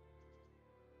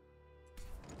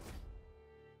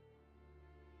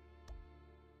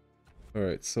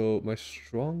 Alright, so my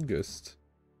strongest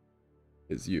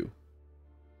is you.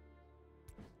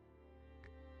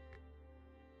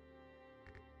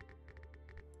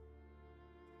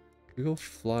 We go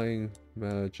flying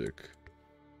magic.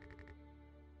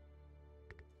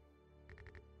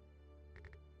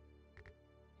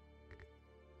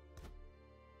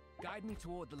 Guide me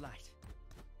toward the light.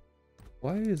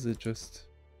 Why is it just...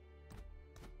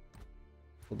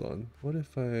 Hold on. What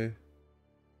if I...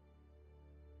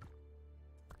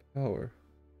 Power.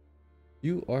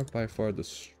 You are by far the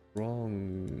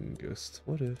strongest.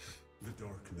 What if... The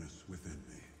darkness within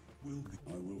me will be...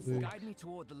 I will Wait. Guide me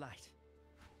toward the light.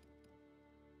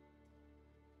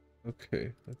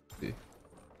 Okay, let's see.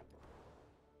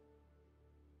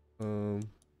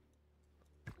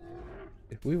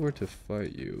 If we were to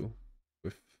fight you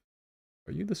with...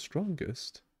 Are you the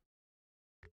strongest?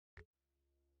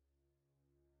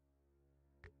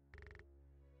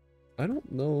 I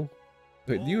don't know.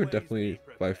 Wait, you are definitely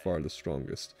by far the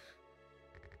strongest.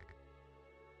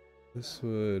 This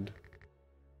would...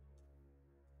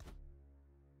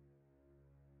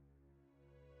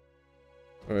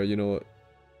 Alright, you know what?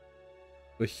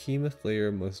 Behemoth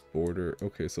layer must border...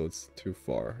 Okay, so it's too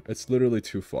far. It's literally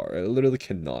too far. I literally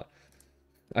cannot.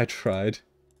 I tried.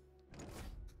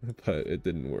 But it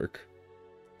didn't work.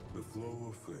 The flow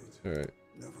of fate. Alright.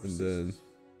 Never And ceases. then...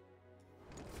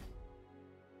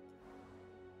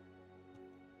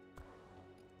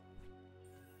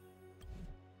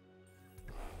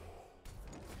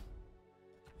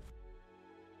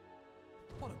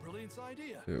 What a brilliant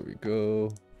idea. There we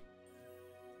go.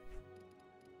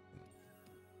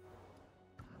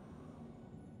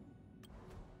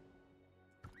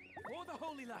 For the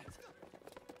holy light.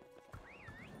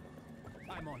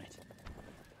 I'm on it.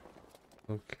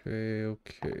 Okay,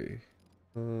 okay.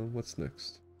 What's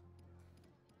next?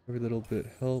 Every little bit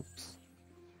helps.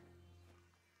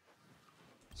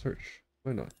 Search.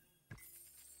 Why not?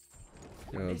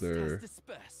 Mist has Gather.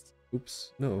 dispersed.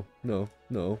 Oops. No, no,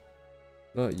 no.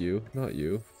 Not you. Not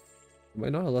you. Am I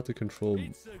not allowed to control...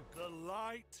 The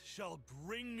light shall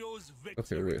bring us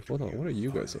victory. Okay, wait. Hold on. What are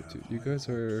you guys up to? You guys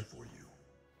are... For you.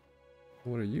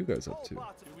 What are you guys up to? Do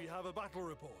we have a battle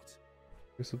report?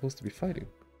 You're supposed to be fighting.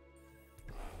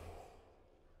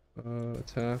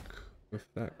 Attack with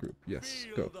that group. Yes,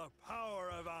 Feel go. the power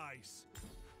of ice.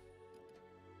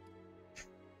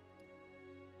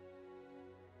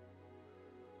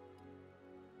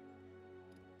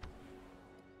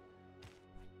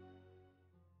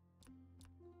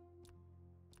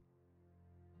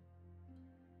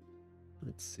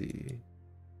 Let's see.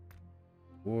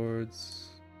 Wards.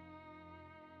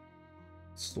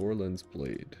 Sorlin's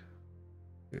Blade.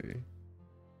 Okay.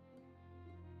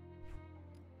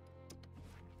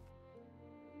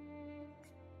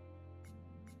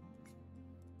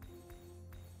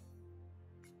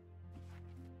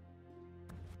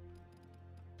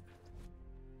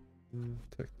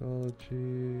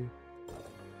 Technology.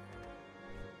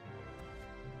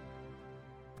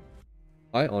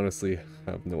 I honestly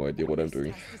have no idea what I'm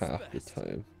doing half the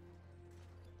time.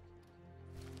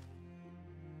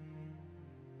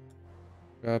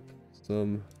 Grab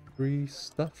some free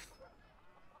stuff.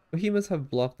 Behemoths have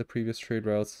blocked the previous trade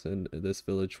routes, and this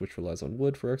village, which relies on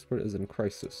wood for export, is in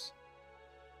crisis.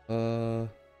 I'll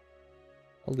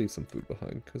leave some food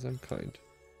behind, because I'm kind.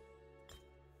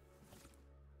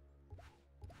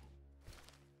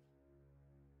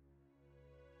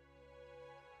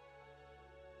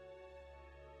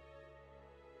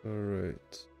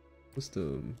 Alright.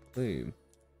 Wisdom. Claim.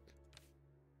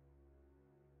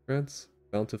 Grants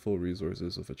bountiful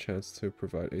resources with a chance to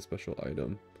provide a special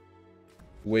item.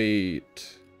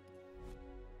 Wait.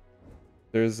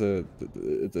 There's a...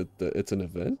 it's an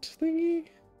event thingy?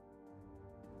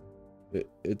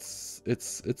 It's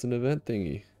an event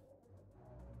thingy.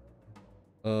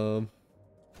 Not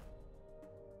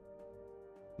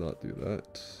do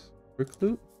that. Quick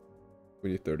loot?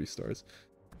 We need 30 stars.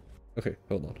 Okay,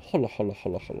 hold on. Holla, holla,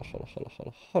 holla, holla, holla, holla,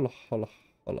 holla, holla, holla,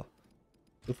 holla.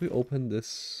 If we open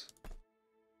this...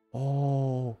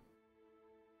 Oh...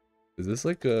 Is this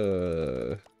like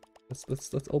a...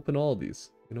 Let's open all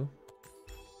these, you know?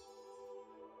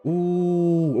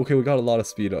 Ooh, okay, we got a lot of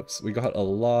speed ups. We got a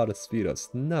lot of speed ups.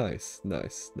 Nice,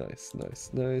 nice, nice, nice,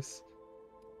 nice.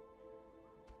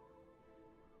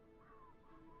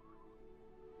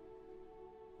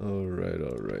 Alright,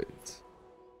 alright.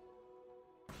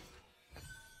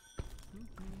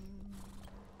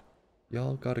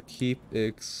 Y'all gotta keep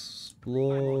exploring.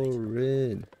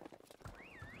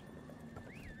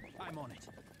 I'm on it.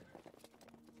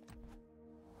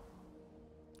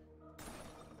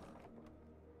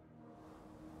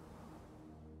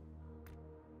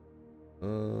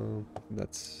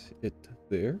 That's it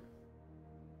there.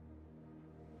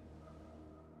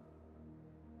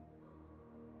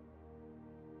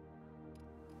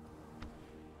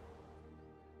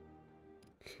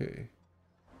 Okay.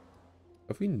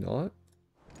 Have we not?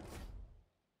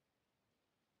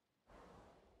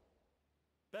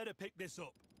 Better pick this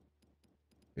up.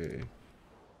 Okay.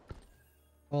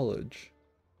 College.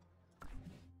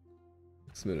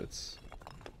 6 minutes.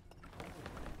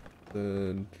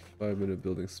 Then 5-minute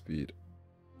building speed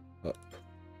up.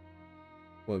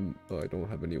 Oh, I don't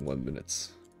have any 1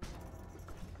 minutes.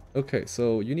 Okay,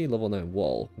 so you need level 9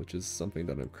 wall, which is something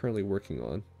that I'm currently working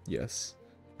on. Yes.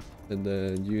 And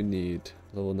then you need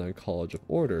level 9 College of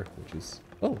Order, which is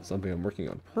something I'm working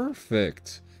on.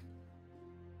 Perfect.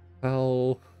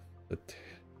 How the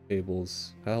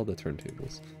tables? How the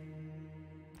turntables?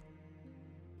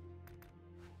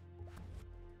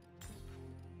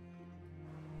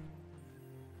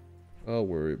 I'll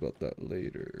worry about that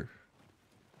later.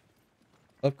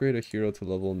 Upgrade a hero to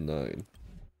level 9.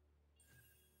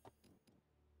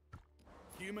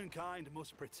 Humankind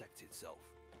must protect itself.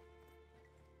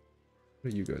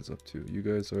 What are you guys up to? You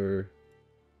guys are...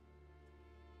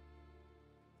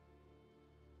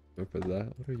 For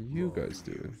that, what are you guys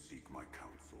doing?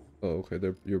 Oh, okay.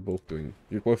 You're both doing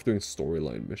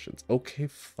storyline missions. Okay,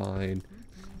 fine.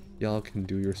 Y'all can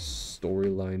do your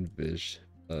storyline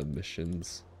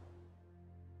missions.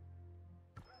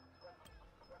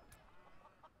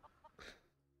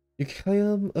 You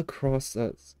come across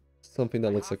something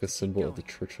that looks like a symbol of the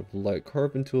Church of Light,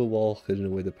 carved into a wall, hidden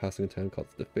away the passing of time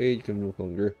caused the fade. You can no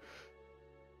longer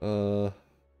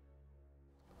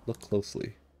look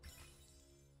closely.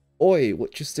 Oi,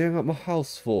 what you staring at my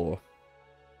house for?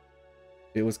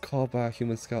 It was carved by a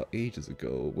human scout ages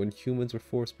ago, when humans were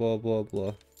forced blah blah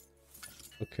blah.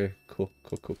 Okay, cool.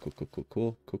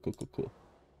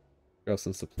 Grab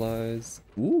some supplies.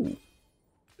 Ooh!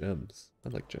 Gems. I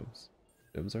like gems.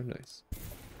 Gems are nice.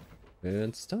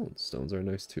 And stones. Stones are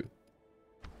nice too.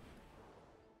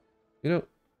 You know,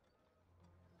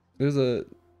 there's a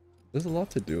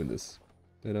lot to do in this.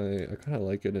 And I kinda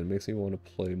like it, and it makes me want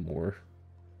to play more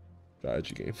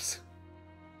strategy games.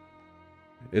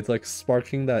 It's like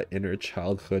sparking that inner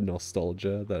childhood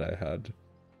nostalgia that I had.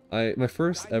 My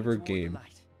first ever game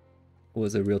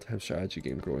was a real-time strategy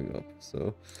game growing up,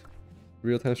 so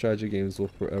real-time strategy games will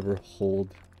forever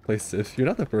hold play Civ. You're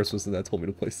not the first person that told me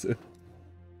to play Civ.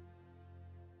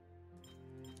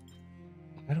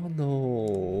 I don't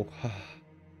know.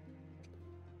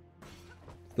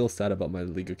 Still sad about my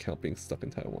League account being stuck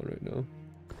in Taiwan right now.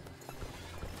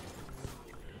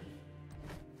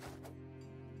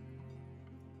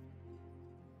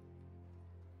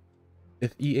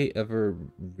 If EA ever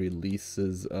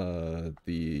releases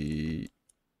the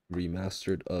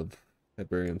remastered of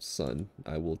Tiberium's Sun,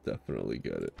 I will definitely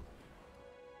get it.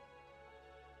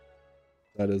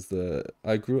 That is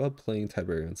I grew up playing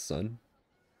Tiberium's Sun,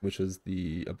 which is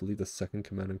I believe the second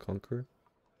Command and Conquer.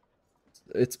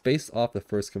 It's based off the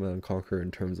first Command and Conquer in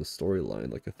terms of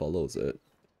storyline, like it follows it.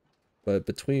 But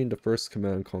between the first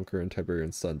Command and Conquer and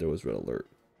Tiberium's Sun, there was Red Alert.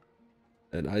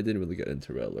 And I didn't really get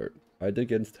into Red Alert. I did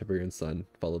get into Tiberian Sun,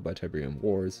 followed by Tiberian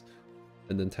Wars,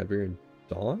 and then Tiberian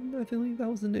Dawn, I believe that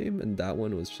was the name, and that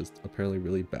one was just apparently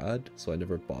really bad, so I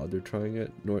never bothered trying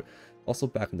it. Also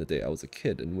back in the day, I was a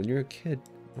kid, and when you're a kid,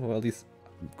 well, at least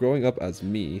growing up as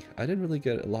me, I didn't really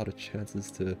get a lot of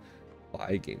chances to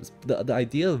buy games. The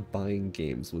idea of buying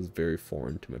games was very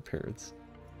foreign to my parents.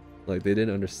 Like, they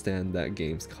didn't understand that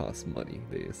games cost money.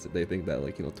 They think that,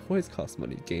 like, you know, toys cost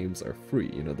money, games are free,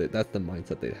 you know, that's the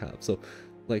mindset they have. So,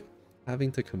 like,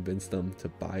 having to convince them to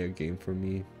buy a game for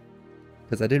me,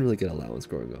 because I didn't really get allowance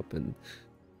growing up, and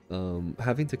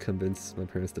having to convince my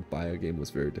parents to buy a game was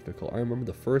very difficult. I remember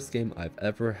the first game I've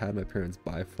ever had my parents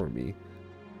buy for me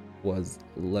was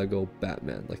Lego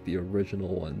Batman, like the original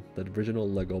one, the original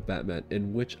Lego Batman,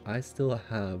 in which I still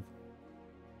have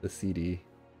the CD.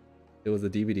 It was a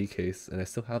DVD case, and I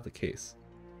still have the case.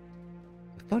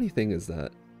 The funny thing is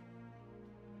that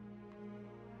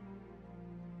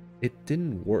it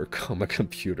didn't work on my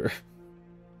computer.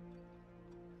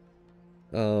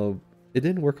 It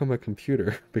didn't work on my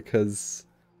computer because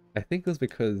I think it was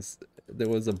because there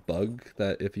was a bug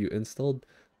that if you installed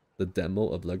the demo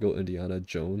of Lego Indiana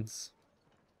Jones,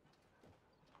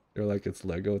 they're like, it's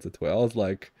Lego, it's a toy. I was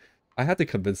like, I had to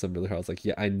convince them really hard. I was like,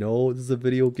 yeah, I know this is a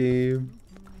video game,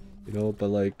 you know, but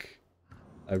like,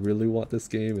 I really want this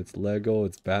game. It's Lego,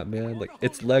 it's Batman. Like,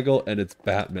 it's Lego and it's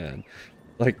Batman.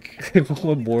 Like,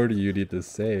 what more do you need to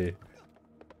say?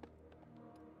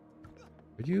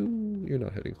 Are you're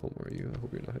not heading home, are you? I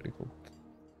hope you're not heading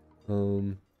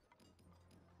home.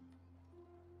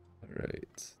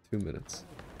 Alright, 2 minutes.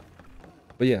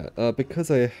 But yeah, because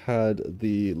I had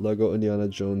the Lego Indiana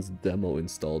Jones demo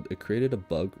installed, it created a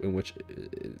bug in which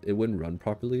it wouldn't run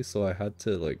properly, so I had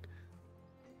to, like...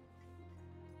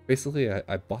 Basically,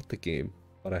 I bought the game,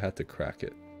 but I had to crack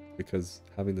it, because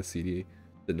having the CD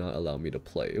did not allow me to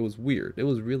play. It was weird. It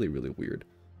was really, really weird.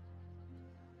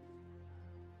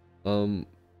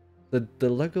 The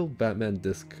Lego Batman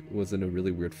disc was in a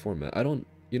really weird format. I don't...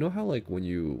 You know how, like, when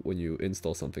you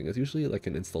install something, it's usually like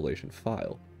an installation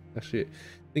file. Actually,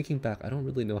 thinking back, I don't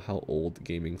really know how old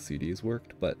gaming CDs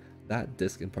worked, but that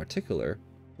disc in particular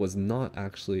was not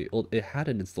actually... Well, it had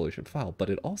an installation file, but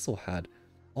it also had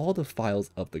all the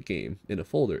files of the game in a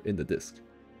folder in the disc.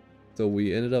 So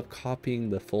we ended up copying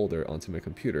the folder onto my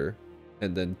computer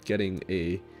and then getting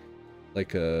a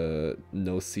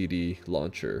no CD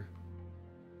launcher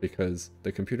because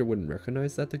the computer wouldn't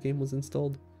recognize that the game was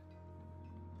installed.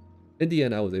 In the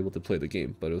end, I was able to play the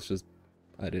game, but it was just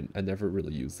I never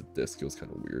really used the disc. It was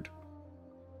kind of weird.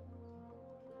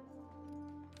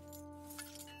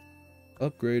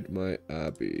 Upgrade my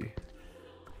Abbey.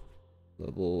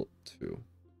 Level 2.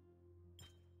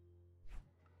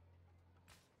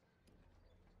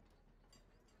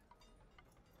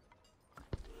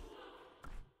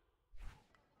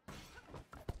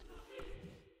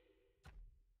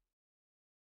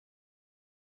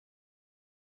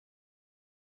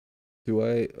 Do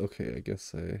I? Okay, I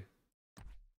guess I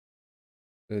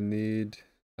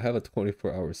have a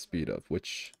 24-hour speed up,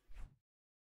 which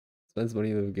spends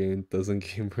money in the game, doesn't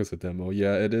game versus a demo.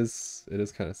 Yeah, it is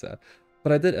kind of sad.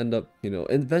 But I did end up, you know,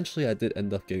 eventually I did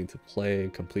end up getting to play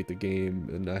and complete the game,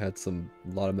 and I had a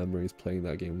lot of memories playing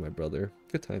that game with my brother.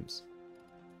 Good times.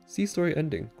 Sea story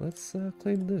ending. Let's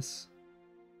claim this.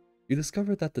 You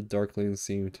discover that the Darklings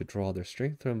seem to draw their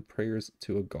strength from prayers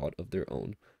to a god of their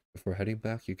own. Before heading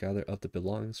back, you gather up the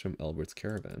belongings from Albert's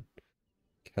caravan.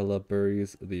 Kella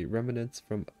buries the remnants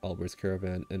from Albert's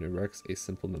caravan and erects a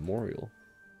simple memorial.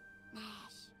 Nash,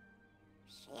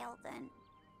 Sheldon,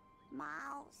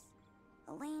 Miles,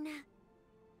 Alina,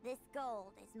 this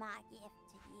gold is my gift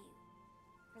to you.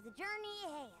 For the journey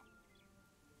ahead,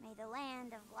 may the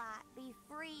land of light be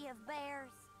free of bears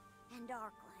and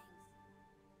darklings.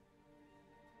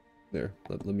 There,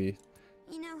 let me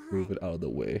move honey, it out of the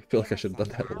way. I feel like I should have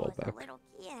done that a while back. I was a little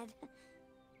kid,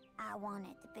 I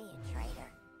wanted to be a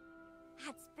trader.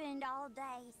 I'd spend all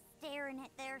day staring at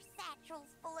their satchels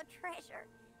full of treasure.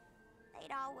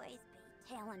 They'd always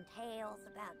be telling tales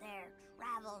about their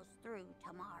travels through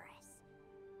Tamaris.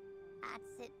 I'd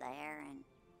sit there and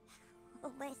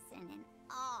listen in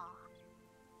awe.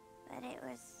 But it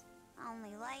was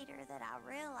only later that I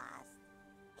realized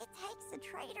it takes a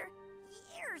trader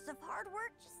years of hard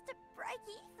work just to break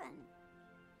even.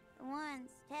 The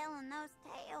ones telling those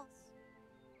tales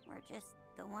were just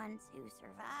the ones who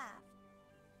survived.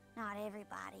 Not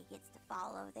everybody gets to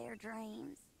follow their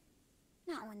dreams.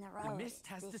 Not when the road is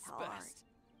this hard.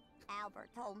 Albert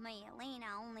told me Alina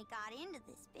only got into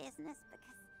this business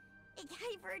because it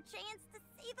gave her a chance to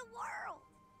see the world.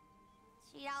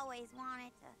 She'd always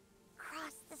wanted to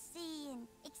cross the sea and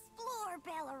explore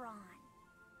Belleron.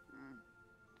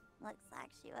 Looks like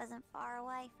she wasn't far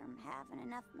away from having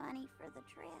enough money for the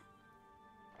trip.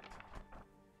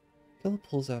 Kella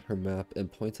pulls out her map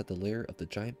and points at the lair of the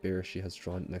giant bear she has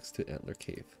drawn next to Antler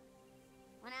Cave.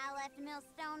 When I left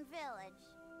Millstone Village,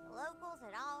 the locals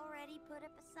had already put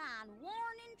up a sign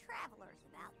warning travelers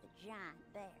about the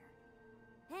giant bear.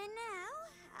 And now,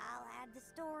 I'll add the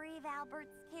story of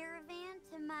Albert's caravan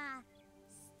to my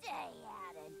Stay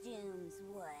Out of Doom's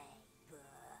Way book.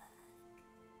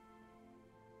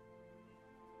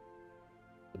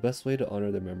 The best way to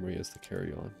honor their memory is to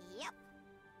carry on. Yep.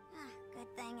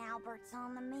 Good thing Albert's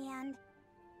on the mend.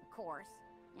 Of course,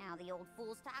 Now the old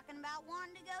fool's talking about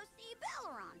wanting to go see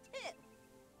Belleron, too.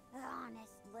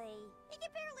 Honestly, he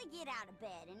can barely get out of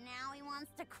bed, and now he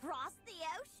wants to cross the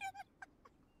ocean?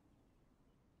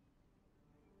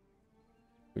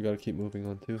 We gotta keep moving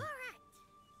on too. Alright,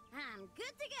 I'm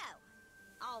good to go.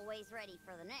 Always ready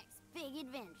for the next big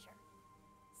adventure.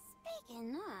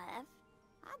 Speaking of,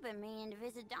 I've been meaning to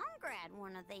visit Domgrad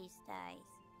one of these days.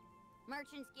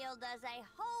 Merchants Guild does a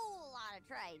whole lot of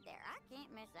trade there. I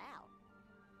can't miss out.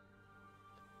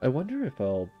 I wonder if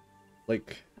I'll,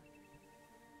 like,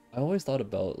 I always thought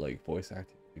about like voice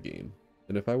acting in the game,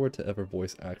 and if I were to ever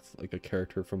voice act like a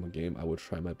character from a game, I would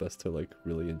try my best to like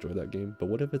really enjoy that game. But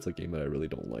what if it's a game that I really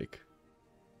don't like?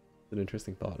 It's an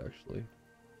interesting thought, actually.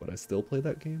 Would I still play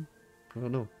that game? I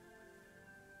don't know.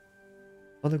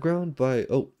 On the ground by,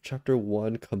 oh, chapter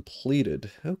 1 completed.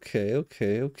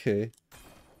 Okay.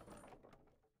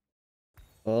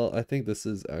 Well, I think this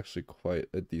is actually quite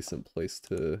a decent place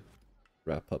to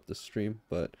wrap up the stream,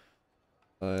 but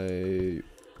I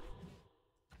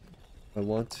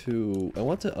want to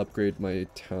upgrade my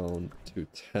town to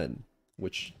 10,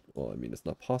 which, well, I mean, it's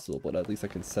not possible, but at least I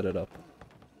can set it up.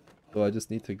 So I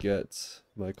just need to get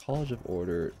my College of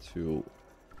Order to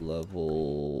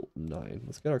level 9.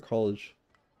 Let's get our College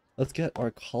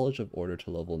of Order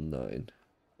to level 9,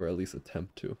 or at least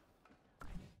attempt to.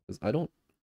 Because I don't,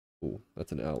 oh,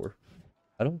 that's an hour.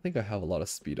 I don't think I have a lot of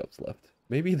speed ups left.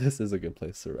 Maybe this is a good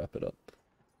place to wrap it up.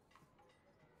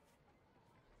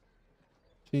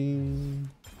 Ching.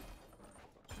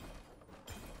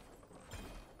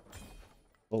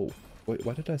 Oh, wait,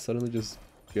 why did I suddenly just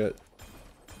get...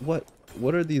 What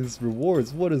are these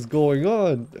rewards? What is going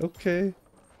on? Okay.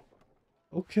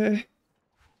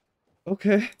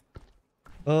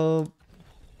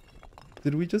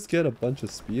 Did we just get a bunch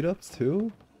of speed ups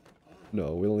too?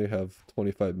 No, we only have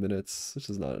 25 minutes,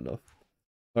 which is not enough.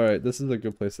 Alright, this is a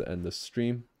good place to end this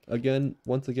stream.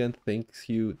 Once again, thank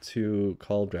you to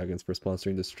Call of Dragons for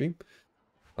sponsoring this stream.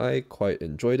 I quite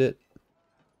enjoyed it.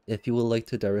 If you would like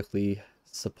to directly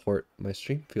support my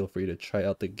stream, feel free to try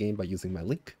out the game by using my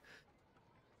link.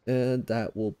 And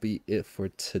that will be it for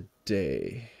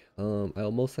today.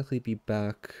 I'll most likely be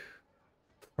back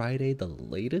Friday the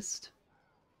latest.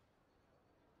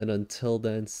 And until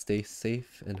then, stay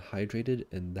safe and hydrated,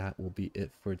 and that will be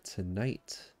it for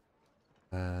tonight.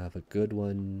 Have a good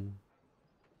one.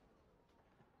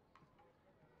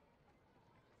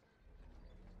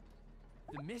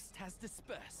 The mist has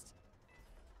dispersed.